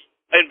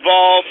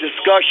involve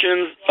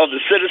discussions of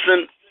the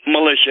citizen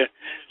militia,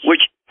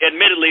 which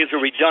admittedly is a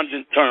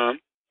redundant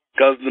term,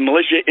 because the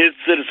militia is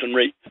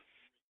citizenry.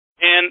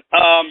 And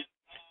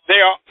they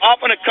are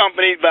often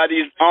accompanied by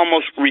these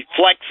almost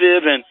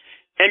reflexive and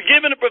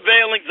given the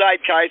prevailing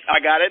zeitgeist, I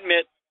got to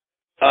admit,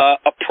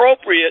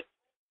 appropriate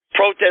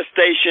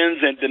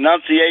protestations and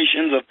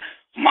denunciations of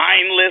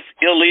mindless,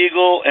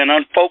 illegal, and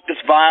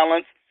unfocused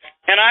violence.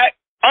 And I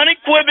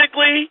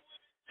unequivocally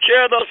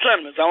share those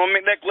sentiments. I want to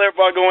make that clear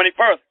before I go any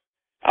further.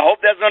 I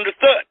hope that's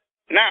understood.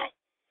 Now,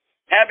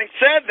 having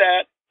said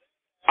that,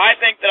 I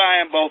think that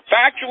I am both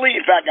factually,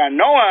 in fact, I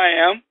know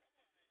I am,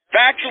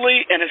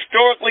 factually and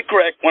historically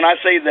correct when I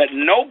say that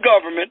no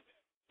government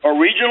or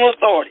regional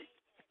authority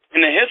in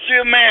the history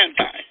of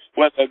mankind,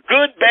 whether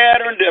good,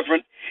 bad, or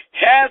indifferent,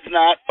 has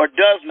not or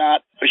does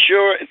not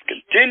assure its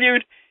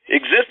continued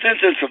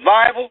existence and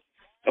survival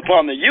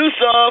upon the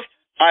use of,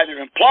 either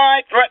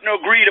implied, threatened,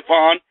 or agreed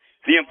upon,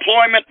 the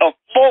employment of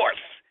force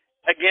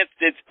against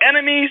its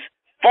enemies,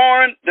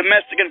 foreign,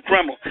 domestic, and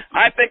criminal.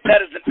 I think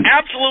that is an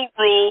absolute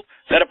rule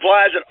that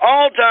applies at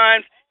all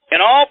times, in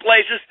all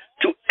places,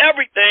 to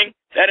everything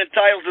that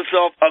entitles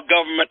itself a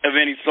government of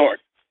any sort.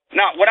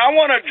 Now, what I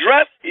want to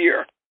address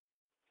here,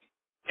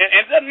 and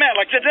it doesn't matter,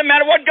 like I said, it doesn't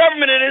matter what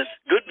government it is,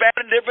 good, bad,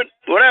 indifferent,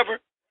 whatever.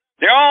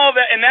 They're all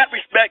that, in that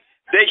respect,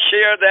 they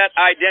share that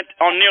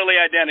nearly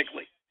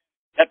identically,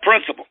 that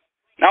principle.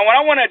 Now, what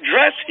I want to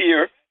address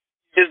here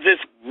is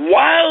this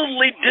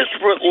wildly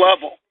disparate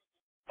level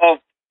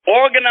of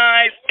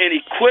organized and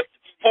equipped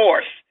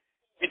force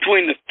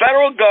between the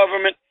federal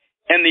government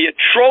and the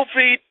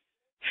atrophied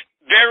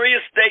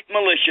various state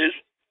militias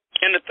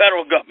and the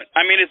federal government.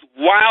 I mean, it's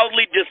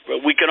wildly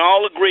disparate. We can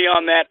all agree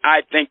on that,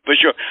 I think, for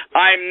sure.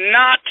 I'm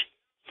not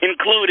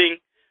including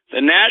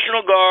the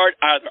National Guard,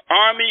 either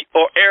Army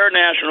or Air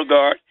National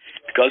Guard,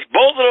 because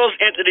both of those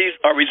entities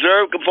are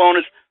reserve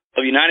components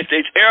of the United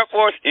States Air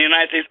Force and the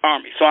United States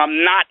Army. So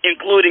I'm not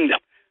including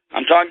them.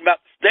 I'm talking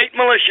about state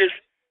militias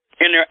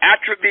in their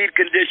attribute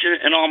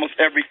condition in almost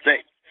every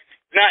state.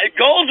 Now, it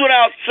goes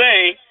without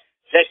saying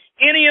that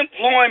any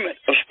employment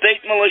of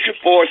state militia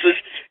forces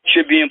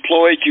should be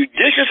employed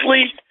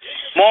judiciously,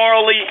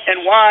 morally,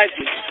 and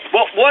wisely.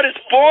 But what is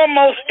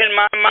foremost in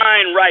my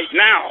mind right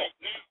now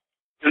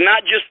is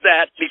not just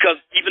that,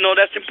 because even though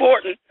that's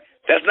important,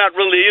 that's not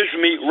really the issue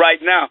for me right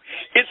now.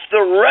 It's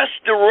the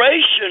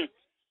restoration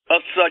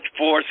of such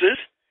forces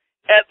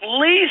at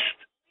least,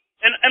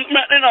 and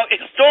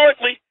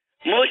historically,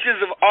 militias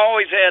have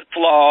always had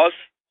flaws,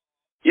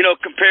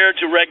 compared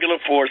to regular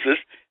forces.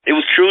 It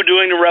was true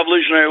during the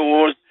Revolutionary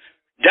Wars,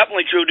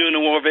 definitely true during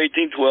the War of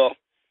 1812.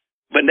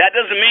 But that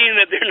doesn't mean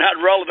that they're not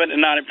relevant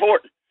and not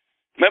important.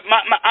 But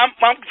I'm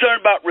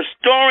concerned about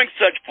restoring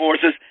such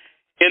forces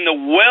in the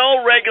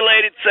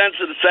well-regulated sense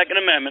of the Second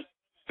Amendment,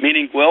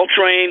 meaning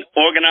well-trained,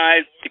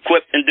 organized,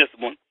 equipped, and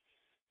disciplined,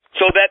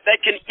 so that they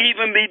can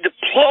even be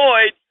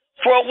deployed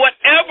for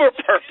whatever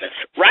purpose.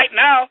 Right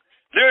now,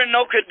 they're in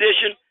no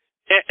condition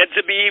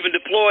to be even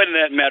deployed in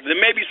that matter. There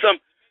may be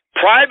some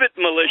private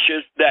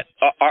militias that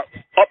are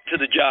up to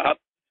the job,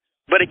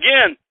 but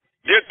again,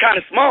 they're kind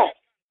of small.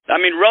 I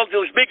mean,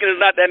 relatively speaking,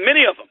 there's not that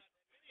many of them.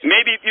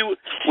 Maybe if you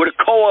were to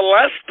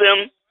coalesce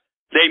them,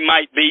 they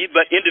might be,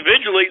 but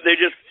individually, they're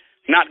just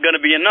not going to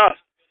be enough.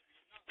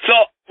 So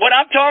what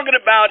I'm talking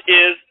about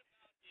is,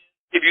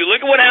 if you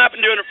look at what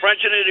happened during the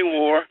French and Indian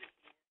War,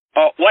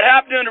 what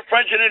happened during the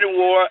French and Indian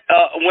War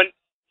when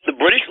the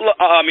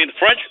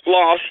French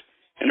lost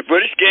and the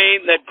British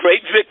gained that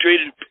great victory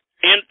to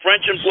end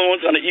French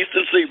influence on the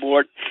eastern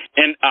seaboard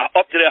and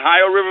up to the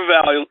Ohio River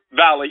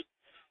Valley,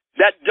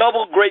 that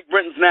doubled Great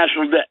Britain's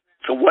national debt.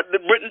 So what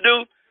did Britain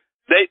do?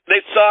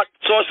 They sought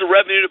source of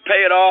revenue to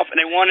pay it off, and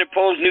they wanted to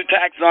impose new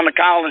taxes on the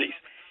colonies.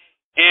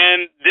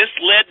 And this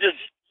led to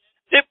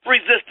stiff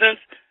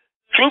resistance.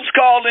 Troops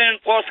called in,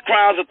 forced the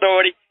Crown's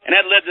authority, and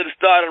that led to the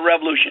start of the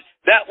Revolution.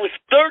 That was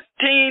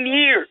 13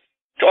 years,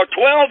 or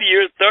 12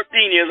 years,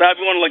 13 years,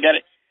 however you want to look at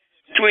it,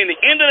 between the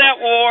end of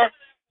that war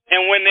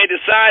and when they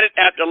decided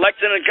after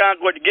Lexington and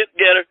Concord to get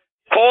together,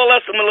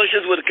 coalesce the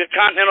militias with the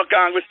Continental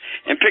Congress,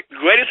 and pick the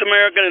greatest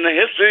American in the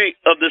history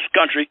of this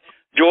country,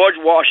 George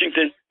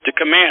Washington, to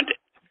command it.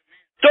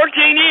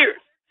 13 years.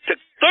 It took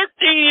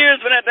 13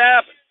 years for that to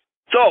happen.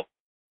 So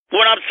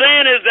what I'm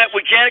saying is that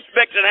we can't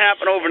expect it to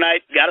happen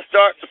overnight. Got to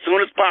start as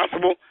soon as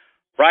possible,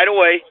 right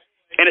away,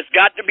 and it's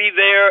got to be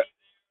there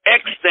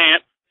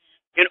extant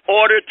in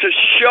order to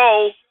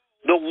show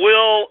the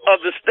will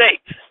of the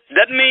states.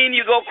 Doesn't mean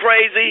you go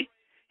crazy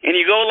and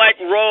you go like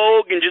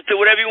rogue and just do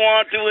whatever you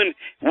want to in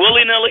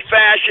willy-nilly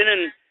fashion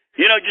and,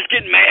 just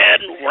get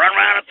mad and run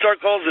around in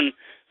circles and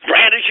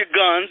brandish your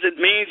guns. It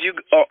means you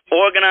are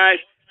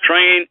organized,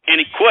 trained,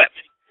 and equipped.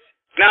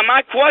 Now,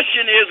 my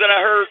question is that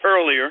I heard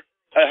earlier,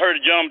 I heard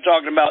a gentleman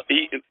talking about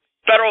the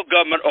federal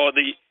government or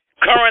the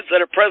currents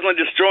that are presently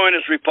destroying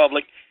this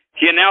republic.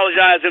 He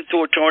analogized them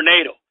to a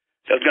tornado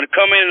that's going to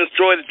come in and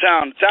destroy the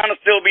town. The town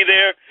will still be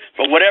there,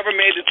 but whatever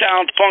made the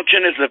town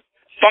function as a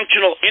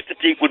functional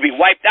entity would be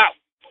wiped out.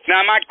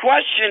 Now, my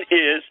question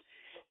is,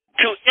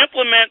 to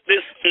implement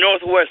this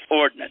Northwest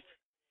Ordinance,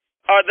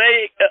 are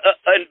they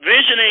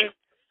envisioning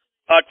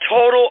a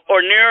total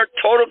or near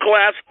total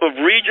collapse of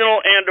regional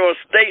and or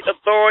state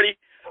authority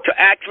to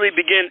actually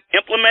begin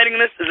implementing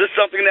this? Is this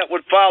something that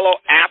would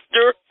follow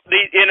after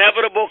the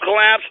inevitable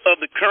collapse of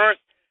the current,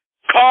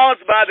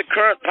 caused by the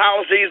current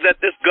policies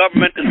that this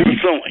government is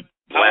pursuing?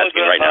 I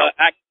was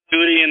active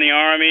duty in the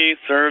Army,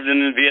 served in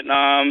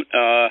Vietnam,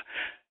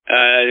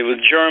 it was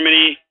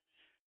Germany,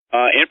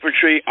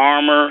 infantry,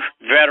 armor,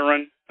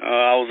 veteran.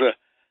 I was a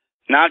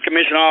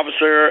non-commissioned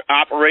officer,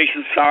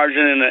 operations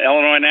sergeant in the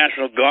Illinois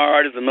National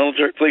Guard as a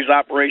military police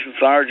operations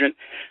sergeant.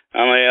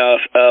 I'm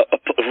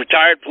a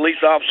retired police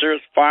officer,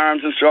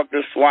 firearms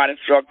instructor, SWAT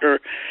instructor,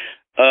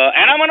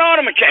 and I'm an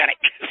auto mechanic.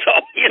 So,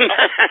 I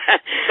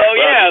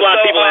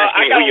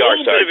got a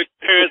little bit of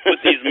experience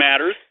with these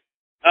matters.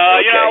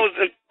 Okay. I was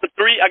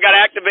I got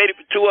activated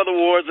for 2 other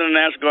wars in the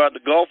National Guard.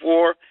 The Gulf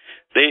War,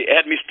 they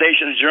had me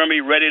stationed in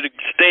Germany, ready to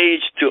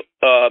stage to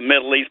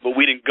Middle East, but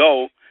we didn't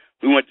go.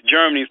 We went to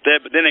Germany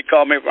instead, but then they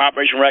called me for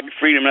Operation Rapid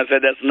Freedom, and I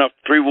said that's enough.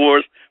 3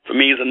 wars for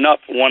me is enough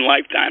for one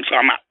lifetime, so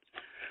I'm out.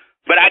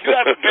 But I do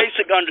have a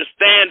basic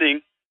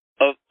understanding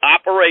of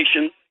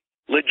operations,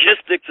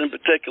 logistics in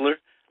particular,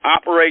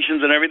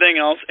 operations and everything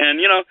else, and,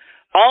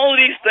 all of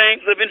these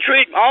things have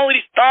intrigued me. All of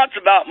these thoughts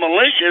about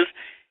militias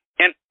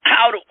and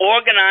how to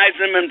organize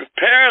them and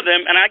prepare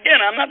them, and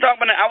again, I'm not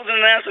talking about, I was in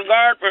the National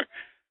Guard for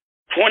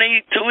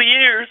 22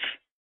 years.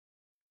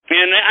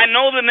 And I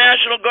know the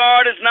National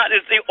Guard is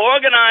the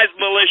organized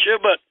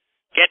militia, but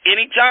at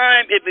any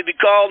time it may be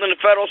called in the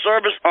federal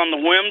service on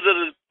the whims of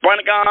the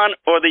Pentagon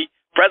or the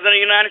President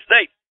of the United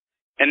States.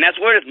 And that's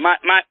where it is.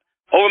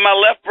 Over my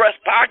left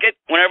breast pocket,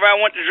 whenever I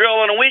went to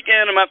drill on the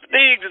weekend in my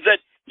fatigues, it said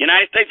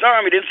United States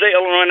Army. It didn't say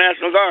Illinois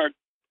National Guard.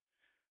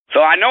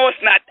 So I know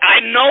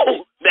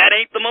that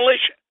ain't the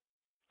militia.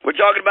 We're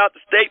talking about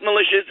the state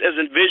militias as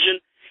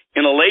envisioned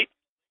in the late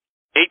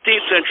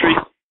 18th century,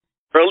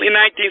 early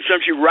 19th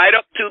century, right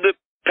up to the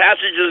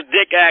passage of the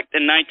Dick Act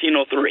in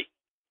 1903,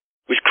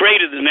 which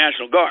created the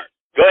National Guard.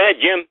 Go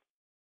ahead, Jim.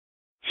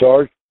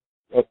 Sarge,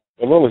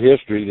 a little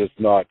history that's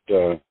not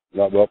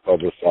well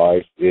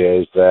publicized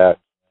is that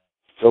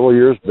several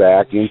years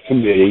back in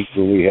committee,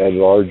 when we had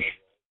large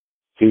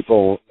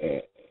people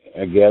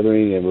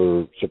gathering and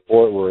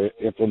were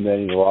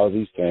implementing a lot of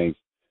these things,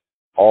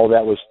 all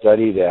that was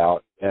studied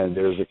out, and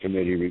there's a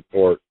committee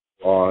report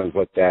on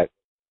what that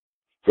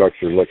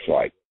structure looks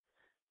like.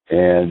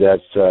 and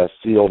that's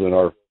sealed in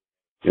our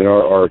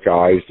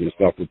archives. It's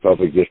not for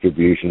public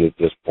distribution at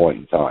this point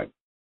in time.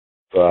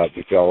 But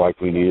we felt like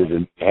we needed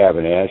to have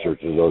an answer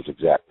to those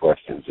exact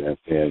questions,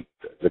 and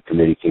the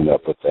committee came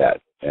up with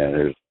that.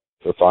 And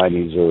the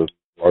findings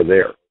are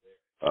there.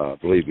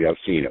 Believe me, I've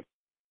seen them.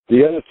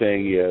 The other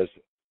thing is,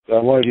 I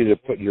wanted you to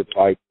put in your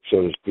pipe,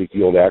 so to speak,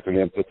 the old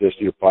acronym, put this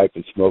in your pipe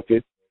and smoke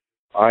it.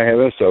 I have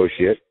an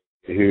associate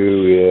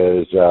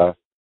who is a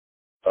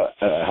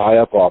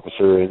high-up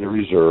officer in the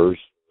reserves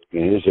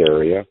in his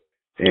area,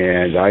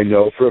 and I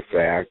know for a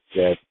fact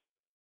that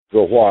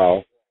for a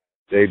while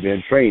they've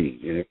been training.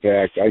 And in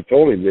fact, I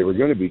told him they were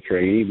going to be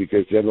training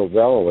because General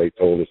Valloway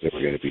told us they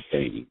were going to be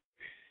training.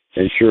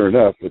 And sure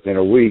enough, within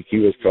a week, he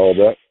was called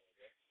up,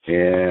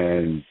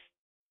 and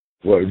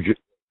what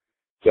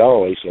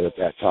Valloway said at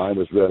that time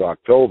was that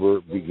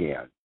October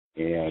began.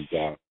 And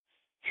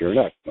sure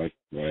enough, this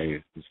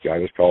guy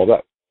was called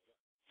up.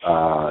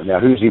 Now,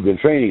 who's he been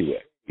training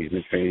with? He's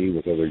been training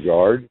with other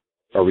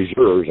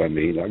reserves,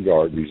 not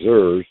guard,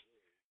 reserves.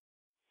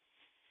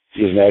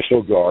 He's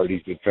National Guard.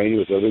 He's been training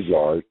with other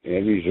guards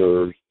and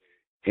reserves,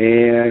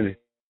 and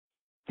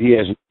he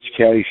has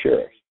county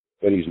sheriffs.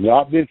 But he's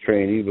not been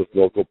training with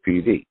local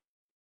PD.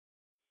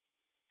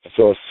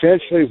 So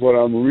essentially what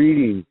I'm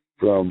reading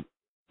from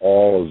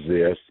all of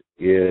this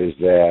is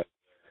that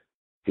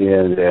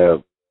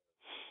in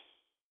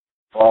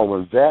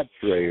following that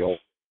trail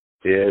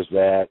is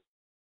that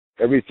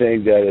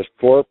everything that is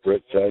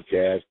corporate, such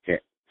as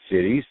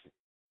cities,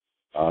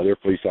 their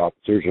police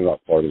officers are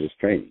not part of this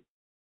training.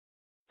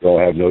 They'll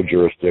have no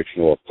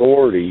jurisdictional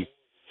authority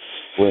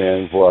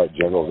when what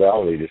General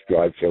Valley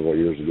described several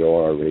years ago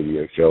on our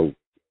radio show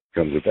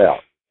comes about.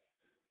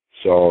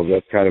 So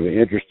that's kind of an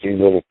interesting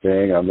little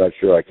thing. I'm not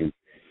sure I can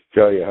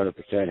tell you 100%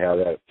 how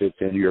that fits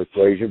into your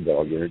equation, but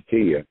I'll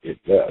guarantee you it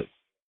does.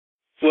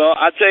 Well,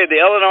 I'd say the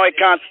Illinois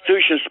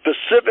Constitution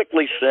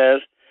specifically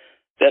says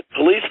that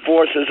police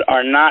forces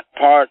are not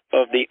part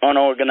of the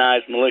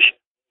unorganized militia.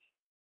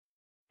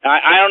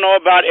 I don't know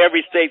about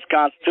every state's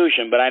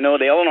constitution, but I know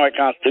the Illinois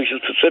Constitution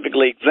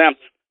specifically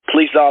exempts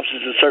police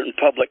officers and certain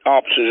public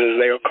officers,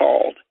 as they are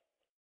called.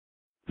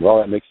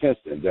 Well, that makes sense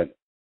then, doesn't it?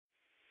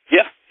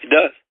 Yeah, it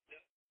does.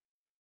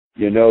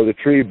 You know the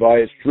tree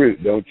by its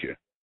fruit, don't you?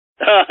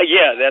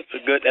 Yeah, that's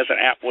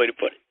an apt way to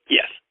put it.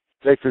 Yes.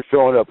 Thanks for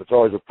showing up. It's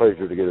always a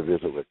pleasure to get a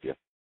visit with you.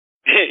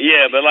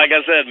 Yeah, but like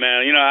I said,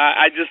 man,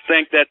 I just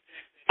think that,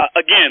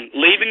 again,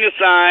 leaving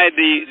aside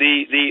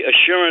the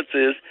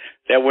assurances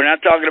that we're not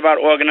talking about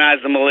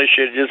organizing the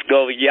militia to just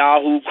go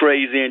Yahoo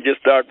crazy and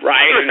just start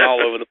rioting all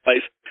over the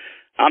place.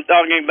 I'm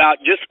talking about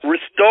just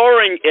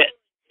restoring it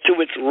to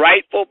its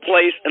rightful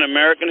place in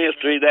American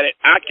history that it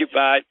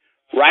occupied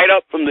right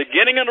up from the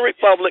beginning of the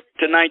Republic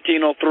to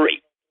 1903.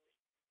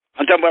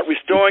 I'm talking about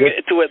restoring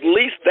it to at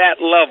least that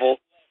level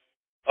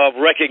of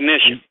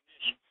recognition.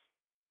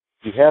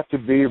 You have to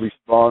be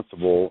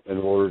responsible in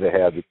order to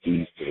have the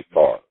keys to the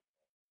car.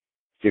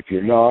 If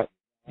you're not,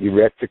 you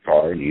wreck the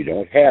car and you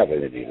don't have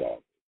it any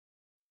longer.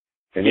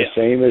 And the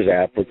same is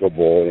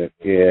applicable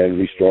in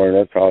restoring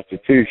our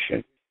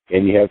Constitution.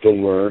 And you have to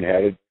learn how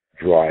to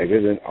drive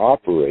it and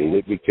operate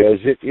it because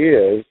it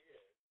is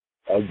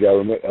a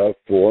government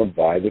formed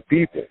by the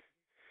people.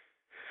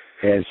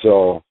 And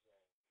so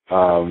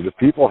the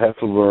people have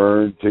to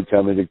learn to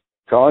come into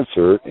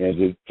concert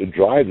and to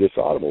drive this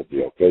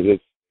automobile because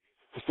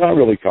it's not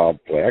really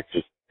complex.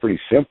 It's pretty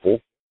simple.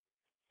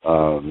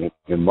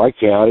 In my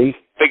county,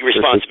 big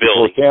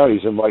responsibility. 54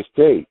 counties in my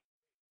state,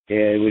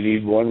 and we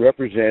need one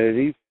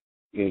representative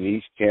in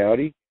each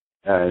county,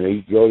 and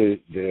they go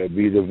to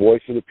be the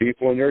voice of the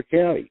people in their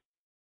county,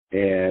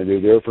 and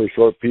they're there for a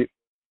short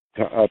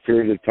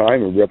period of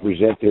time and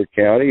represent their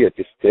county at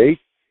the state,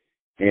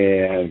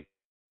 and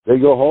they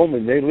go home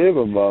and they live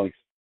amongst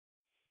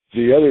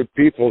the other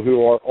people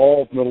who are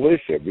all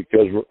militia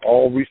because we're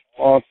all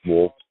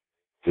responsible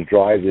to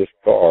drive this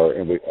car,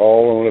 and we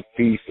all own a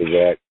piece of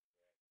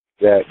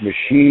that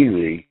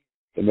machinery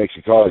that makes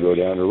the car go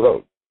down the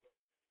road.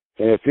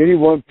 And if any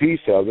one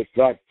piece of it's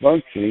not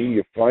functioning,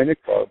 you find a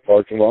car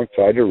parked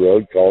alongside the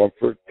road, call them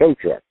for a tow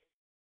truck.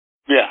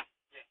 Yeah.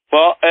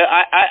 Well,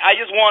 I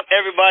just want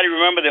everybody to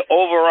remember the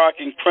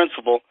overarching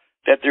principle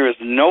that there is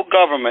no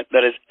government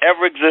that has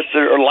ever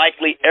existed or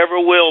likely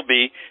ever will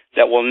be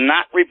that will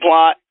not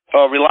rely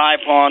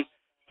upon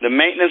the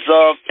maintenance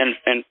of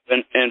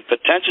and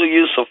potential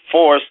use of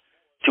force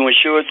to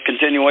ensure its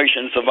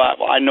continuation and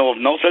survival. I know of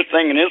no such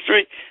thing in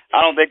history.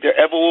 I don't think there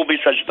ever will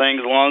be such a thing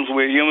as long as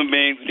we're human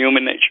beings and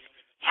human nature.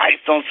 I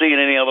just don't see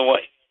it any other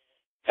way.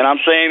 And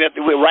I'm saying that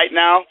right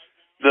now,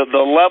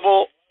 the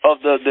level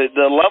of the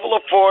level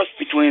of force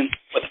between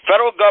what the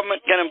federal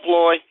government can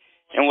employ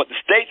and what the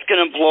states can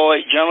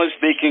employ, generally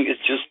speaking, is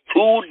just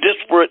too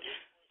disparate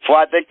for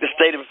I think the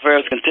state of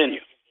affairs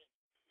continue.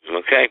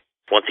 Okay.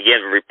 Once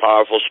again, very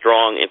powerful,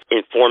 strong,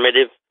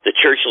 informative. The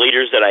church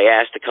leaders that I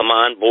asked to come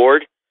on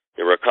board,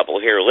 there were a couple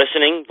here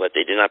listening, but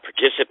they did not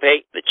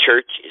participate. The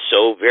church is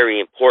so very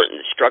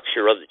important. The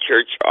structure of the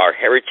church, our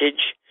heritage,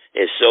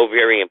 is so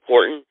very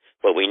important.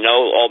 But we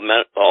know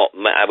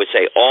I would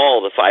say all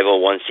the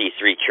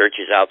 501c3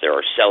 churches out there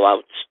are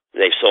sellouts.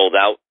 They've sold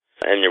out,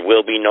 and there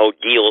will be no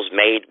deals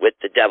made with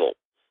the devil.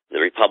 The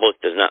Republic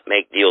does not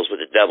make deals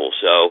with the devil.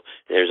 So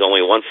there's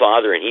only one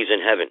Father, and He's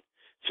in heaven.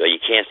 So you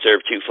can't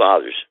serve two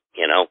fathers,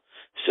 you know.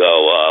 So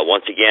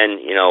once again,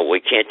 you know,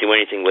 we can't do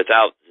anything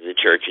without the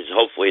churches.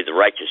 Hopefully the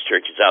righteous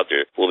churches out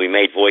there will be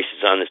made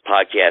voices on this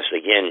podcast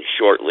again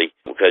shortly,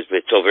 because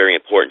it's so very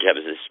important to have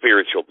a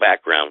spiritual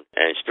background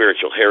and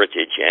spiritual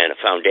heritage and a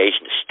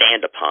foundation to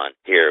stand upon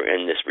here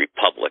in this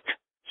republic.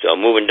 So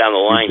moving down the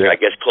line, I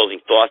guess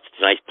closing thoughts to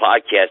tonight's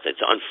podcast,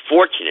 it's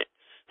unfortunate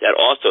that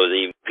also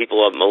the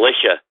people of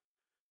militia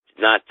did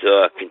not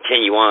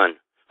continue on,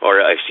 or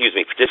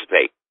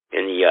participate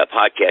in the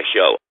podcast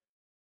show.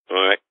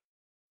 All right.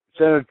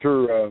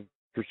 Senator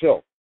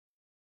Purcell,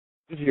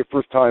 this is your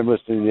first time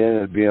listening in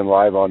and being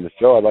live on the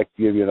show. I'd like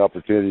to give you an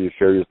opportunity to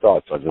share your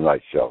thoughts on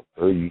tonight's show.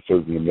 Are you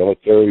serving the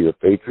military? You're a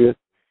patriot?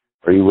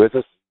 Are you with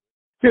us?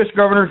 Yes,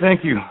 Governor,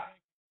 thank you.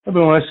 I've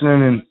been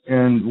listening,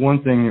 and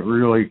one thing that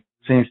really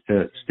seems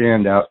to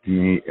stand out to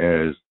me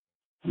is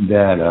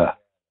that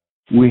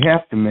we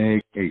have to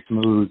make a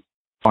smooth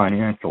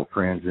financial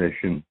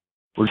transition.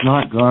 We're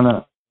not going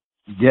to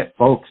get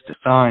folks to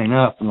sign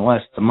up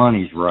unless the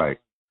money's right.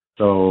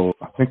 So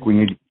I think we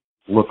need to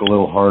look a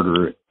little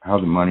harder at how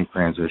the money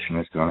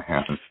transition is going to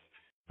happen.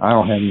 I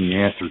don't have any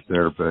answers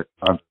there, but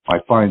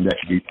I find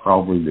that to be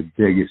probably the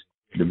biggest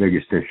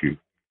issue.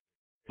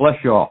 Bless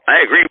you all.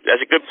 I agree. That's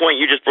a good point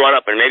you just brought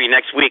up, and maybe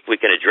next week we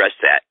can address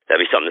that.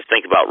 That'd be something to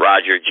think about.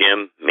 Roger,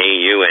 Jim,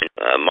 me, you, and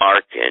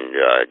Mark, and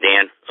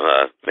Dan.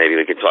 Maybe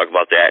we can talk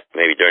about that.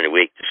 Maybe during the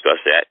week discuss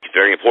that. It's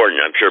very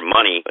important. I'm sure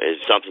money is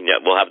something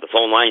that we'll have the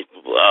phone lines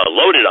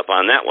loaded up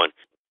on that one.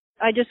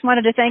 I just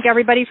wanted to thank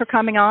everybody for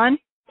coming on,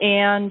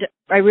 and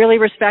I really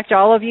respect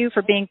all of you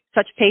for being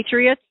such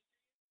patriots.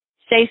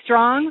 Stay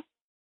strong.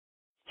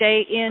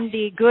 Stay in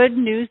the good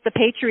news, the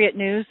patriot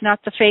news, not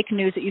the fake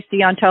news that you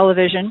see on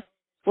television.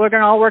 We're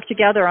going to all work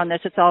together on this.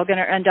 It's all going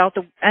to end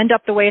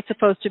up the way it's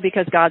supposed to,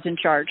 because God's in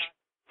charge.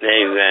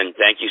 Amen.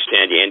 Thank you,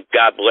 Sandy, and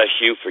God bless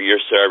you for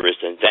your service,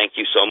 and thank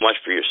you so much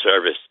for your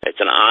service.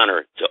 It's an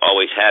honor to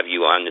always have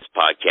you on this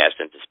podcast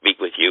and to speak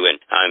with you, and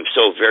I'm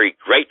so very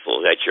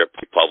grateful that you're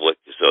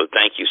public, so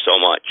thank you so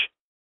much.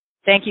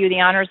 Thank you. The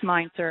honor is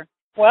mine, sir.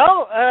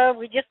 Well,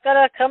 we just got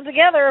to come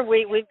together.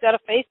 We've got to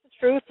face the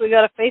truth. We've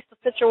got to face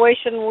the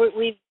situation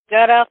we've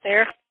got out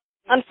there.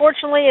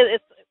 Unfortunately,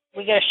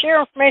 we got to share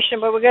information,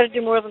 but we got to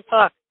do more than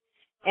talk.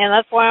 And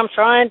that's why I'm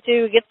trying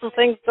to get some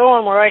things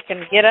going where I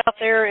can get out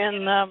there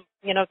and,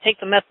 take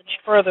the message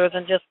further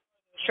than just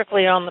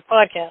strictly on the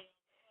podcast.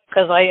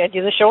 Because I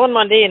do the show on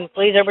Monday, and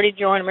please everybody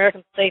join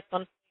American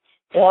Statesman,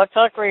 Blog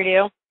Talk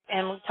Radio,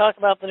 and we talk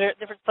about the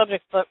different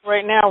subjects. But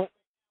right now,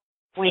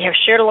 we have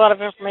shared a lot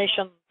of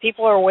information.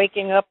 People are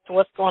waking up to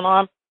what's going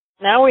on.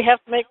 Now we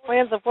have to make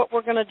plans of what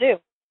we're going to do.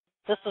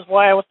 This is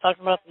why I was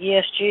talking about the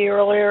ESG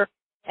earlier,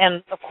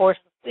 and of course,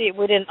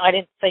 I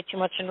didn't say too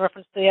much in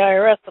reference to the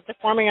IRS, but they're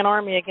forming an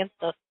army against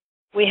us.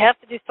 We have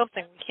to do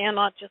something. We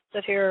cannot just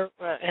sit here,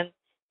 and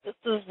this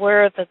is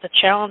where the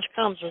challenge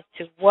comes, is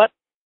to what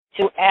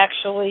to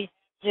actually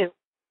do.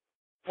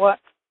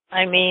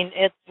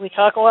 We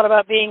talk a lot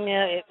about being,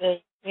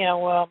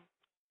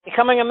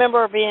 becoming a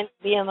member, or being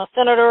a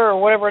senator, or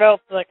whatever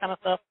else, that kind of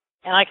stuff.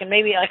 And I can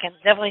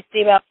definitely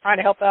see about trying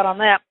to help out on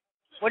that.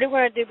 What are we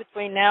going to do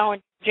between now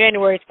and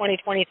January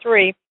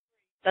 2023?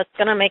 That's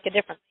going to make a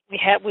difference. We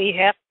have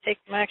to take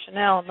some action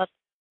now, and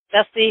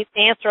that's the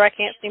answer I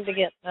can't seem to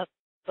get. That's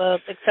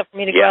except for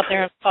me to go out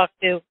there and talk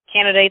to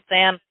candidates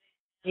and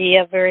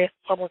the various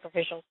public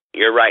officials.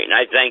 You're right, and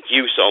I thank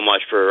you so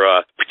much for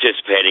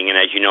participating. And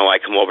as you know, I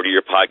come over to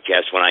your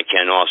podcast when I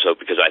can also,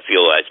 because I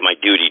feel it's my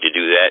duty to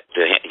do that,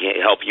 to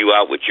help you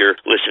out with your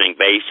listening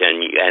base,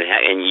 and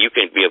you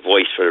can be a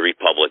voice for the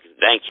Republic.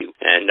 Thank you.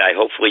 And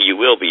hopefully you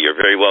will be. You're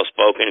very well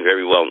spoken,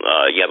 very well,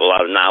 you have a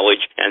lot of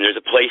knowledge, and there's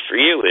a place for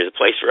you. There's a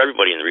place for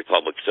everybody in the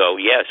Republic. So,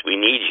 yes, we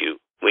need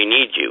you. We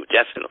need you,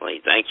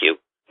 definitely. Thank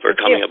you for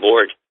coming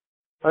aboard.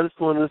 I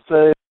just wanted to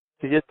say,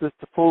 to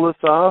pull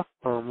this off,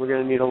 we're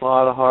going to need a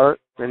lot of heart.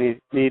 We're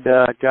going to need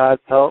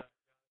God's help.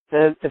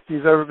 And if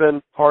you've ever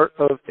been part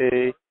of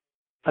a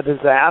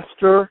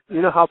disaster,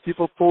 you know how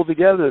people pull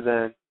together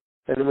then.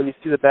 And when you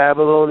see the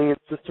Babylonian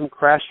system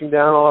crashing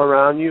down all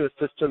around you, a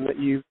system that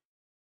you've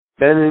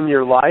been in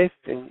your life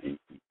and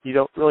you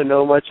don't really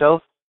know much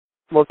else,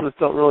 most of us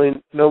don't really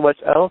know much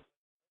else,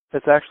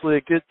 it's actually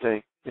a good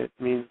thing. It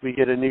means we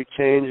get a new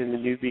change and a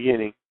new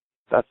beginning.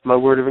 That's my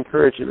word of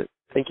encouragement.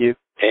 Thank you.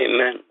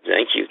 Amen.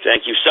 Thank you.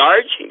 Thank you.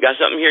 Sarge, you got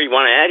something here you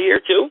want to add here,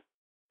 too?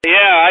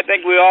 Yeah, I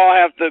think we all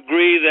have to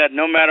agree that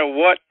no matter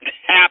what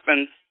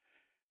happens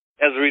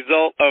as a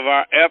result of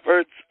our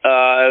efforts,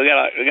 we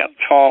got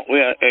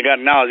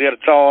a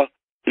tall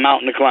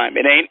mountain to climb.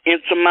 It ain't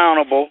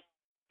insurmountable,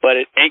 but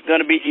it ain't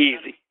going to be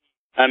easy.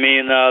 I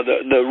mean,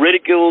 the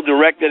ridicule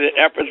directed at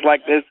efforts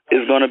like this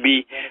is going to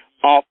be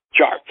off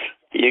charts.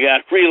 You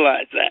got to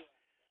realize that.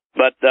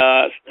 But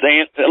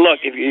look,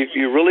 if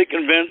you're really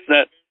convinced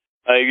that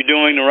You're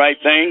doing the right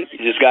thing.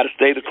 You just got to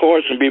stay the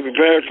course and be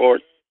prepared for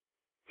it.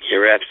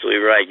 You're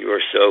absolutely right. You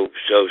are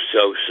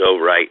so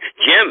right.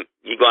 Jim,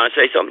 you going to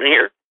say something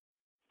here?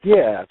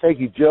 Yeah, thank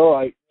you,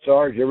 Joe.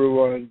 Sarge,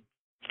 everyone,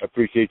 I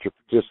appreciate your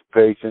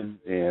participation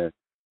and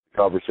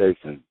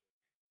conversation.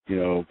 You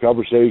know,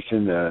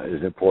 conversation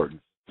is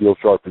important. Steel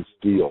sharpens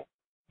steel.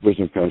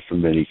 Wisdom comes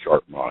from many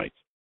sharp minds.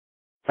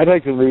 I'd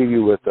like to leave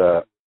you with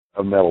a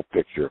mental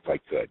picture, if I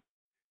could.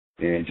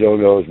 And Joe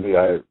knows me.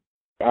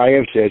 I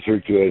am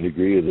censored to a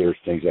degree. There's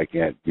things I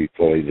can't be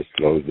fully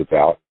disclosed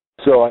about.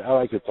 So I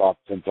like to talk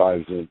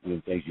sometimes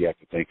in things you have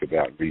to think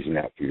about and reason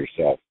out for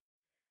yourself.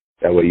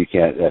 That way you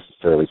can't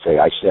necessarily say,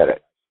 I said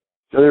it.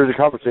 So there was a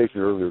conversation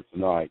earlier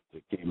tonight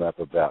that came up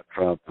about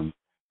Trump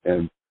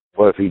and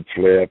what if he'd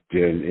slipped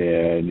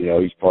and you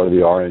know, he's part of the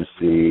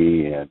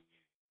RNC and,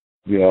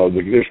 you know,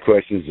 there's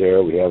questions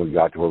there. We haven't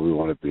got to where we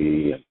want to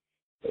be. And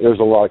there's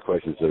a lot of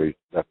questions that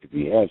have to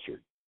be answered.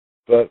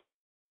 But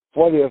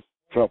what if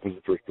Trump was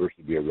the first person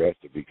to be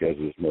arrested because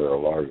of his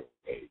Mar-a-Lago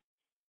raid?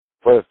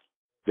 What if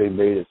they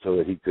made it so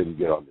that he couldn't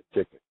get on the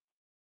ticket?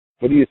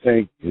 What do you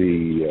think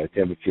the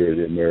temperature of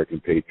the American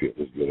patriot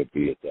was going to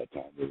be at that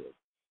time? There was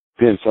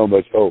been so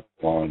much hope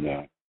on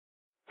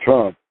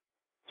Trump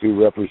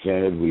who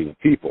represented we the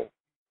people.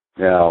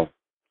 Now,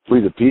 we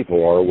the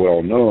people are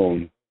well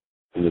known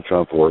in the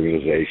Trump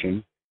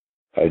organization.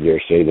 I dare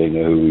say they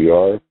know who we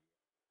are.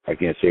 I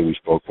can't say we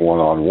spoke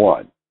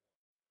one-on-one.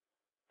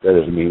 That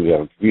doesn't mean we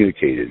haven't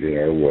communicated in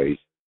our ways.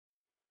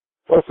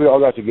 What if we all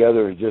got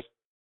together and just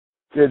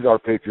did our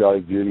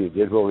patriotic duty and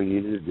did what we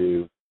needed to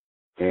do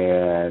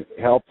and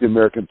helped the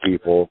American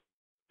people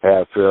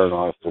have fair and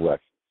honest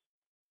elections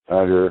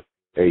under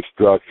a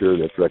structure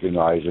that's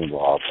recognized in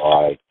law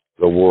by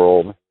the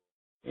world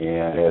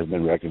and has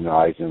been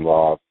recognized in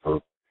law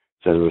since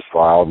it was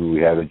filed when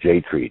we had a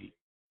J Treaty,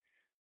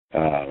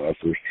 our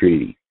first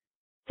treaty.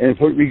 And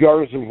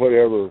regardless of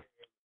whatever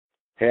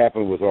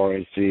happened with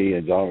RNC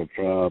and Donald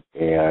Trump,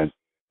 and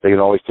they can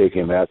always take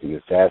him out and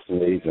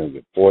assassinate him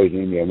and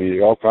poison him. I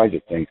mean, all kinds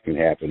of things can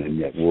happen in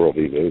that world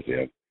he lives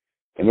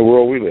in the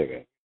world we live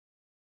in.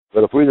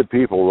 But if we the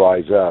people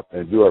rise up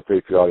and do our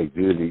patriotic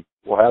duty,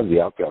 we'll have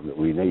the outcome that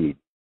we need.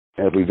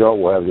 And if we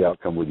don't, we'll have the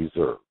outcome we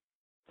deserve.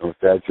 And with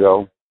that,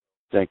 Joe,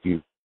 thank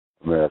you,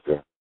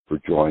 America, for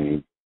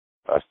joining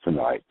us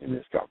tonight in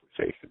this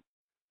conversation.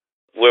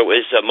 Well,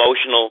 it's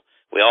emotional.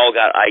 We all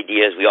got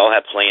ideas. We all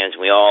have plans.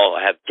 We all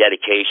have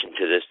dedication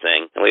to this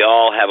thing. And we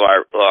all have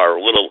our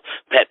little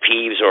pet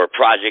peeves or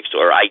projects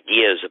or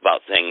ideas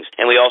about things.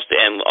 And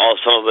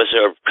some of us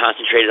are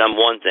concentrated on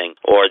one thing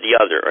or the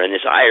other. And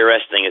this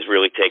IRS thing is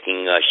really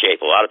taking shape.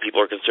 A lot of people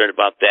are concerned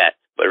about that.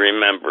 But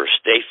remember,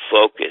 stay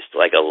focused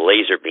like a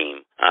laser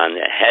beam on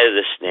the head of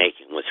the snake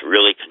and what's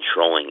really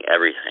controlling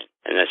everything.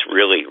 And that's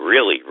really,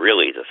 really,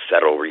 really the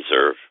Federal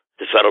Reserve.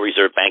 The Federal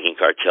Reserve banking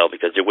cartel,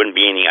 because there wouldn't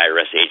be any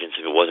IRS agents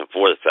if it wasn't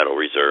for the Federal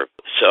Reserve.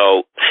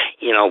 So,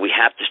 you know, we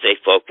have to stay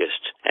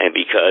focused, and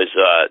because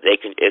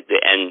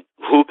and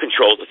who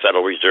controls the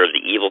Federal Reserve?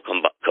 The evil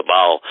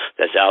cabal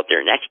that's out there,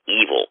 and that's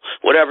evil.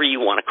 Whatever you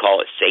want to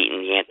call it,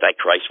 Satan, the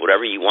Antichrist,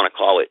 whatever you want to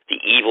call it,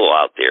 the evil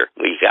out there.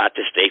 We got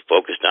to stay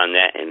focused on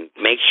that and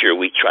make sure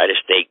we try to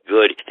stay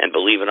good and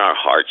believe in our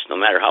hearts, no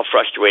matter how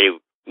frustrated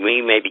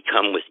we may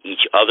become with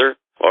each other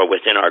or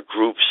within our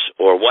groups,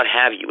 or what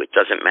have you. It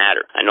doesn't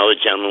matter. I know the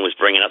gentleman was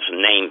bringing up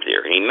some names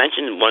there, and he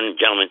mentioned one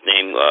gentleman's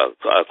name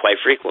quite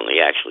frequently,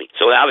 actually.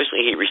 So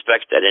obviously he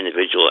respects that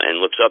individual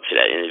and looks up to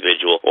that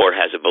individual or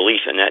has a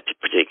belief in that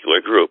particular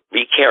group.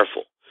 Be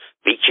careful.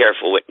 Be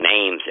careful with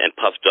names and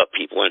puffed up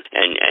people and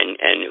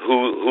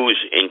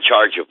who's in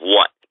charge of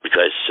what,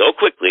 because so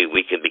quickly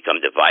we can become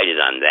divided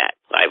on that.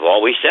 I've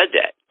always said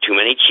that. Too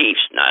many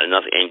chiefs, not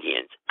enough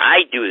Indians.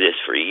 I do this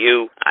for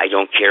you. I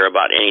don't care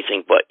about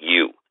anything but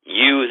you.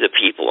 You, the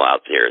people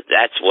out there,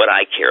 that's what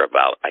I care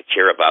about. I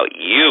care about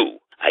you.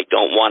 I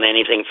don't want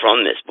anything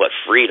from this but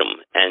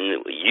freedom.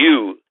 And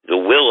you, the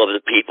will of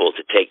the people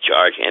to take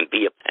charge and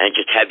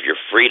just have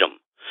your freedom.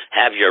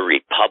 Have your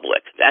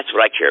republic. That's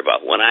what I care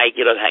about. When I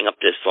get to hang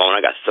up this phone,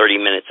 I got 30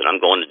 minutes and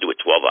I'm going to do a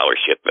 12-hour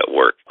shift at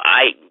work.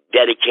 I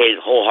dedicated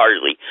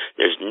wholeheartedly.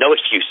 There's no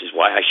excuses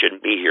why I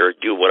shouldn't be here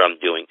or do what I'm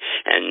doing.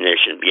 And there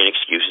shouldn't be any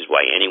excuses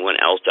why anyone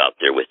else out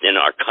there within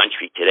our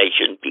country today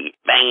shouldn't be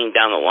banging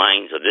down the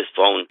lines of this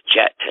phone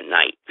chat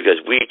tonight. Because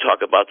we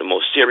talk about the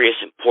most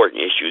serious, important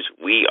issues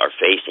we are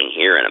facing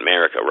here in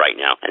America right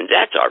now. And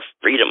that's our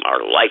freedom, our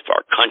life,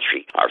 our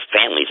country, our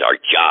families, our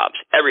jobs,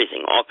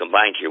 everything all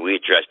combined here we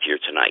addressed here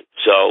tonight.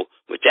 So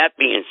with that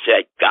being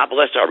said, God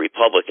bless our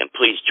republic, and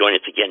please join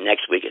us again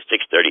next week at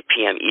 6:30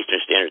 p.m. Eastern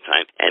Standard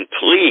Time. And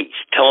please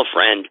tell a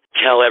friend,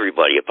 tell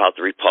everybody about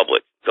the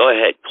republic. Go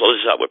ahead,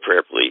 close us out with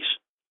prayer, please.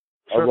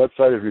 Our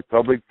website is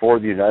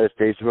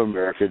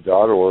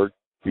republicfortheunitedstatesofamerica.org.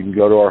 You can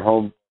go to our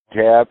home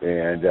tab,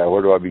 and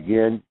where do I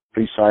begin?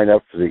 Please sign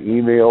up for the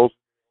emails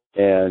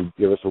and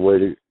give us a way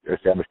to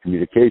establish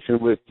communication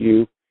with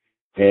you.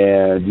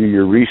 And do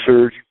your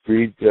research,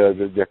 read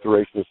the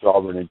Declaration of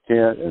Sovereign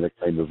Intent and the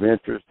claim of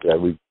interest that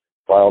we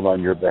filed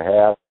on your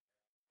behalf.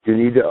 You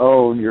need to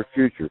own your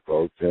future,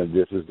 folks, and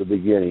this is the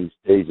beginning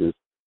stages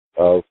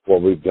of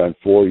what we've done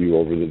for you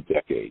over the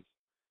decades.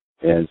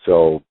 And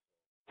so,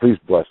 please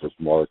bless us,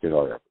 Mark, in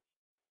our efforts.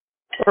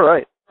 All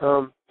right.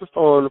 Just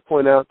wanted to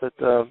point out that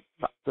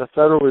the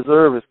Federal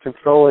Reserve is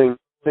controlling,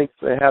 thinks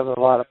they have a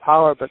lot of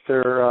power, but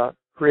they're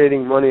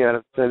creating money out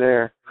of thin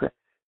air.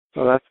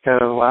 So that's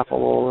kind of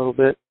laughable a little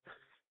bit.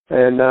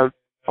 And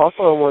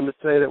also I wanted to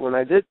say that when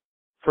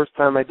first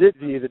time I did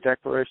view the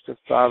Declaration of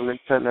Sovereign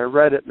Intent, and I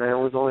read it, and I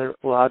was only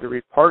allowed to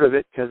read part of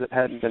it because it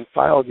hadn't been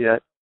filed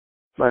yet,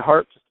 my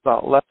heart just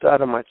about leapt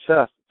out of my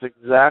chest. It's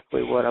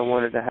exactly what I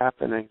wanted to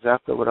happen, and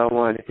exactly what I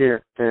wanted to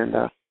hear. And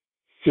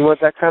if you want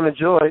that kind of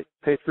joy,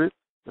 patriots,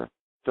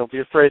 don't be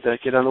afraid to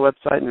get on the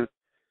website and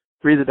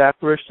read the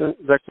Declaration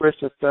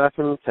of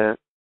Sovereign Intent.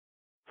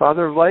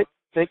 Father of light,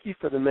 thank you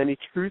for the many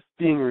truths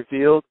being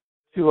revealed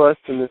to us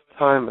in this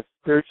time of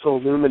spiritual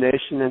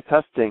illumination and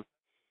testing.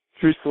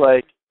 Truths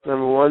like,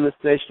 number one, this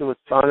nation was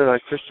founded on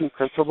Christian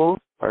principles.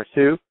 Part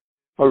two,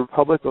 a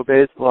republic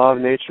obeys the law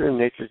of nature and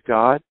nature's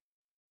God.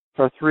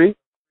 Part three,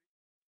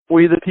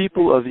 we the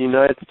people of the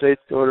United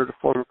States, in order to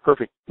form a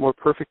more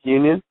perfect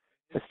union,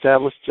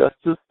 establish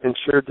justice,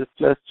 ensure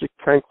domestic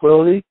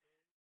tranquility,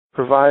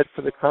 provide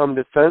for the common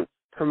defense,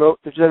 promote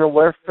the general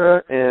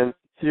welfare, and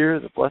secure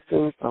the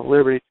blessings of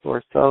liberty to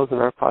ourselves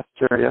and our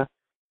posterity.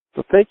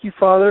 So thank you,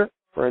 Father,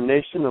 for a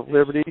nation of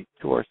liberty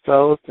to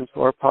ourselves and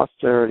to our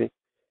posterity.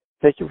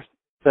 Thank you for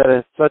that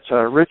is such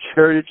a rich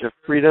heritage of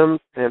freedom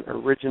and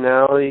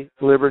originality,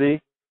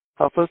 liberty.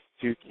 Help us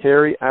to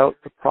carry out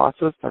the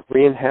process of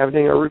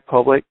re-inhabiting our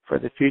republic for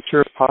the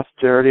future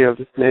posterity of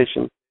this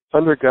nation,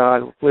 under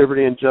God, with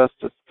liberty and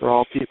justice for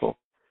all people.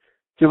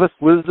 Give us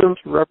wisdom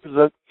to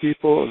represent the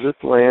people of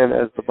this land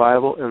as the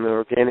Bible and the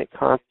organic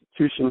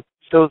Constitution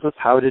shows us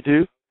how to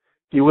do.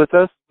 Be with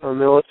us, our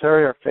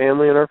military, our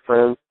family, and our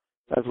friends,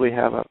 as we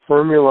have a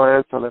firm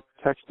reliance on the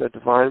protection of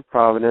divine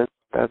providence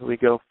as we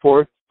go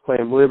forth to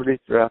claim liberty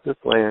throughout this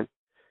land.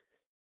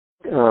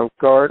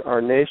 Guard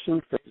our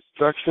nation from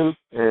destruction,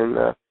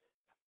 and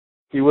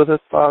be with us,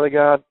 Father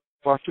God.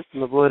 Wash us in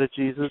the blood of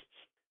Jesus.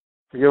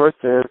 Forgive our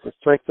sins and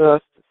strengthen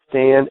us to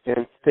stand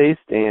and stay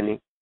standing.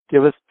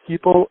 Give us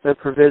people and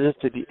provisions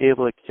to be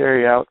able to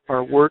carry out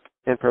our work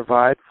and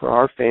provide for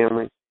our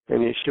families. In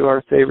Yeshua,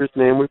 our Savior's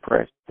name, we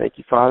pray. Thank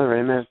you, Father.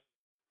 Amen.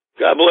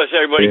 God bless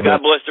everybody. Amen.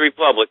 God bless the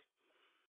Republic.